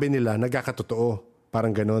sinabi nila, nagkakatotoo.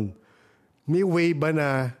 Parang ganon. May way ba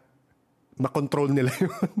na makontrol nila yun?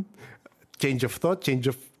 Change of thought, change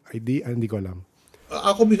of idea, hindi ko alam.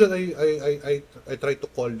 Ako minsan I try to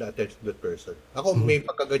call the attention to that person. Ako may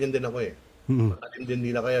pagkaganyan din ako eh. Matalim din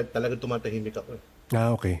nila kaya talagang tumatahimik ako eh. Ah,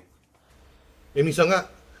 okay. Eh minsan nga,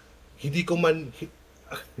 hindi ko man,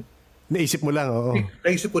 Naisip mo lang, oo.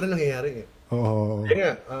 naisip ko na nangyayari eh. Oo.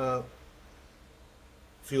 Kaya nga,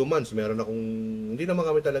 few months, meron akong, hindi naman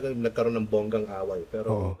kami talaga nagkaroon ng bonggang away. Oo.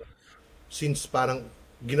 Pero since parang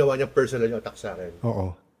ginawa niya personal yung attack sa akin,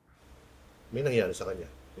 Oo. may nangyari sa kanya.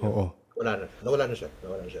 Oo. Wala na. Nawala na siya.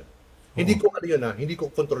 Hindi ko ano yun hindi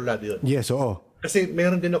ko kontrolado yun. Yes, oo. Kasi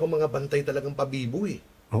meron din ako mga bantay talagang pabibo eh.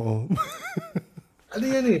 Oo. Ano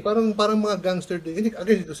yan eh, parang mga gangster din. Hindi,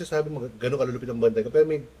 again, kasi sabi mo, gano'n kalulupit ang bantay ko. Pero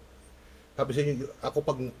may, sabi sa inyo, ako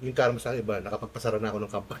pag yung karma sa akin, iba, nakapagpasara na ako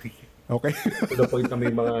ng company. Okay. To the point na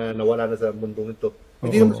may mga nawala na sa mundong ito.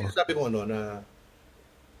 Hindi Oo, naman oo. sinasabi ko na,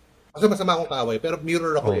 kasi masama akong kaaway, pero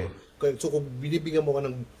mirror ako eh. So kung binibigyan mo ka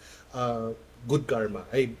ng good karma,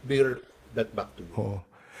 I mirror that back to you. Oo.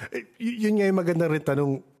 Yun nga yung maganda rin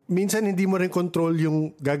tanong. Minsan hindi mo rin control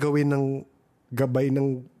yung gagawin ng gabay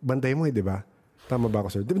ng bantay mo, di ba? Tama ba ako,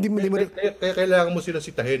 sir? Hindi mo rin... Kaya kailangan mo sila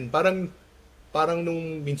sitahin. Parang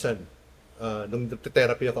nung minsan, nung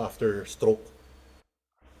therapy ako after stroke,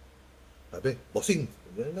 sabi, bossing,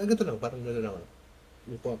 ganito lang, parang gano'n lang.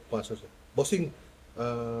 Yung pumapasa siya. Bossing,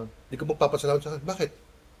 di ko magpapasalamat sa akin. Bakit?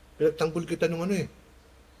 Pinagtanggol kita nung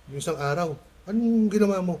yung isang araw. Anong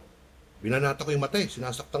ginawa mo? Binanata ko yung mata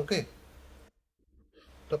sinasaktan ka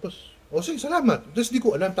Tapos, sige, salamat. Tapos di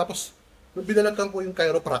ko alam. Tapos, nung binalatan ko yung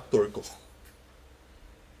chiropractor ko,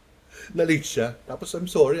 na-late siya. Tapos, I'm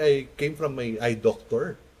sorry, I came from my eye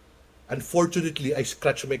doctor. Unfortunately, I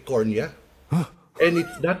scratched my cornea. And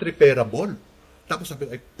it's not repairable. Tapos sabi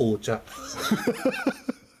ko, ay, pucha.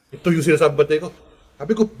 Ito yung sinasabi ko.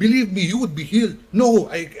 Sabi ko, believe me, you would be healed. No,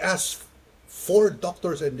 I asked 4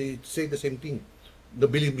 doctors and they say the same thing. No,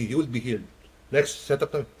 believe me, you will be healed. Next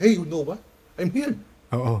setup time, hey, you know what? I'm healed.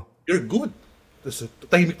 Oo. You're good. Tapos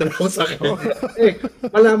tahimik na ako sa akin.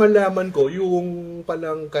 Malaman-laman ko, yung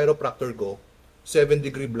palang chiropractor ko,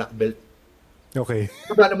 7-degree black belt. Okay.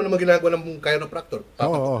 Wala naman naman ginagawa ng chiropractor.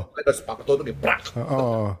 Tapos papatunog brak.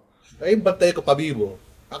 Oo. Ay, bantay ko pabibo.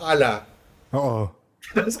 Akala, Oo.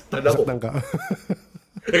 nasaktan ako. Nasaktan ka.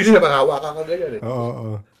 Kasi nabahawa ka ganyan eh.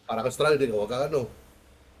 Oo. Para kang stranded, huwag ka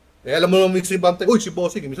Eh, alam mo naman si bantay, uy, si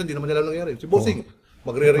Bossing, minsan di naman nila nangyari. Si Bossing,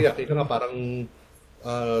 magre-react. Ika nga parang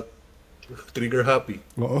trigger happy.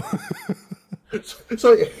 Oo.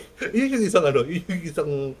 So, yun yung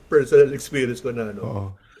isang personal experience ko na na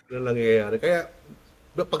nangyayari. Kaya,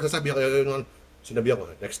 pagsasabi ko, sinabi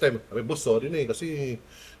ako, next time, sabi, boss, sorry na kasi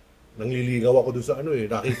nangliligaw ako dun sa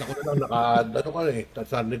nakita ko na lang, ka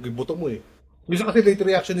saan nagbuto mo Minsan kasi late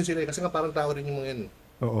reaction din sila kasi nga parang tao rin yung mga yan.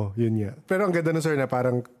 Oo, yun nga. Pero ang ganda nun, sir, na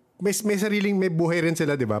parang may may buhay rin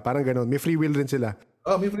sila, di ba? Parang gano'n. May free will rin sila.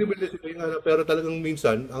 May free will din sila. Pero talagang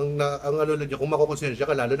minsan, ang lang niya, kung makukonsensya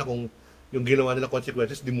ka, lalo na kung yung ginawa nila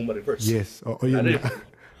consequences, di mo ma-reverse. Yes. Oo, yun nga.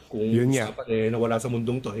 Kung yun nga. Nawala sa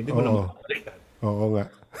mundong to, hindi mo na makakalikan. Oo nga.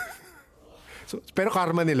 Pero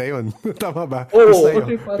karma nila yun. Tama ba?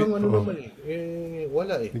 Kasi parang naman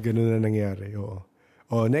wala Ganun na nangyari. Oo.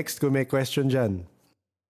 Next, kung may question dyan.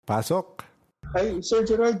 Pasok. Hi, Sir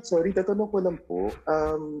Gerald. Sorry, tatanong ko lang po.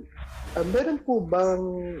 Meron po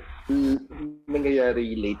bang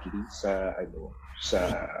nangyayari lately sa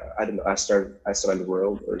astral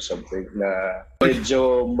world or something na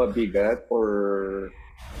medyo mabigat or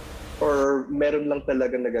meron lang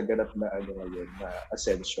talaga nagaganap na ngayon na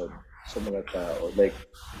ascension sa mga tao? Like,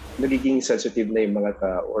 nagiging sensitive na yung mga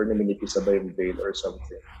tao or naminipis na ba yung veil or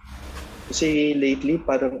something? Kasi lately,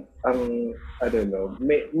 parang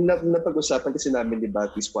may napag-usapan kasi namin ni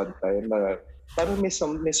Batis one time na parang may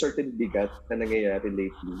certain bigat na nangyayari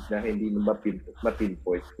lately na hindi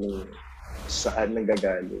ma-pinpoint kung saan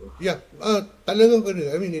nanggagaling. Yeah, talagang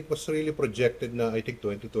it was really projected na I think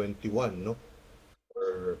 2021, no?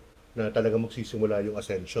 Or na talaga magsisimula yung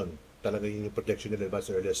ascension. Talaga yung projection nila as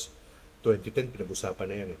early as 2010, pinag-usapan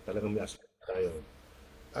na yan Talagang may ascension tayo.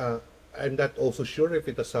 I'm not also sure if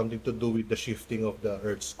it has something to do with the shifting of the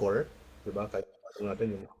Earth's core. Diba? Kahit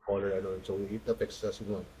natin yung color, so it affects us.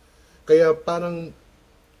 Kaya parang,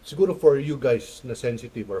 siguro for you guys na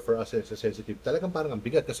sensitive or for us as sensitive, talagang parang ang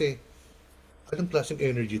bigat kasi anong klaseng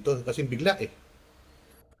energy to? Kasi bigla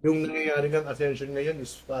Yung nangyayari ng ascension ngayon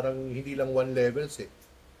is parang hindi lang 1 levels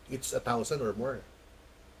It's 1,000 or more.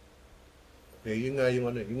 Okay, yun nga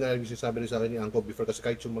yung sinasabi rin sa akin ni Angko before kasi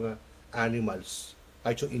kahit yung mga animals,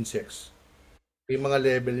 kahit yung insects, may mga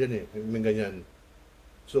level yan may ganyan.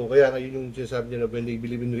 So, kaya nga yun yung sinasabi niya na when they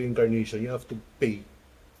believe in reincarnation, you have to pay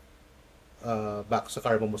back sa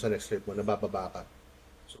karma mo sa next life mo, nabababa ka.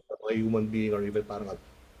 So, mga human being or even parang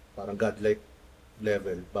godlike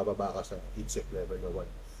level, bababa ka sa insect level na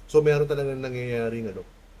 1. So, meron talagang nangyayaring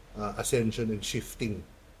ascension and shifting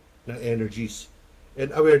ng energies.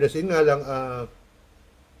 And awareness, yun nga lang,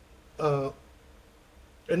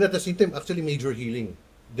 and at the same time, actually major healing,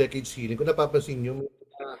 decades healing. Kung napapansin nyo,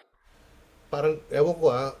 parang, ewan ko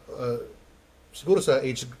siguro sa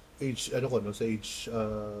age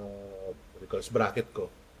bracket ko,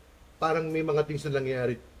 parang may mga things na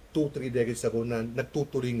nangyayari 2-3 decades ago na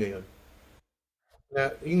nagtutuloy ngayon.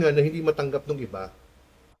 na hindi matanggap ng iba.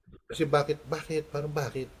 Kasi bakit? Parang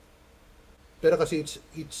bakit? Pero kasi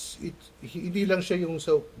hindi lang siya yung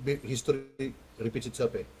sa history repeats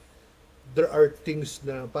itself eh. There are things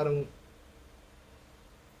na parang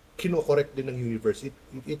kino-correct din ng universe.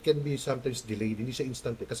 It can be sometimes delayed, hindi siya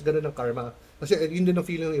instant eh. Kasi ganun ang karma. Kasi yun din ang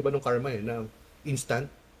feeling ng iba ng karma eh, na instant.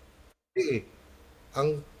 Eh,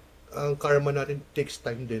 ang karma natin takes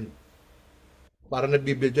time din. Para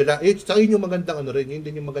nagbibuild na. Saka yun yung magandang ano rin, yun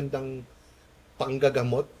din yung magandang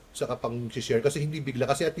panggagamot sa pang-share. Kasi hindi bigla.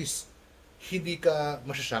 Kasi at least, hindi ka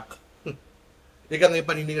masyashock. Ika ngayon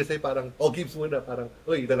paniningil sa'yo parang, gives mo na. Parang,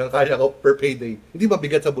 uy, ito lang kaya ko per payday. Hindi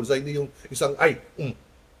mabigat sa bulsa. Hindi yung isang,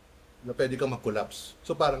 na pwede kang mag-collapse.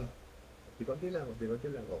 So parang, konti lang,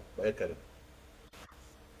 bayad ka na.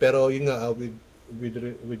 Pero yun nga,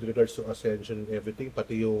 with regards to ascension and everything,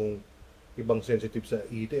 pati yung ibang sensitive sa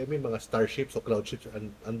ET, may mga starships o cloud ships,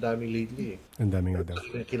 ang dami lately eh. Ang dami nga daw.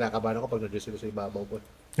 Kinakabahan ako pag nandiyan sila sa ibabaw po.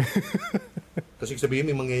 Kasi sabihin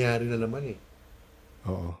may mangyayari na naman eh.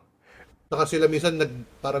 Oo. Saka sila minsan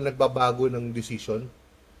parang nagbabago ng decision.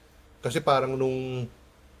 Kasi parang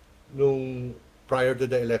nung prior to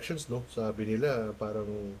the elections, no, sabi nila parang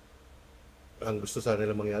ang gusto sana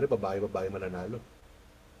nila mangyari, babae mananalo.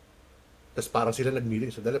 Tapos parang sila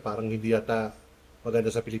nagmili. So dahil parang hindi yata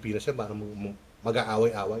maganda sa Pilipinas yan, parang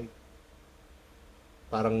mag-aaway-away.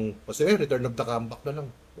 Parang, kasi return of the comeback na lang.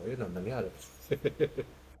 So, yun ang nangyari.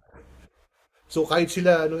 So kahit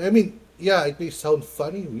sila, yeah, it may sound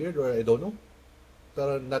funny, weird, or I don't know.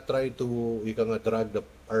 Pero not try to, drag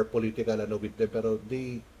our political with them, pero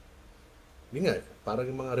yun nga, parang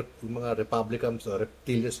yung mga Republicans or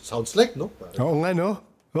reptilians, sounds like, no? Parang, Oo nga, no?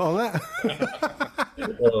 Oo nga.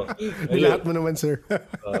 ayun. Lahat mo naman, sir.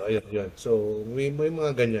 Ayun. So, may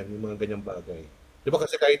mga ganyan, may mga ganyang bagay. Di ba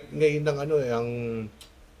kasi kahit ngayon ng ang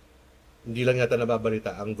hindi lang yata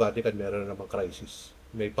nababalita, ang Vatican meron na namang crisis.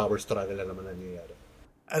 May power struggle na naman nangyayari.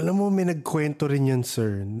 Alam mo, may nagkwento rin yan,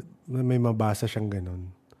 sir. May mabasa siyang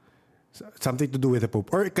ganun. Something to do with the Pope.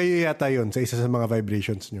 Or kayo yata yun sa isa sa mga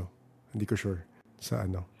vibrations nyo. Hindi ko sure. Sa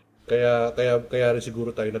ano. Kaya rin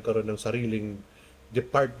siguro tayo nagkaroon ng sariling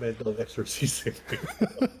Department of Exorcism.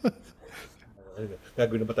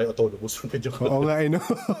 Gagawin naman tayo autonomous. Oo nga, no?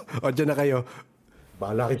 O, dyan na kayo.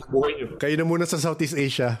 Bahala kayo sa buhay nyo. Kayo na muna sa Southeast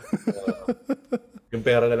Asia. Yung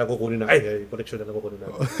pera na lang kukunin na. Connection na lang kukunin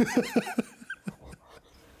na.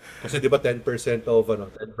 Kasi di ba 10% of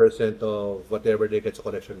 10% of whatever they get sa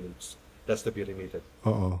connection needs, that's to be remitted.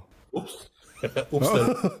 Oo. Oops. Oops na.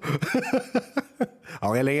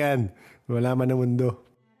 Okay lang yan. Wala man ang mundo.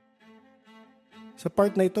 Sa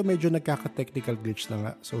part na ito, medyo nagkaka-technical glitch na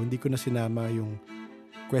nga. So, hindi ko na sinama yung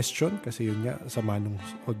question kasi yun nga, sama nung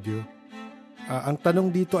audio. Ang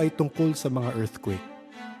tanong dito ay tungkol sa mga earthquake.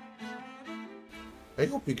 I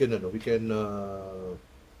hope we can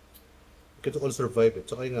all survive it.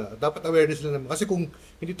 So, kaya nga, dapat awareness lang naman. Kasi kung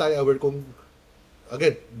hindi tayo aware, kung,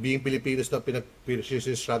 again, being Pilipinas na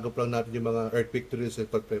struggle lang natin yung mga earthquake tourism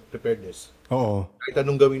and preparedness. Oo. Kahit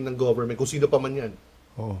anong gawin ng government, kung sino pa man yan.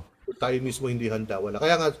 Oo. Tayo mismo hindi handa, wala.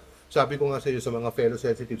 Kaya nga, sabi ko nga sa iyo sa mga fellow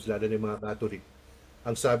sensitives, lalo na yung mga Catholic,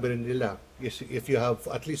 ang sabi rin nila is if you have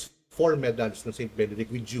at least 4 medals ng St. Benedict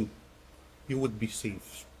with you, you would be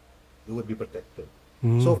safe. You would be protected.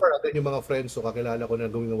 So far, atin yung mga friends o kakilala ko na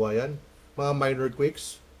gawing nawayan, mga minor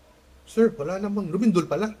earthquakes, sir, wala namang, lumindol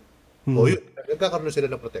pala. O yun, nagkakaroon na sila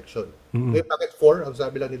ng protection. Ngayon, bakit 4? Ang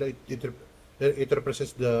sabi lang nila, it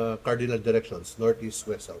represents the cardinal directions, north, east,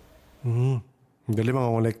 west, south. Dali,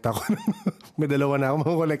 makakolekta ko. May dalawa na ako,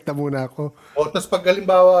 makakolekta muna ako. Tapos pag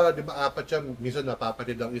halimbawa, di ba, 4 siya, minsan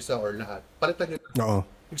napapatid lang isa or lahat. Palitan nyo. Oo.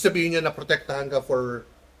 Ibig sabihin niya na protektahan ka for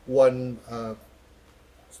one,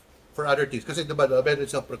 for other things. Kasi di ba, the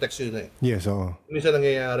benefits of protection na eh. Yes, oo. Minsan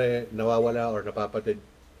nangyayari, nawawala or napapatid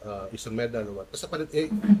isang medal or what. Tapos napalit,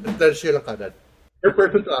 siya lang kadad. You're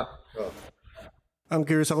perfect Ang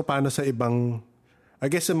curious ako paano sa ibang, I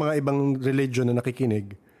guess sa mga ibang religion na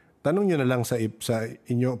nakikinig, tanong nyo na lang sa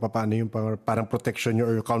inyo paano yung parang protection nyo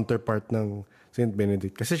or counterpart ng St.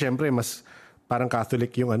 Benedict. Kasi syempre, mas parang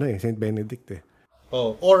Catholic yung St. Benedict eh.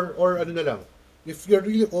 Or ano na lang, if you're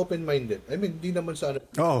really open-minded, di naman sa ano.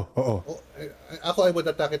 Oo. Ako, I would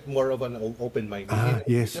attack it more of an open-minded.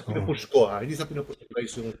 Yes. Hindi sa pinupush ko, Hindi sa pinupush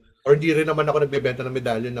price yung, or hindi rin naman ako nagbebenta ng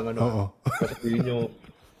medallion ng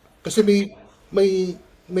Kasi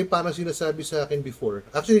may parang sinasabi sa akin before.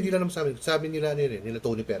 Actually, hindi lang naman sabi nila nila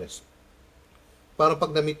Tony Perez. Parang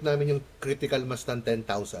pag na-meet namin yung critical mass ng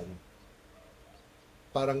 10,000,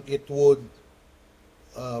 parang it would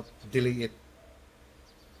delay it.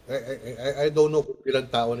 I don't know kung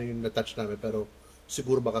ilang tao na yung na-touch namin, pero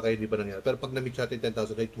siguro baka kaya hindi ba nangyari. Pero pag na-meet natin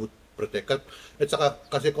 10,000, it would protect. At saka,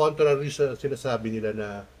 kasi contrary sa sinasabi nila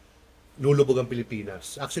na lulubog ang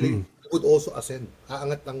Pilipinas. Actually, it would also ascend.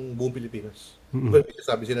 Aangat ang buong Pilipinas. Well,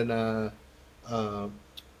 sabi sila na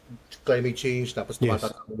climate change, tapos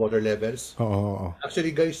tumataas ang water levels. Oo.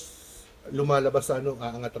 Actually, guys, lumalabas sa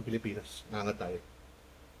aangat ang Pilipinas. Aangat tayo.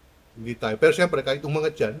 Hindi tayo. Pero syempre, kahit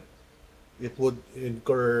umangat yan, it would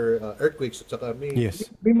incur earthquakes at saka may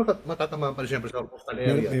matatamaan pa rin syempre sa coastal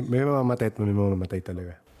area. May mamamatay at may mamamatay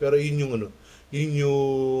talaga. Pero yun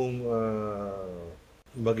yung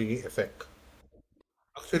magiging effect.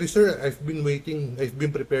 Actually, sir, I've been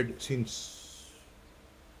prepared since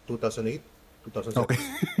 2008, 2007. Okay.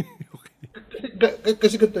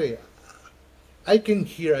 Kasi ganito eh, I can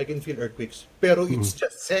feel earthquakes, pero it's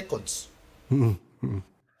just seconds.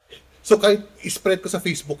 So kahit spread ko sa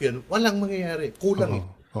Facebook yan, walang mangyayari. Kulang eh.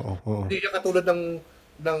 Oo. Hindi yan katulad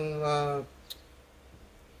ng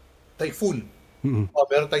typhoon.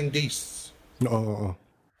 Meron tayong days. Oo.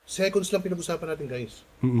 Seconds lang pinag-usapan natin, guys.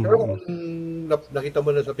 Pero kung nakita mo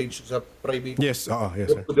na sa page, sa private. Yes,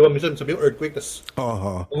 sir. Di ba minsan sabi yung earthquake, tas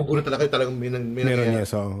Oo. magugulat talagang may Meron, nangyayari.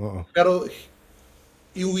 yes, oo. Pero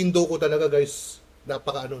yung window ko talaga, guys,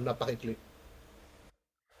 napaka-ikli.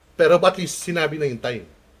 Pero at least sinabi na yung time.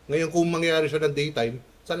 Ngayon kung mangyayari siya ng daytime,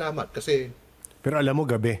 salamat kasi Pero alam mo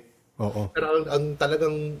gabi. Oo. pero ang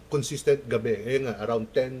talagang consistent gabi, nga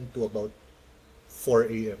around 10 to about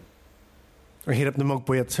 4 a.m. Ang hirap na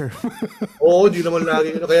magpuyat, sir. Oo, di naman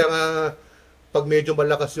lagi kaya nga pag medyo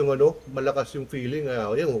malakas yung feeling,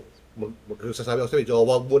 ayun, magsasabi ako sa video,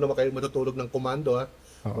 wag mo na kayo matutulog ng komando, ha.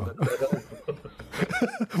 Oo.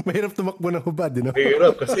 Mahirap tumakbo ng hubad,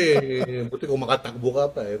 Mahirap kasi buti kung makatakbo ka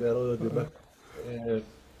pa pero di ba?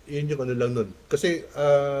 Yun yung lang nun. Kasi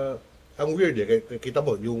ang weird kita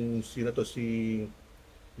mo yung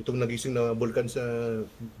itong nagising na bulkan sa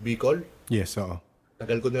Bicol. Yes, oo.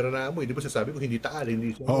 Tagal ko niranamoy, di ba sasabi ko hindi taal,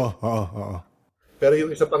 hindi siya. Oo. Pero yung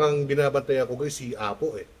isa pang binabantay ako guys, si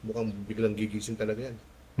Apo mukhang biglang gigising talaga yan.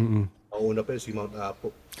 Mauna pa si Mount Apo.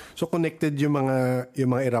 So connected yung mga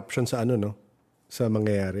eruption sa sa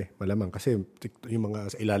mangyayari. Malamang kasi yung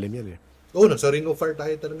mga sa ilalim yan eh. Oo, nasa Ring of Fire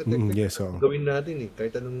tayo talaga. Yes, oo. Gawin natin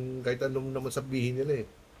kahit anong naman sabihin nila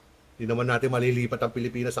Hindi naman natin malilipat ang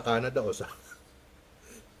Pilipinas sa Canada o sa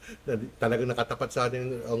talagang nakatapat sa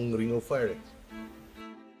atin ang Ring of Fire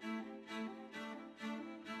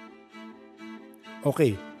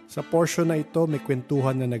Okay, sa portion na ito may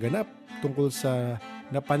kwentuhan na naganap tungkol sa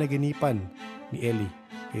napanaginipan ni Ellie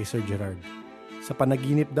kay Sir Gerard. Sa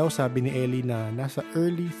panaginip daw, sabi ni Ellie na nasa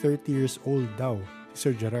early 30 years old daw si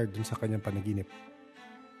Sir Gerard dun sa kanyang panaginip.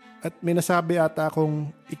 At may nasabi ata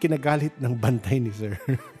akong ikinagalit ng bantay ni Sir.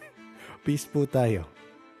 Peace po tayo.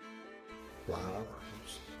 Wow.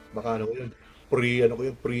 Baka yun.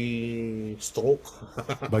 Pre-stroke.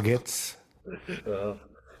 Bagets.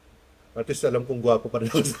 At least alam kong gwapo pa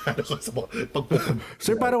rin ako sa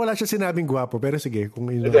Sir, parang wala siya sinabing gwapo, pero sige,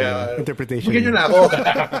 kung yun interpretation. Bigyan nyo na ako.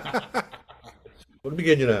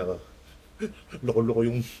 Bigyan nyo na ako. Loko-loko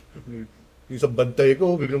yung isang bantay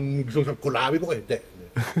ko, biglang gusto sa kulabi ko Hindi.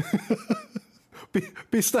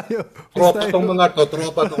 Peace tayo. Tropa tong mga to.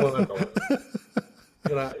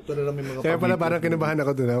 Ito na lang may mga kaya pala parang kinabahan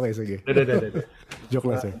ako dun. Okay, sige. Hindi.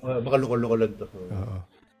 Joke lang, sir. Baka loko-loko lang to.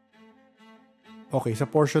 Okay, sa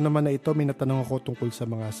portion naman na ito, may natanong ako tungkol sa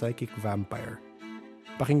mga psychic vampire.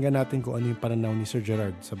 Pakinggan natin kung ano yung pananaw ni Sir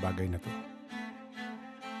Gerard sa bagay na to.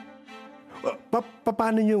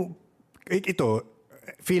 Paano nyo, ito,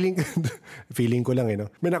 feeling ko lang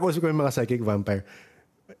May nakausap ko yung mga psychic vampire.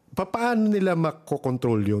 Paano nila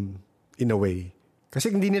makokontrol yun in a way?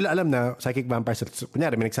 Kasi hindi nila alam na psychic vampire.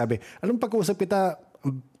 Kunyari, may nagsabi, alam pag-uusap kita,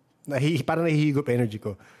 parang nahihigop energy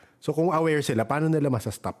ko. So kung aware sila, paano nila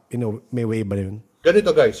masastop? May way ba yun?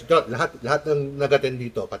 Ganito guys, lahat ng nag-attend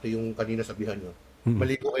dito, pati yung kanina sabihan nyo,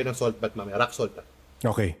 maligo kayo ng salt bath mamaya, rock salt.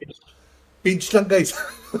 Okay. Pinch lang guys.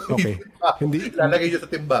 Okay. Hindi lalagay nyo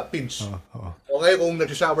sa timba, pinch. Okay, kung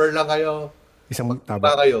nag-shower lang kayo, isang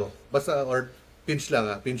taba kayo, basta or pinch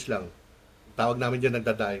lang. Tawag namin dyan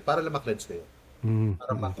nagdadaing, para lang ma-cleanse kayo.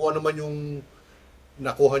 Para makuha naman yung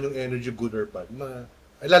nakuha yung energy good or bad.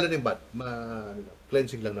 Lalo na yung bad,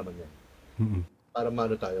 cleansing lang naman yan. Para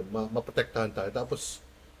maprotektahan tayo. Tapos,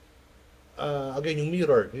 again, yung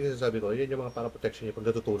mirror, yung sabi ko, yan yung mga para protection niya pag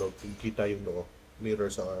natutulog, kita yung noo, mirror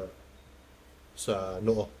sa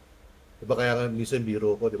noo. Diba kaya nga minsan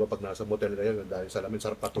biro ko, diba pag nasa motel kayo, dahil sa lamin,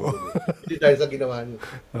 sarap patulog. Hindi dahil sa ginawa niyo.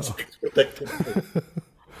 Protected.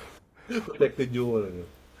 Protected yung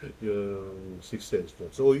sixth sense.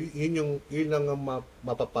 So, yun lang ang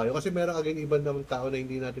mapapayo. Kasi meron again ibang naman tao na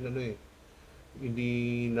hindi natin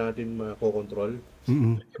hindi natin makokontrol.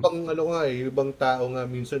 Mm-mm. Ibang ibang tao nga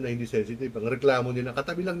minsan na hindi sensitive, ang reklamo nila,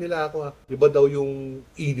 katabi lang nila ako ha. Iba daw yung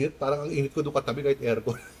init, parang ang init ko doon katabi kahit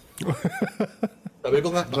aircon. Sabi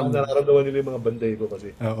ko nga, baka nararamdaman nila yung mga banday ko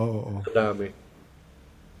kasi. Oo. Ang dami.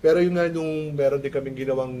 Pero yung nga, nung meron din kaming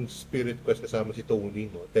ginawang spirit quest kasama si Tony,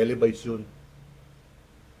 no? Televised yun.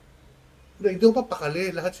 Hindi ko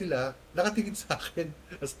papakali, lahat sila, nakatingin sa akin.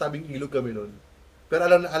 Sa tabing ilog kami nun. Pero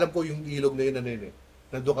alam ko yung ilog na yun,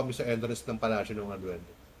 nandun kami sa entrance ng palasyo ng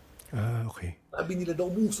Aduende. Okay. Sabi nila daw,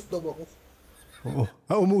 umusok daw ako. Oo.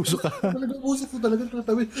 Umusok ka. Talaga, umusok ko talaga.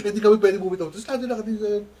 Hindi kami pwede bumitaw. Tapos lalo nakatingin sa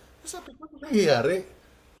akin. Sabi ko, ano nangyayari?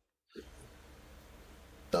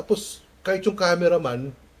 Tapos, kahit yung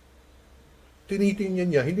cameraman, tinitingnan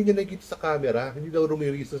niya, hindi niya nakikita sa camera, hindi daw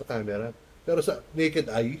rumirisa sa camera. Pero sa naked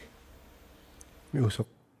eye, May usok.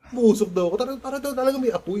 umusok daw ako. Para daw talaga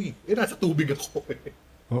may apoy. Nasa tubig ako eh.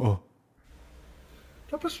 Oo.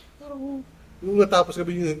 Tapos, parang, nung natapos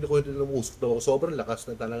kami yung nakuha nila umusok daw ako, sobrang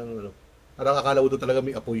lakas na talagang, parang akala ko daw talaga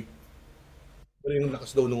may apoy. Pero yung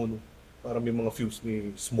lakas daw nung, parang may mga fuse,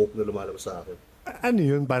 may smoke na lumalabas sa akin. Ano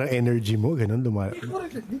yun? Parang energy mo? Ganun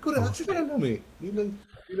Hindi ko rin actually alam eh. Yun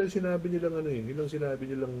lang sinabi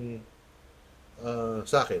nilang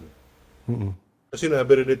sa akin. Mm-mm. Kasi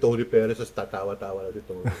sinabi rin ni Tony Perez, tapos tatawa-tawa na ni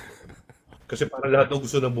Tony. Kasi parang lahat ng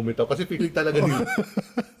gusto nang bumitaw. Kasi feeling talaga nila.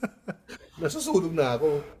 Nasusunog na ako.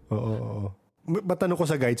 Oo. Matanong ko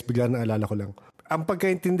sa guides, bigla naalala ko lang. Ang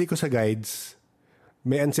pagkaintindi ko sa guides,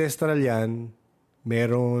 may ancestral yan,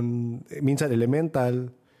 minsan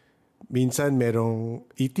elemental, minsan merong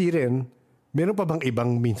ET rin. Meron pa bang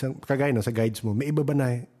ibang minsan, kagaya sa guides mo, may iba ba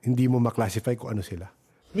na hindi mo maklasify kung ano sila?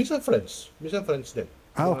 Minsan friends din.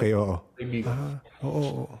 Okay, oo. Kaibigan.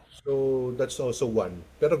 Oo. So, that's also one.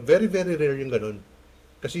 Pero very, very rare yung ganun.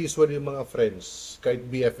 Kasi usually yung mga friends, kahit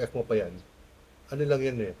BFF mo pa yan, ano lang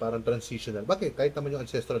yan parang transitional. Bakit? Kahit naman yung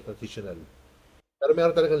ancestral transitional. Pero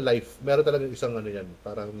meron talagang isang yan,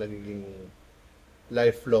 parang nagiging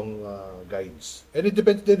lifelong guides. And it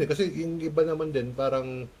depends din kasi yung iba naman din,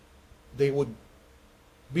 parang they would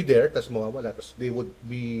be there, tas mawawala, tas they would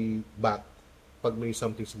be back pag may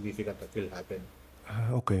something significant that will happen.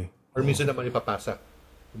 Okay. Or minsan naman ipapasa.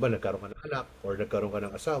 Diba, nagkaroon ka ng anak, or nagkaroon ka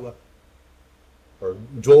ng asawa, or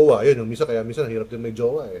jowa. Yun, minsan hirap din may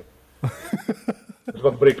jowa eh.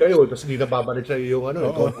 Tapos mag-break kayo, tapos hindi na babalik sa iyo yung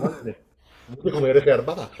Buti kung may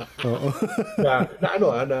reserva ka. Oo.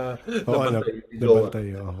 nabantay yung jowa.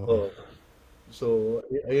 Oo. So,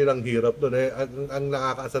 ayun ang hirap doon. Ang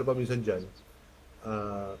nakakaasar pa minsan dyan,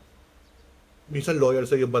 minsan loyal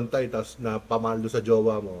sa yung bantay, tapos napamalo sa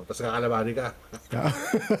jowa mo, tapos kakalabani ka.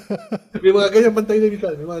 May mga ganyang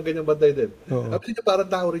bantay din. Kasi parang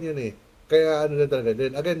tao rin yan eh. Kaya na talaga.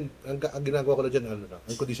 Then again, ang ginagawa ko na dyan,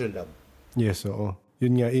 unconditional love. Yes, oo.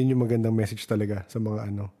 Yun yung magandang message talaga sa mga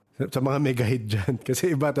sa mga may guide dyan.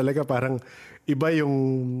 Kasi iba talaga, parang iba yung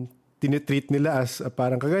tinitreat nila as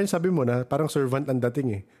parang, kagaya sabi mo na, parang servant ang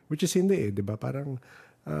dating eh. Which is hindi eh, di ba? Parang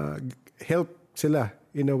help sila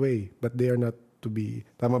in a way, but they are not to be,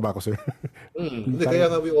 tama ba ako, sir?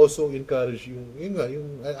 Kaya nga we also encourage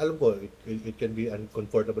alam ko, it can be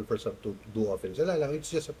uncomfortable for some to do often. Sala lang,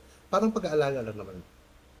 it's just parang pag-aalaga lang naman.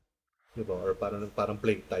 Diba? Or parang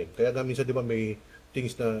playtime. Kaya nga minsan, di ba, may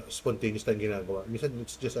things na spontaneous tayong ginagawa. Minsan,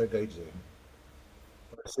 it's just our guides eh.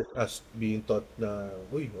 It's just us being taught na,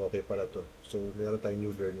 okay pala to. So, meron tayong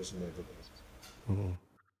new learners and everything.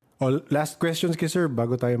 Last questions kay sir,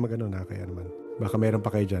 bago tayo na kaya naman. Baka meron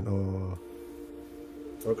pa kayo dyan. Or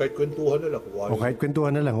kahit kwentuhan na lang. Kahit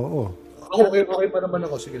kwentuhan na lang, oo. Okay pa naman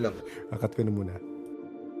ako. Sige lang. Akat ko na muna.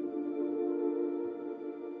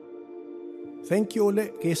 Thank you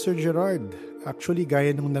ulit kay Sir Gerard. Actually,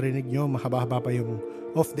 gaya nung narinig nyo, mahaba-haba pa yung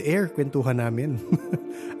off-the-air kwentuhan namin.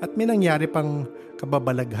 At may nangyari pang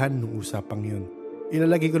kababalaghan ng usapang yun.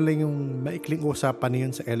 Ilalagay ko lang yung maikling usapan na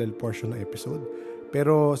yun sa LL portion ng episode.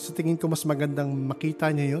 Pero sa tingin ko mas magandang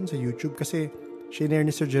makita niya yun sa YouTube kasi shinare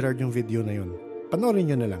ni Sir Gerard yung video na yun.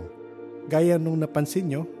 Panoorin nyo na lang. Gaya nung napansin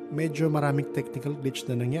nyo, medyo maraming technical glitch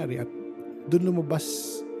na nangyari at doon lumabas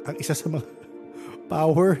ang isa sa mga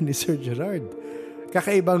power ni Sir Gerard.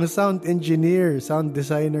 Kakaibang sound engineer, sound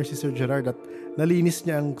designer si Sir Gerard at nalinis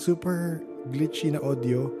niya ang super glitchy na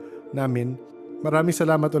audio namin. Maraming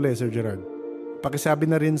salamat ulit, Sir Gerard. Pakisabi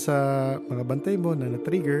na rin sa mga bantay mo na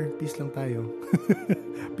na-trigger, peace lang tayo.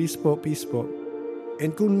 Peace po.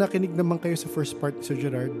 And kung nakinig naman kayo sa first part ni Sir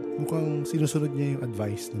Gerard, mukhang sinusunod niya yung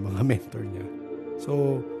advice ng mga mentor niya.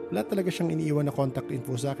 So, wala talaga siyang iniiwan na contact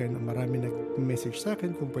info sa akin. Marami nag-message sa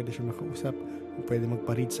akin kung pwede siya makausap, kung pwede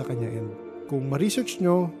magpa-read sa kanya. And kung ma-research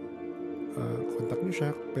nyo, contact niyo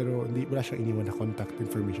siya, pero wala siyang iniwan na contact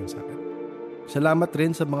information sa akin. Salamat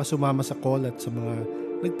rin sa mga sumama sa call at sa mga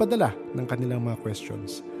nagpadala ng kanilang mga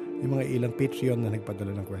questions. Yung mga ilang Patreon na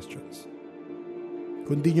nagpadala ng questions.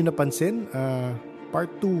 Kung di nyo napansin,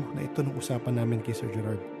 part 2 na ito ng usapan namin kay Sir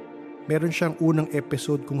Gerard. Meron siyang unang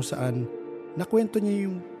episode kung saan nakwento niya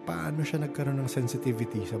yung paano siya nagkaroon ng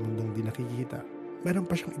sensitivity sa mundong di nakikita. Meron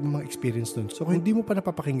pa siyang ibang mga experience dun. So kung hindi mo pa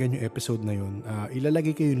napapakinggan yung episode na yun,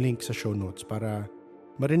 ilalagay ko yung link sa show notes para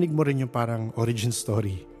marinig mo rin yung parang origin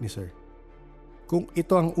story ni Sir. Kung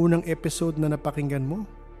ito ang unang episode na napakinggan mo,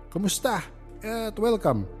 kamusta? At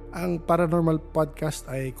welcome! Ang Paranormal Podcast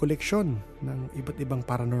ay koleksyon ng iba't ibang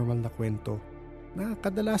paranormal na kwento na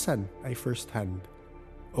kadalasan ay first hand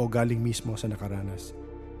o galing mismo sa nakaranas.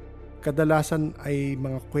 Kadalasan ay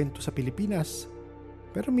mga kwento sa Pilipinas,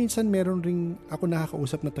 pero minsan meron ring ako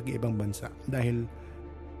nakakausap na taga-ibang bansa dahil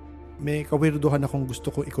may kawirduhan akong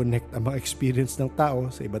gusto ko i-connect ang mga experience ng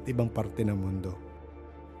tao sa iba't ibang parte ng mundo.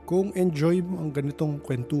 Kung enjoy mo ang ganitong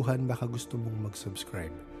kwentuhan, baka gusto mong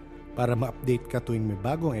mag-subscribe para ma-update ka tuwing may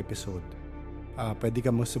bagong episode. Pwede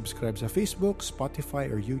ka mag-subscribe sa Facebook, Spotify,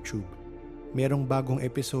 or YouTube. Merong bagong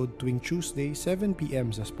episode tuwing Tuesday,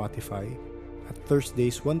 7pm sa Spotify at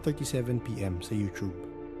Thursdays, 1:37pm sa YouTube.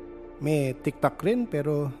 May TikTok rin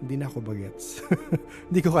pero hindi na ako bagets.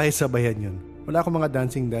 Hindi ko kaya sabayan yun. Wala akong mga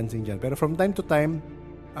dancing dyan. Pero from time to time,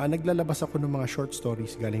 naglalabas ako ng mga short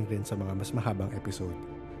stories galing rin sa mga mas mahabang episode.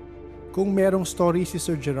 Kung merong story si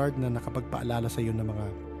Sir Gerard na nakapagpaalala sa iyo ng mga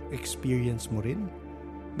experience mo rin,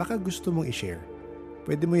 baka gusto mong i-share.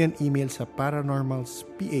 Pwede mo yan email sa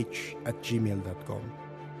paranormalsph@gmail.com.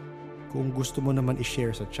 Kung gusto mo naman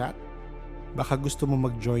i-share sa chat, baka gusto mo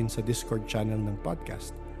mag-join sa Discord channel ng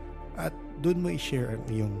podcast at doon mo i-share ang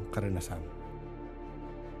iyong karanasan.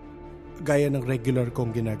 Gaya ng regular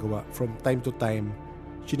kong ginagawa, from time to time,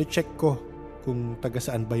 chine-check ko kung taga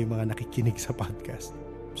saan ba yung mga nakikinig sa podcast.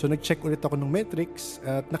 So nag-check ulit ako ng metrics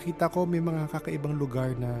at nakita ko may mga kakaibang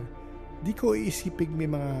lugar na di ko iisipig may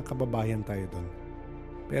mga kababayan tayo doon.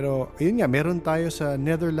 Pero ayun nga, meron tayo sa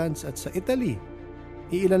Netherlands at sa Italy.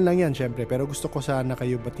 Iilan lang yan syempre, pero gusto ko sana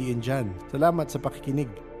kayo batiin dyan. Salamat sa pakikinig.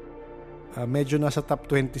 Medyo nasa top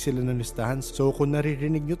 20 sila ng listahan. So kung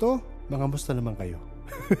naririnig nyo to, mga musta naman kayo.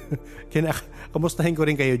 Kamustahin ko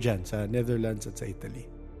rin kayo dyan sa Netherlands at sa Italy.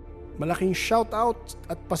 Malaking shoutout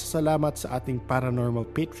at pasasalamat sa ating Paranormal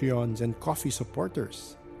Patreons and Coffee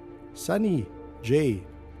supporters. Sunny, Jay,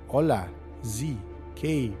 Ola, Z,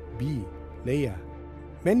 K, B, Leia.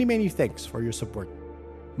 Many thanks for your support.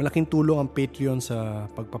 Malaking tulong ang Patreon sa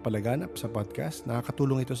pagpapalaganap sa podcast.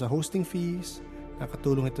 Nakakatulong ito sa hosting fees.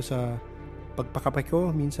 Nakakatulong ito sa pagpakapay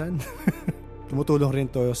ko minsan. Tumutulong rin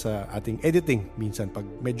to sa ating editing minsan. Pag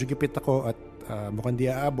medyo gipit ako at mukhang di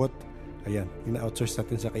aabot, ayan, ina-outsource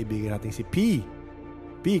natin sa kaibigan natin si P.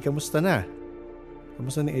 P, kamusta na?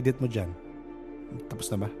 Kamusta na edit mo dyan? Tapos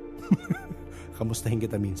na ba? Kamustahin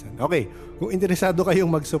kita minsan. Okay, kung interesado kayong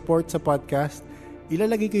mag-support sa podcast,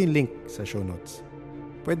 ilalagay ko yung link sa show notes.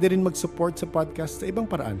 Pwede rin mag-support sa podcast sa ibang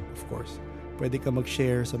paraan, of course. Pwede ka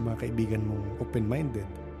mag-share sa mga kaibigan mong open-minded.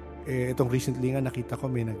 Itong recently nga nakita ko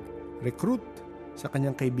may nag-recruit sa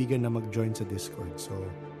kanyang kaibigan na mag-join sa Discord. So,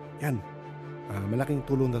 yan. Malaking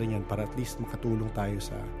tulong na rin yan para at least makatulong tayo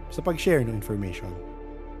sa pag-share ng information.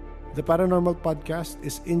 The Paranormal Podcast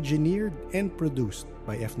is engineered and produced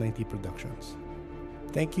by F90 Productions.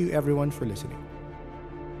 Thank you everyone for listening.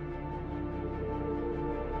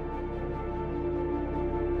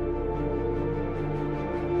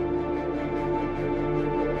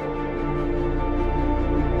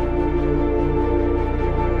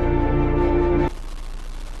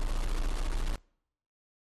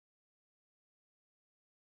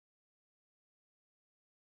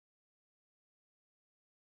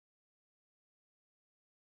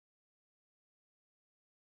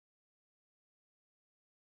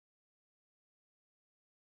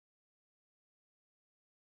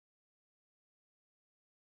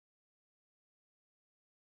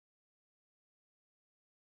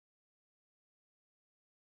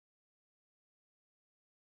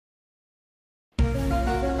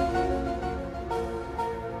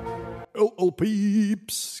 Oh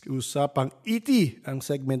peeps! Usapang ET ang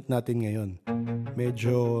segment natin ngayon.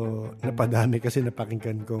 Medyo napadami kasi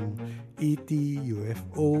napakinggan kong ET,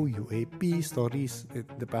 UFO, UAP stories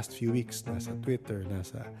the past few weeks. Nasa Twitter,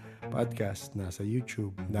 nasa podcast, nasa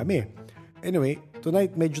YouTube. Dami. Anyway,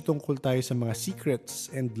 tonight medyo tungkol tayo sa mga secrets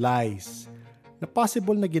and lies na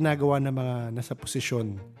possible na ginagawa ng mga nasa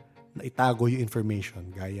posisyon na itago yung information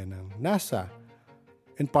gaya ng NASA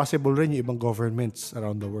and possible rin yung ibang governments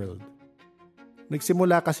around the world.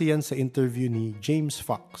 Nagsimula kasi yan sa interview ni James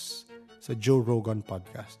Fox sa Joe Rogan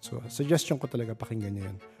podcast. So, suggestion ko talaga pakinggan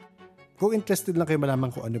niyo yun. Kung interested lang kayo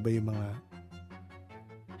malaman kung ano ba yung mga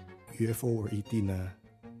UFO or ET na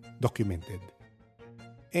documented.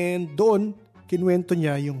 And doon, kinuwento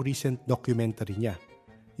niya yung recent documentary niya.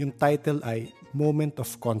 Yung title ay Moment of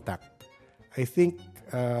Contact. I think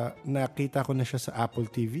nakita ko na siya sa Apple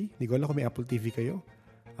TV. Hindi ko alam kung may Apple TV kayo.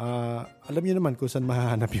 Alam niyo naman kung saan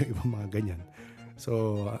mahahanap yung ibang mga ganyan.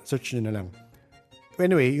 So, search niyo na lang.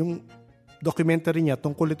 Anyway, yung documentary niya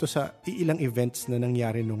tungkol ito sa ilang events na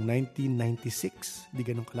nangyari noong 1996. Di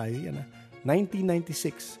ganun kalayo yan.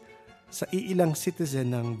 1996. Sa ilang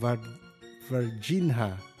citizen ng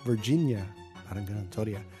Virginia. Parang ganun,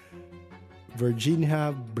 sorry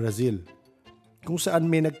Virginia, Brazil. Kung saan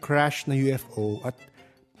may nag-crash na UFO at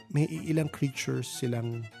may ilang creatures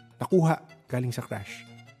silang nakuha galing sa crash.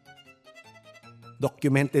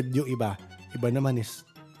 Documented yung iba. Iba naman is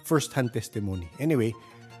first-hand testimony. Anyway,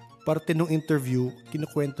 parte ng interview,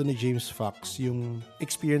 kinukwento ni James Fox yung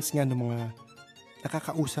experience nga ng mga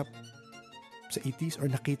nakakausap sa 80s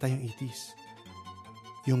or nakita yung 80s.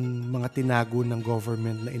 Yung mga tinago ng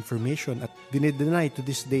government na information at dinedeny to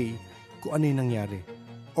this day kung ano yung nangyari.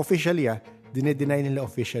 Officially, dinedeny nila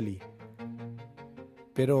officially.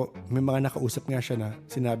 Pero may mga nakausap nga siya na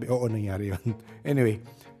sinabi, oo, nangyari yun. Anyway,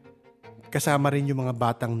 kasama rin yung mga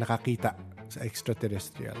batang nakakita sa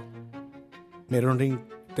extraterrestrial. Meron ring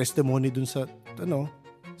testimony dun sa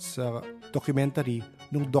documentary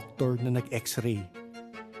nung doctor na nag-x-ray.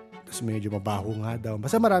 Tapos medyo mabaho nga daw.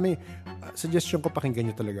 Basta marami. Suggestion ko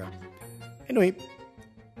pakinggan nyo talaga. Anyway,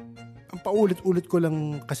 ang paulit-ulit ko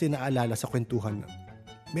lang kasi naalala sa kwentuhan.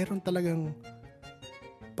 Meron talagang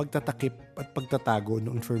pagtatakip at pagtatago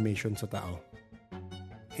ng information sa tao.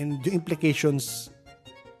 And yung implications,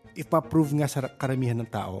 if ma-prove nga sa karamihan ng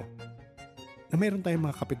tao, na meron tayong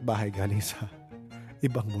mga kapitbahay galing sa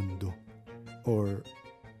ibang mundo or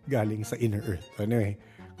galing sa inner earth. Anyway,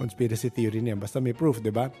 conspiracy theory niya. Basta may proof,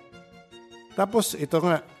 di ba? Tapos, ito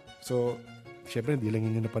nga. So, syempre, hindi lang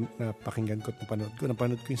yun napakinggan ko at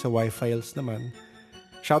napanood ko yung sa Y-Files naman.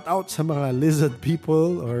 Shout out sa mga lizard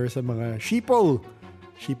people or sa mga sheeple.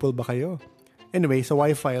 Sheeple ba kayo? Anyway, sa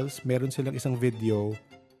Y-Files, meron silang isang video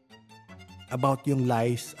about yung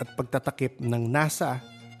lies at pagtatakip ng NASA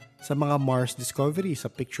sa mga Mars discovery,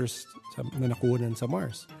 sa pictures na nakuha sa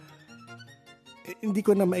Mars. Hindi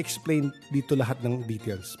ko na ma-explain dito lahat ng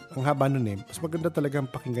details. Ang haba nun mas maganda talagang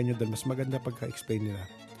pakinggan nyo dahil mas maganda pagka-explain nila.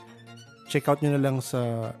 Check out nyo na lang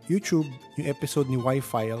sa YouTube yung episode ni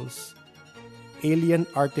Y-Files, Alien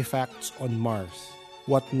Artifacts on Mars,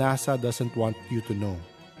 What NASA Doesn't Want You to Know.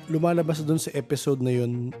 Lumalabas dun sa episode na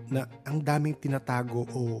yun na ang daming tinatago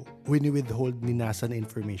o wini-withhold ni NASA na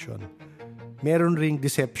information. Meron ring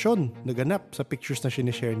deception na ganap sa pictures na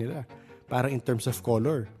sinishare nila. Parang in terms of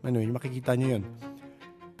color. Ano yun, makikita nyo yun.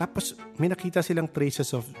 Tapos, may nakita silang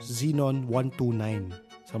traces of xenon-129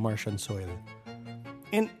 sa Martian soil.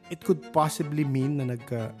 And it could possibly mean na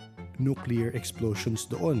nagka-nuclear explosions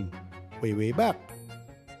doon. Way back.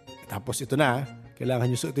 Tapos ito na,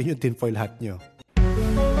 kailangan nyo suotin yung tinfoil hat nyo.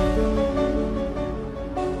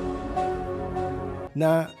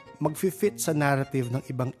 Na mag-fit sa narrative ng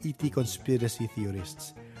ibang ET conspiracy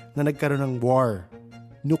theorists na nagkaroon ng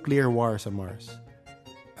nuclear war sa Mars.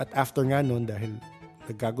 At after nga nun, dahil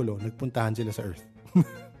nagkagulo, nagpuntahan sila sa Earth.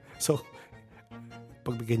 So,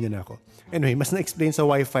 pagbigyan nyo na ako. Anyway, mas na-explain sa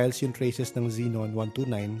Y-Files yung traces ng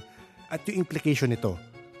xenon-129 at yung implication nito.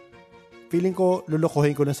 Feeling ko,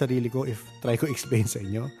 lulukohin ko ng sarili ko if try ko explain sa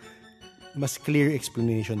inyo. Mas clear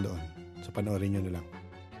explanation doon. So, panoorin nyo na lang.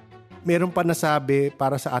 Meron pa nasabi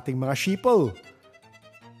para sa ating mga sheeple.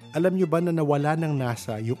 Alam nyo ba na nawala ng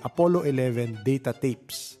NASA yung Apollo 11 data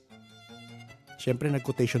tapes? Siyempre,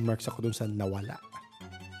 nag-quotation marks ako dun sa nawala.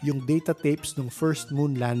 Yung data tapes ng first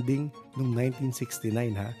moon landing noong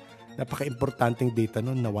 1969, Napaka-importanting data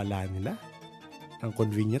nun, nawala nila. Ang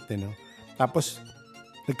convenient, no? Tapos,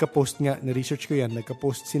 nagka-post nga, na-research ko yan,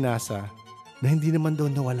 nagka-post si NASA na hindi naman daw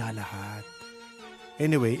nawala lahat.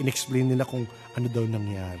 Anyway, in-explain nila kung ano daw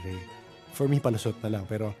nangyari. For me, palusot na lang.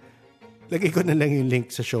 Pero, lagay ko na lang yung link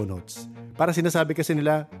sa show notes. Para sinasabi kasi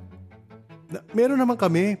nila, meron naman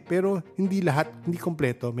kami, pero hindi lahat, hindi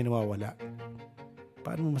kompleto, may nawawala.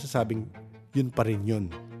 Paano mo masasabing yun pa rin yun?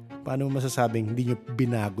 Paano mo masasabing hindi nyo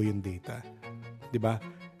binago yung data? Diba?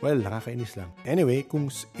 Well, nakakainis lang. Anyway, kung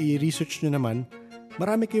i-research nyo naman,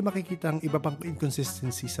 marami kayo makikita ang iba pang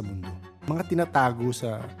inconsistency sa mundo. Mga tinatago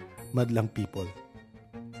sa madlang people.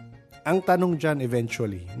 Ang tanong dyan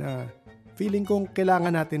eventually na feeling kong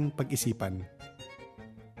kailangan natin pag-isipan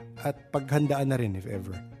at paghandaan na rin if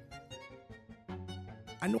ever.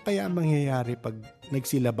 Ano kaya mangyayari pag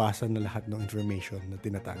nagsilabasan na lahat ng information na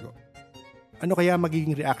tinatago. Ano kaya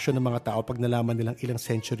magiging reaction ng mga tao pag nalaman nilang ilang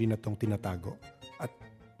century na tong tinatago at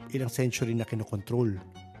ilang century na kinokontrol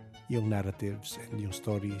yung narratives and yung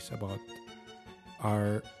stories about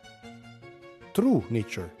our true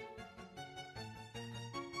nature?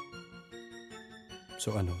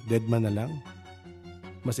 So dead man na lang?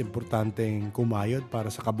 Mas importanteng kumayod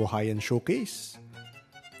para sa kabuhayan showcase?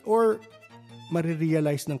 Or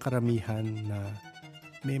marirealize ng karamihan na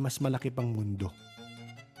may mas malaki pang mundo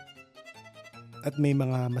at may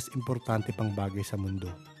mga mas importante pang bagay sa mundo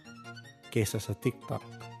kesa sa TikTok,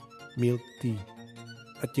 milk tea,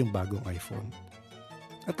 at yung bagong iPhone?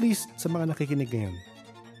 At least sa mga nakikinig ngayon,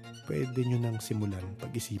 pwede nyo nang simulan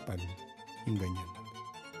pag-isipan yung ganyan.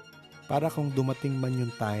 Para kung dumating man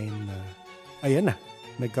yung time na ayan na,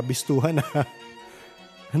 nagkabistuhan na,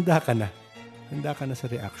 handa ka na sa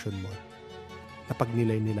reaction mo. Napag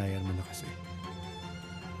nilay-nilayan mo na kasi.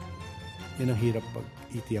 Yan ang hirap pag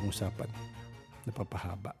iti ang usapan.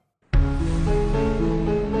 Napapahaba.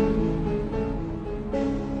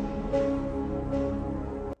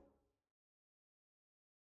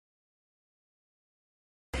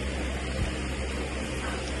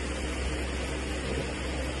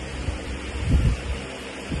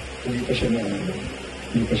 Hindi pa siya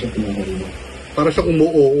hindi pa siya pinakalima. Para siyang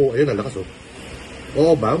umuoo. Ayun, ang lakas oh.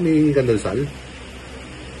 Oo ba? May kandalsal?